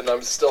 7,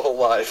 I'm still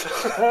alive.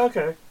 oh,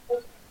 okay.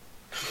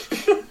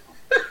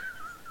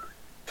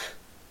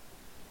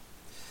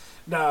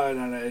 No,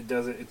 it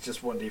doesn't. It's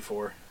just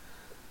 1d4.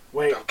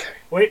 Wait, Okay.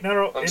 wait,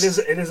 no, I'm it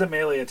is a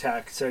melee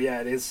attack. So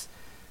yeah, it is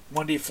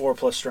 1d4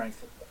 plus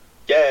strength.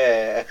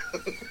 Yeah.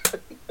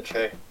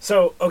 Okay.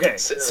 So okay,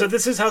 Sit- so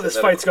this is how sit this at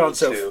a fight's gone. cool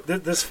So two.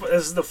 this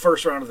is the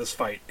first round of this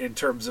fight in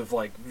terms of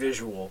like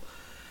visual.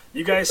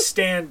 You guys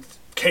stand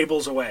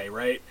cables away,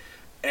 right?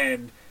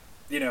 And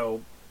you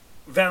know,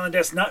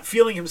 Valandes, not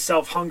feeling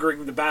himself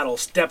hungering the battle,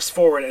 steps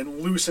forward and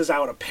looses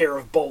out a pair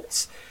of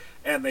bolts,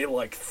 and they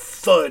like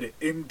thud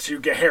into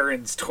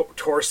Gaharin's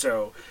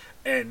torso,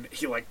 and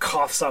he like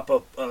coughs up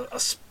a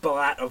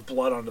splat of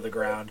blood onto the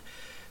ground.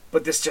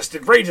 But this just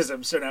enrages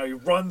him, so now he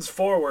runs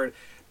forward,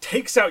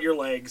 takes out your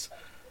legs,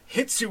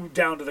 hits you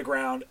down to the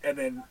ground, and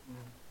then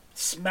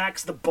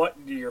smacks the butt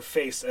into your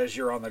face as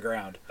you're on the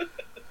ground.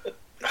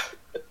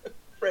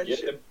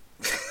 Friendship.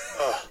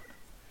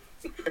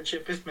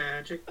 Friendship is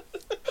magic.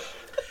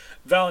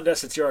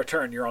 Valandes, it's your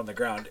turn. You're on the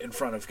ground in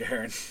front of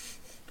Gaharin.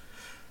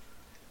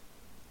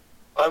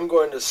 I'm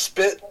going to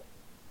spit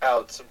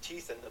out some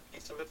teeth and a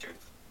piece of a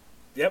tooth,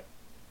 Yep.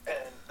 and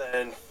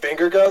then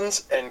finger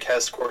guns and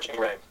cast Scorching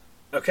Ray.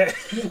 Okay.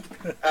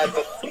 At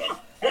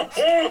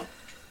the...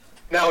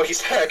 Now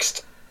he's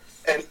hexed,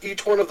 and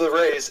each one of the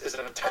rays is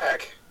an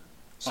attack.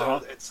 So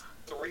Uh-huh. it's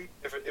 3.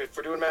 If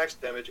we're doing max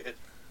damage,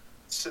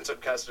 since I'm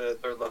casting it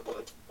at 3rd level,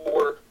 it's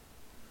 4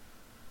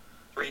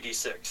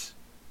 3d6,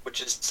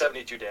 which is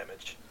 72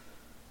 damage.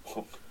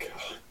 Oh my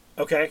god.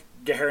 Okay.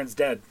 Gaharin's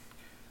dead.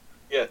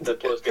 Yeah, that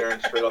blows Garen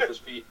straight off his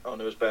feet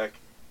onto his back.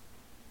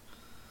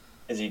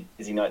 Is he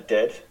not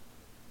dead?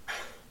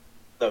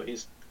 No,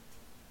 he's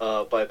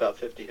by about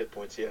 50 hit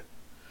points, yeah.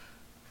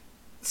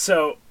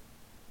 So,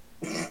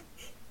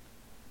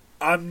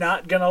 I'm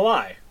not gonna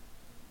lie.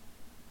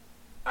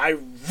 I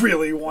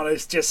really want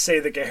to just say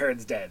that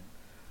Gaharin's dead.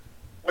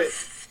 Wait,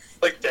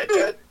 like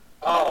dead?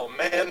 Oh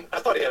man, I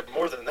thought he had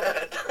more than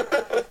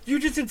that. You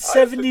just did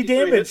 70 53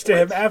 damage hit to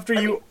him points. after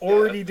you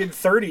already did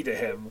 30 to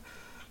him.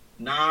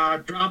 Nah,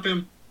 drop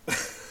him.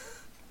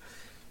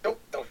 Nope,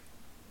 don't.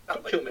 Not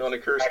Don't like kill me on a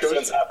cursed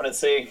Accidents ghost. happen at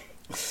sea.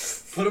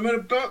 Put him in a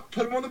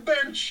put him on the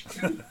bench.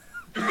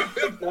 Drop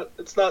him.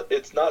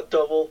 It's not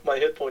double my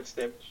hit points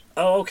damage.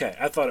 Oh, okay.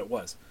 I thought it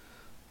was.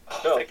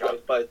 Oh, No, thank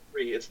God. by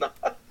 3, it's not.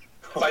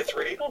 By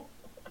 3.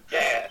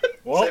 Yeah.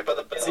 Well, Saved by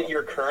the bell. Is it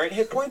your current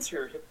hit points or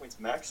your hit points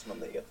maximum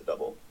that you get the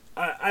double?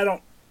 I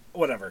don't.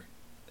 Whatever.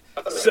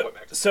 I thought it was So- point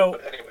max, so-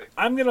 but anyway.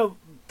 I'm gonna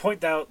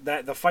point out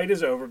that the fight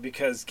is over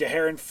because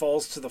Gaharin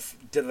falls to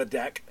the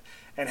deck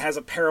and has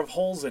a pair of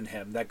holes in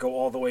him that go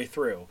all the way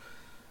through.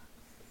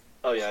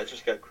 Oh yeah, I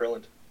just got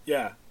Krillin.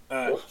 Yeah.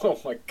 Oh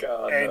my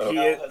god. And no. he-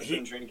 Al has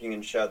been drinking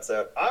and shouts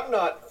out, "I'm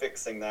not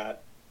fixing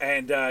that."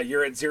 and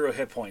you're at 0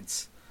 hit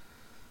points.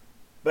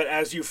 But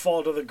as you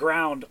fall to the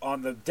ground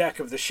on the deck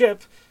of the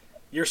ship,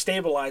 you're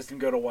stabilized and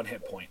go to 1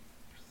 hit point.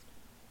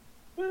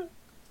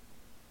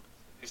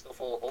 He's still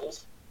full of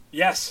holes.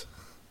 Yes.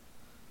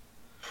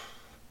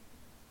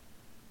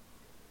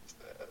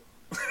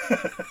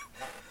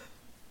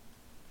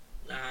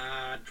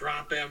 Nah,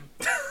 drop him.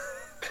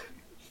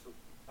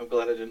 I'm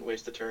glad I didn't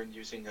waste a turn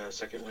using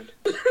second wind.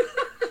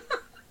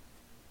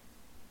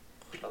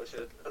 Probably should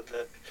have done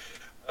that.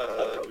 I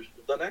probably should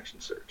have done action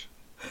surge.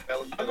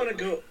 I'm gonna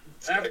go.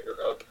 Stagger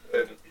up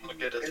and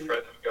look at his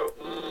friend and go,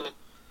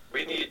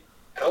 we need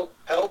help,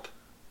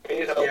 we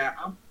need help. Yeah,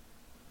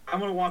 I'm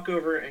gonna walk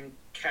over and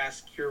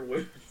cast Cure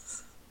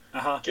Wounds.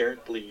 Uh-huh. Garen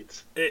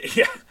bleeds.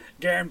 Yeah.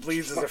 Garen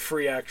bleeds as a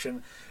free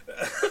action.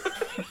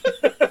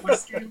 My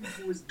skin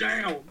was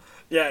down.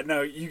 Yeah,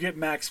 no, you get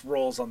max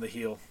rolls on the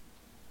heal.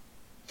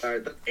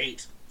 Alright, that's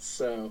 8.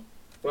 So,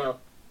 well,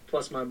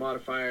 plus my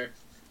modifier.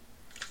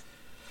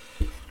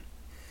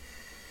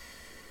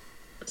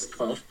 That's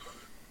 12.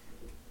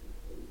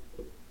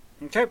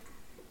 Okay.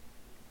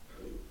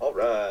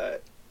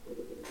 Alright.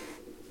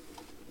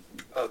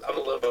 I'm gonna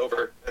live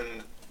over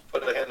and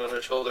put a hand on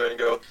his shoulder and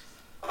go,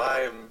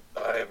 I'm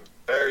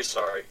very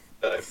sorry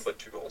that I put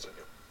 2 holes in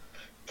you.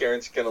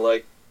 Garen's gonna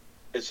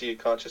is he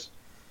conscious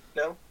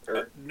now?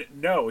 Or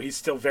No, he's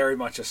still very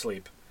much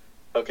asleep.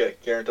 okay,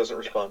 Garen doesn't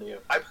respond to you.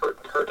 I'm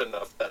hurt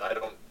enough that I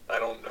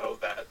don't know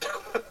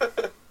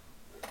that.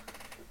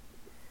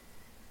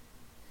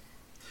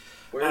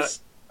 Where's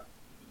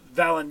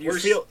Valen,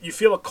 Where's- you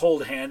feel a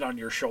cold hand on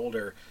your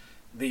shoulder.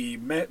 The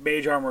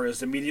mage armor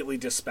is immediately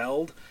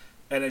dispelled,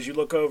 and as you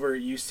look over,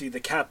 you see the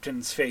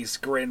captain's face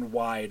grin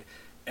wide,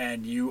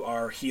 and you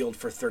are healed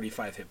for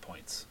 35 hit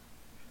points.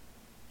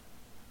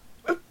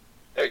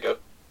 There you go.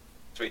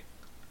 Sweet.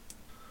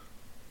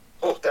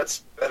 Oh, that's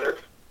better.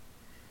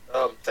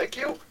 Thank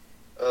you.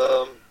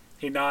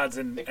 He nods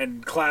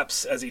and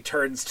claps as he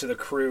turns to the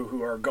crew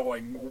who are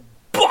going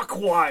buck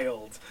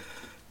wild.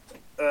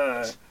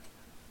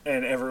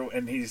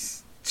 And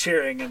he's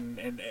cheering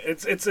and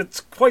it's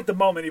quite the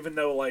moment, even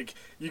though like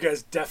you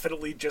guys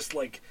definitely just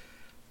like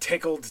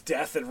tickled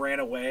death and ran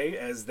away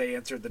as they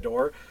answered the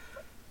door.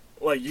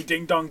 Like you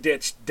ding dong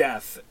ditched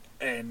death,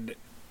 and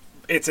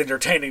it's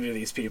entertaining to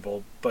these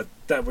people, but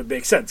that would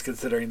make sense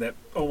considering that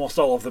almost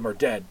all of them are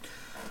dead.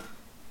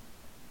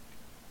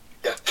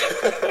 Yeah.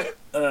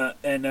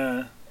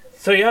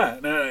 So yeah,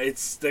 no,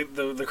 it's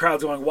the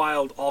crowd's going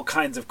wild. All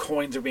kinds of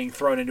coins are being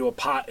thrown into a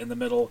pot in the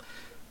middle.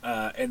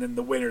 and then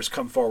the winners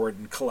come forward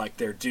and collect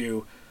their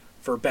due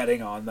for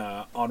betting on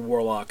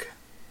Warlock.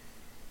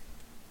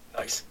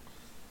 Nice.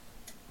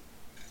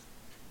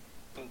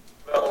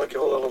 Well, like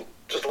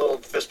just a little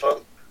fist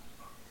pump.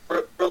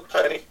 Real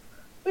tiny.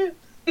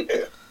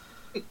 Yeah.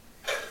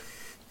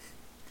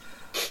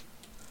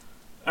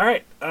 All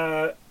right.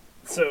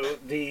 So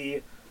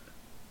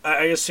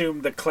I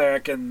assume the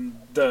cleric and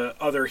the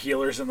other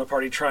healers in the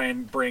party try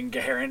and bring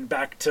Gaharin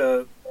back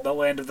to the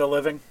land of the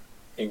living.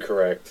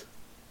 Incorrect.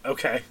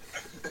 Okay.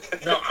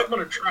 No, I'm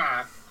gonna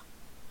try.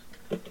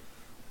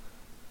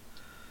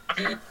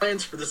 I have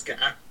plans for this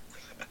guy.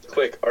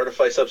 Quick,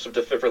 artifice up some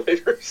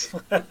defibrillators.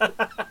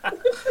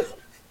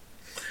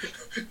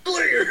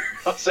 Clear.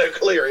 I'll say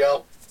clear,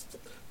 y'all.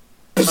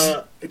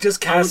 It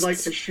just I would casts. like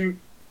to shoot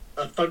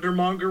a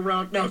Thundermonger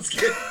round. No, I'm just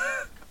kidding.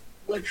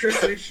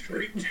 Electricity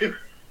straight into.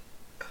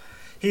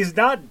 He's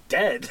not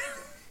dead.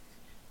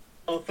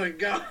 Oh, thank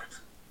God.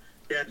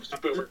 Yeah,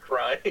 Just Boomer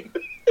crying.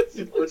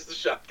 He loads the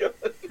shotgun.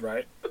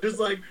 Right. just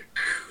like,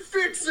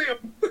 fix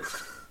him.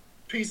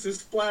 Pieces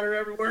splatter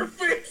everywhere.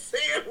 Fix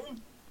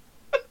him.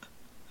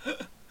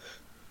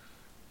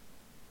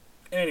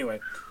 Anyway.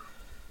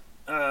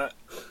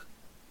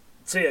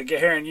 So yeah,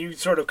 Gaharin, you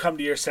sort of come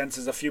to your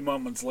senses a few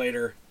moments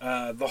later.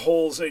 The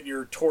holes in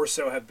your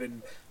torso have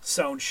been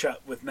sewn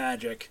shut with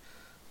magic,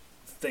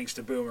 thanks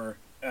to Boomer,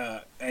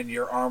 and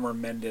your armor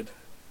mended.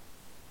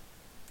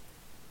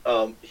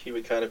 He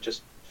would kind of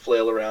just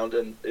flail around,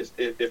 and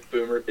if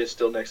Boomer is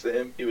still next to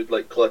him, he would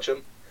like clutch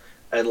him,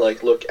 and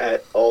like look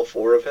at all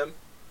four of him,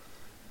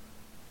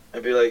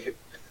 and be like,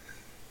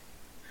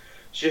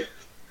 "Did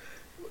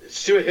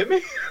you hit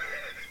me?"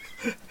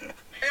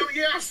 Hell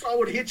yeah, I saw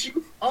what hit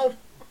you. All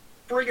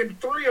friggin'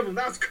 three of them.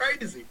 That's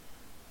crazy.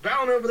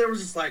 Valen over there was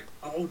just like,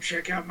 oh,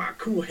 check out my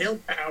cool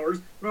health powers.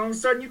 And all of a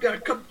sudden, you got a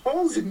couple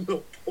holes in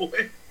you,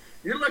 boy.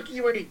 You're lucky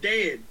you ain't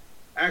dead.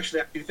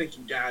 Actually, I do think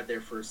you died there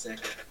for a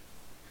second.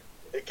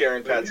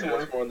 Garen pats him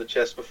once more on the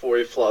chest before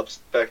he flops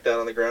back down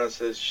on the ground and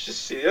says, "You should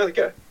see the other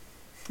guy."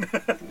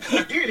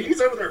 Dude, he's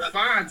over there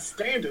fine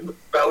standing.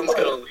 Valen's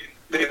gonna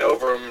lean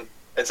over him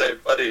and say,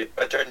 "Buddy,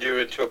 I turned you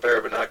into a pair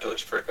of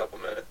binoculars for a couple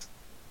minutes.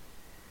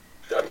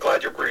 I'm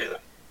glad you're breathing."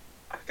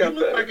 I You got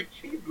look better. like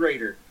a cheese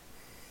grater.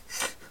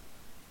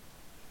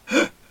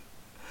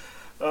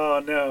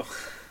 Oh no.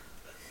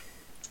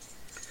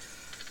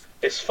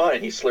 It's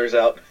fine. He slurs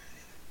out.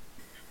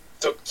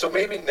 So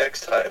maybe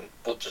next time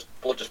we'll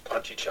just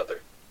punch each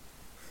other.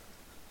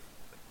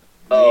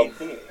 Hell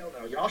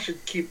no, y'all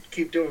should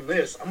keep doing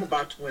this. I'm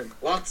about to win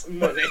lots of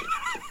money.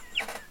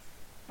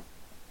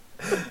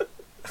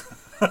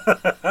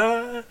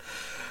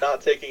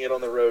 Not taking it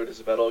on the road is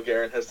about all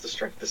Garen has the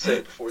strength to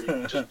say before he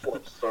just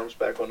flops his arms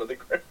back onto the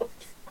ground.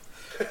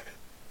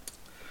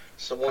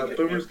 Someone get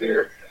Boomer's me a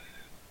beer.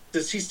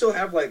 Does he still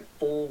have like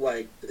full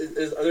like?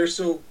 Are there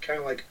still kind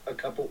of like a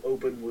couple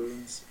open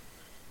wounds?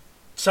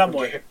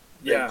 Somewhat. Okay,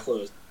 Yeah.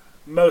 closed.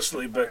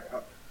 Mostly,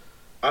 but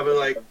I'll be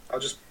like, I'll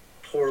just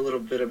pour a little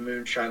bit of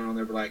moonshine on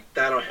there, be like,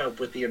 that'll help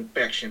with the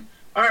infection.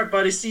 All right,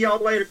 buddy. See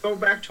y'all later. Go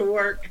back to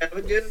work. Have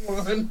a good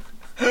one.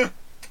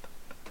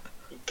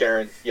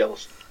 Garen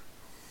yells.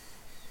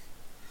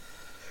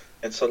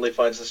 And suddenly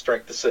finds the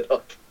strength to sit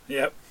up.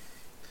 yep.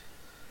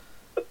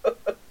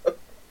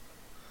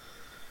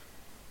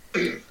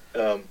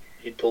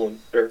 He'd pull him,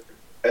 or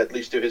at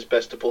least do his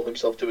best to pull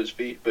himself to his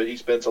feet, but he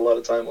spends a lot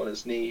of time on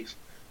his knees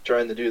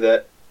trying to do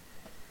that.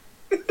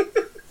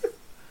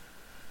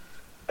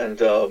 And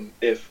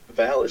if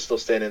Val is still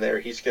standing there,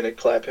 he's going to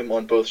clap him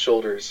on both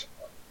shoulders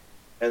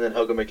and then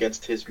hug him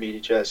against his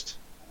meaty chest,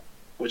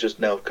 which is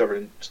now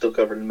still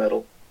covered in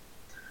metal,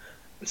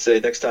 and say,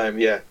 next time,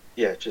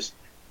 just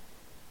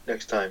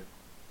next time,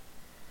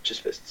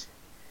 just fists.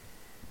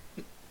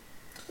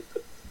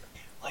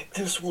 Like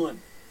this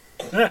one.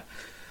 Valen's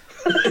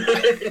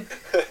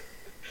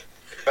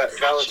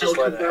just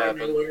letting it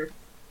happen.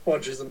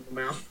 Punches him in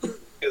the mouth.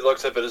 He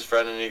looks up at his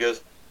friend and he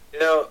goes, "You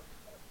know,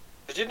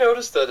 did you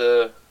notice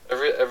that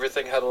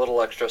everything had a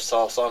little extra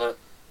sauce on it?"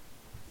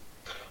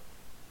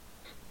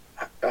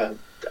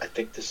 I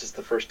think this is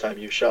the first time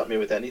you've shot me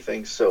with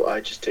anything, so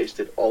I just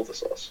tasted all the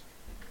sauce.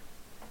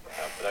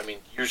 But I mean,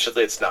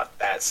 usually it's not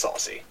that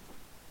saucy.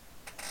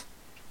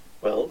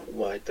 Well,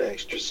 why the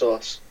extra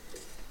sauce?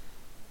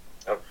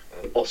 Oh,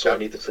 Also, I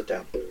need to sit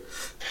down.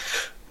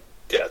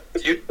 Yeah,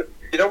 you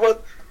know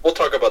what? We'll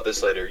talk about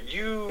this later.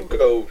 You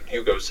go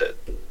sit.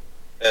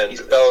 And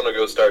Ellen will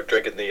go start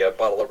drinking the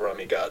bottle of rum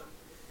he got.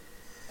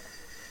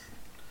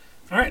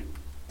 All right.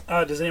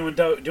 Does anyone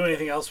do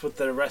anything else with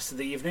the rest of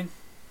the evening?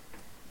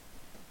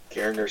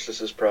 Garen nurses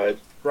his pride.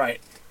 Right.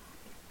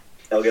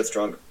 Elle gets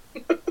drunk.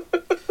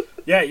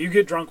 Yeah, you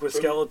get drunk with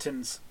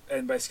skeletons,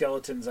 and by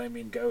skeletons I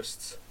mean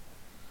ghosts.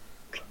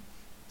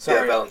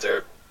 Sorry. Yeah, Valen's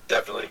there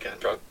definitely getting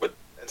drunk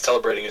and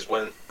celebrating his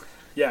win.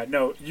 Yeah,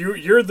 no,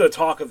 you're the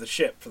talk of the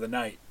ship for the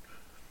night.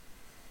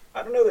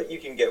 I don't know that you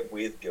can get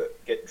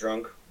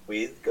drunk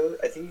with ghosts.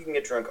 I think you can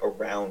get drunk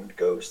around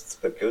ghosts,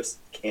 but ghosts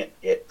can't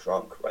get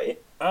drunk, right?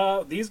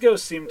 These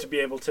ghosts seem to be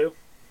able to.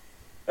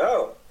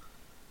 Oh.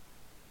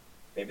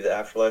 Maybe the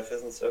afterlife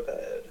isn't so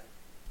bad.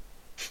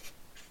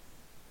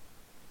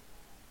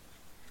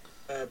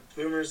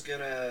 Boomer's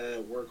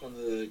gonna work on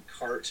the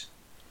cart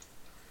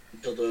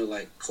until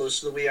the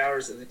close to the wee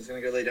hours, and then he's gonna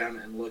go lay down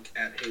and look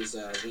at his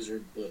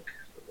wizard book.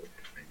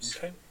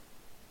 Okay.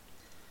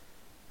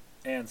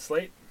 And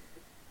Slate?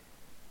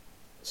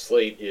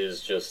 Slate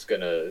is just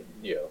gonna,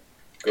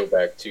 go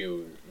back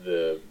to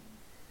the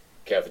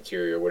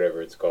cafeteria or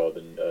whatever it's called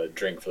and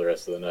drink for the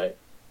rest of the night.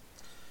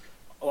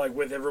 Like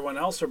with everyone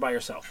else or by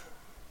yourself?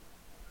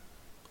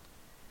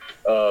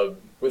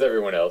 With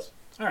everyone else.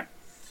 All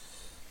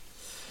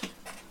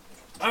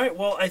right,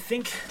 well, I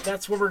think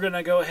that's where we're going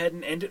to go ahead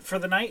and end it for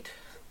the night.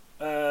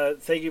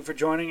 Thank you for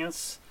joining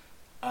us.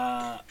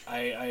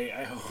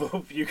 I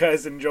hope you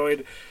guys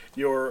enjoyed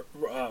your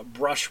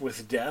brush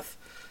with death.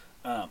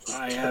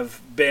 I have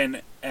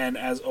been, and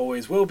as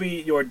always will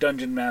be, your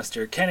Dungeon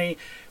Master, Kenny.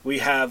 We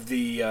have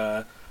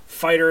the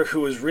fighter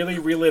who is really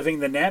reliving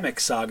the Namek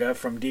saga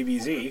from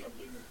DBZ.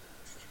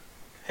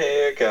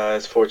 Hey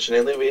guys,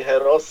 fortunately we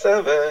had all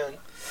 7.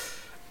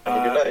 Have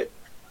a good night.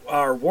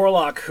 Our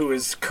warlock who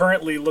is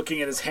currently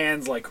looking at his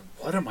hands like,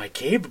 what am I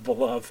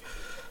capable of?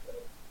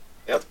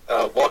 Yep.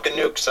 Walking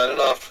Nuke signing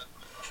off.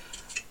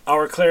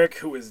 Our cleric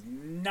who is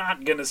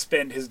not going to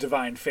spend his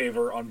divine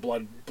favor on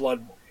blood.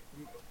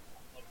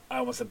 I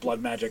almost said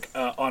blood magic.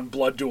 On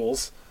blood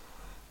duels.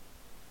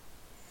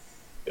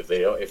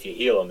 If you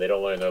heal them, they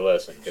don't learn their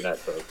lesson. Good night,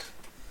 folks.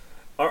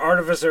 Our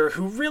artificer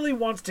who really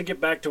wants to get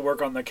back to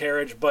work on the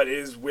carriage, but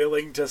is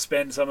willing to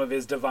spend some of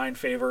his divine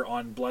favor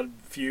on blood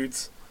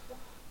feuds.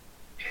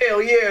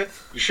 Hell yeah!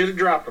 You should have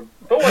dropped him.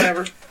 But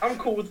whatever. I'm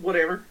cool with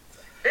whatever.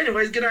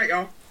 Anyways, good night,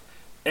 y'all.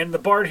 And the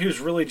bard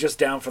who's really just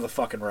down for the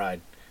fucking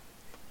ride.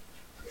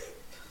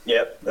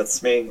 Yep,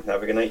 that's me.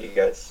 Have a good night, you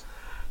guys.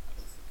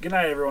 Good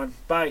night, everyone.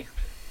 Bye.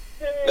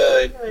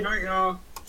 Night. Good night, y'all.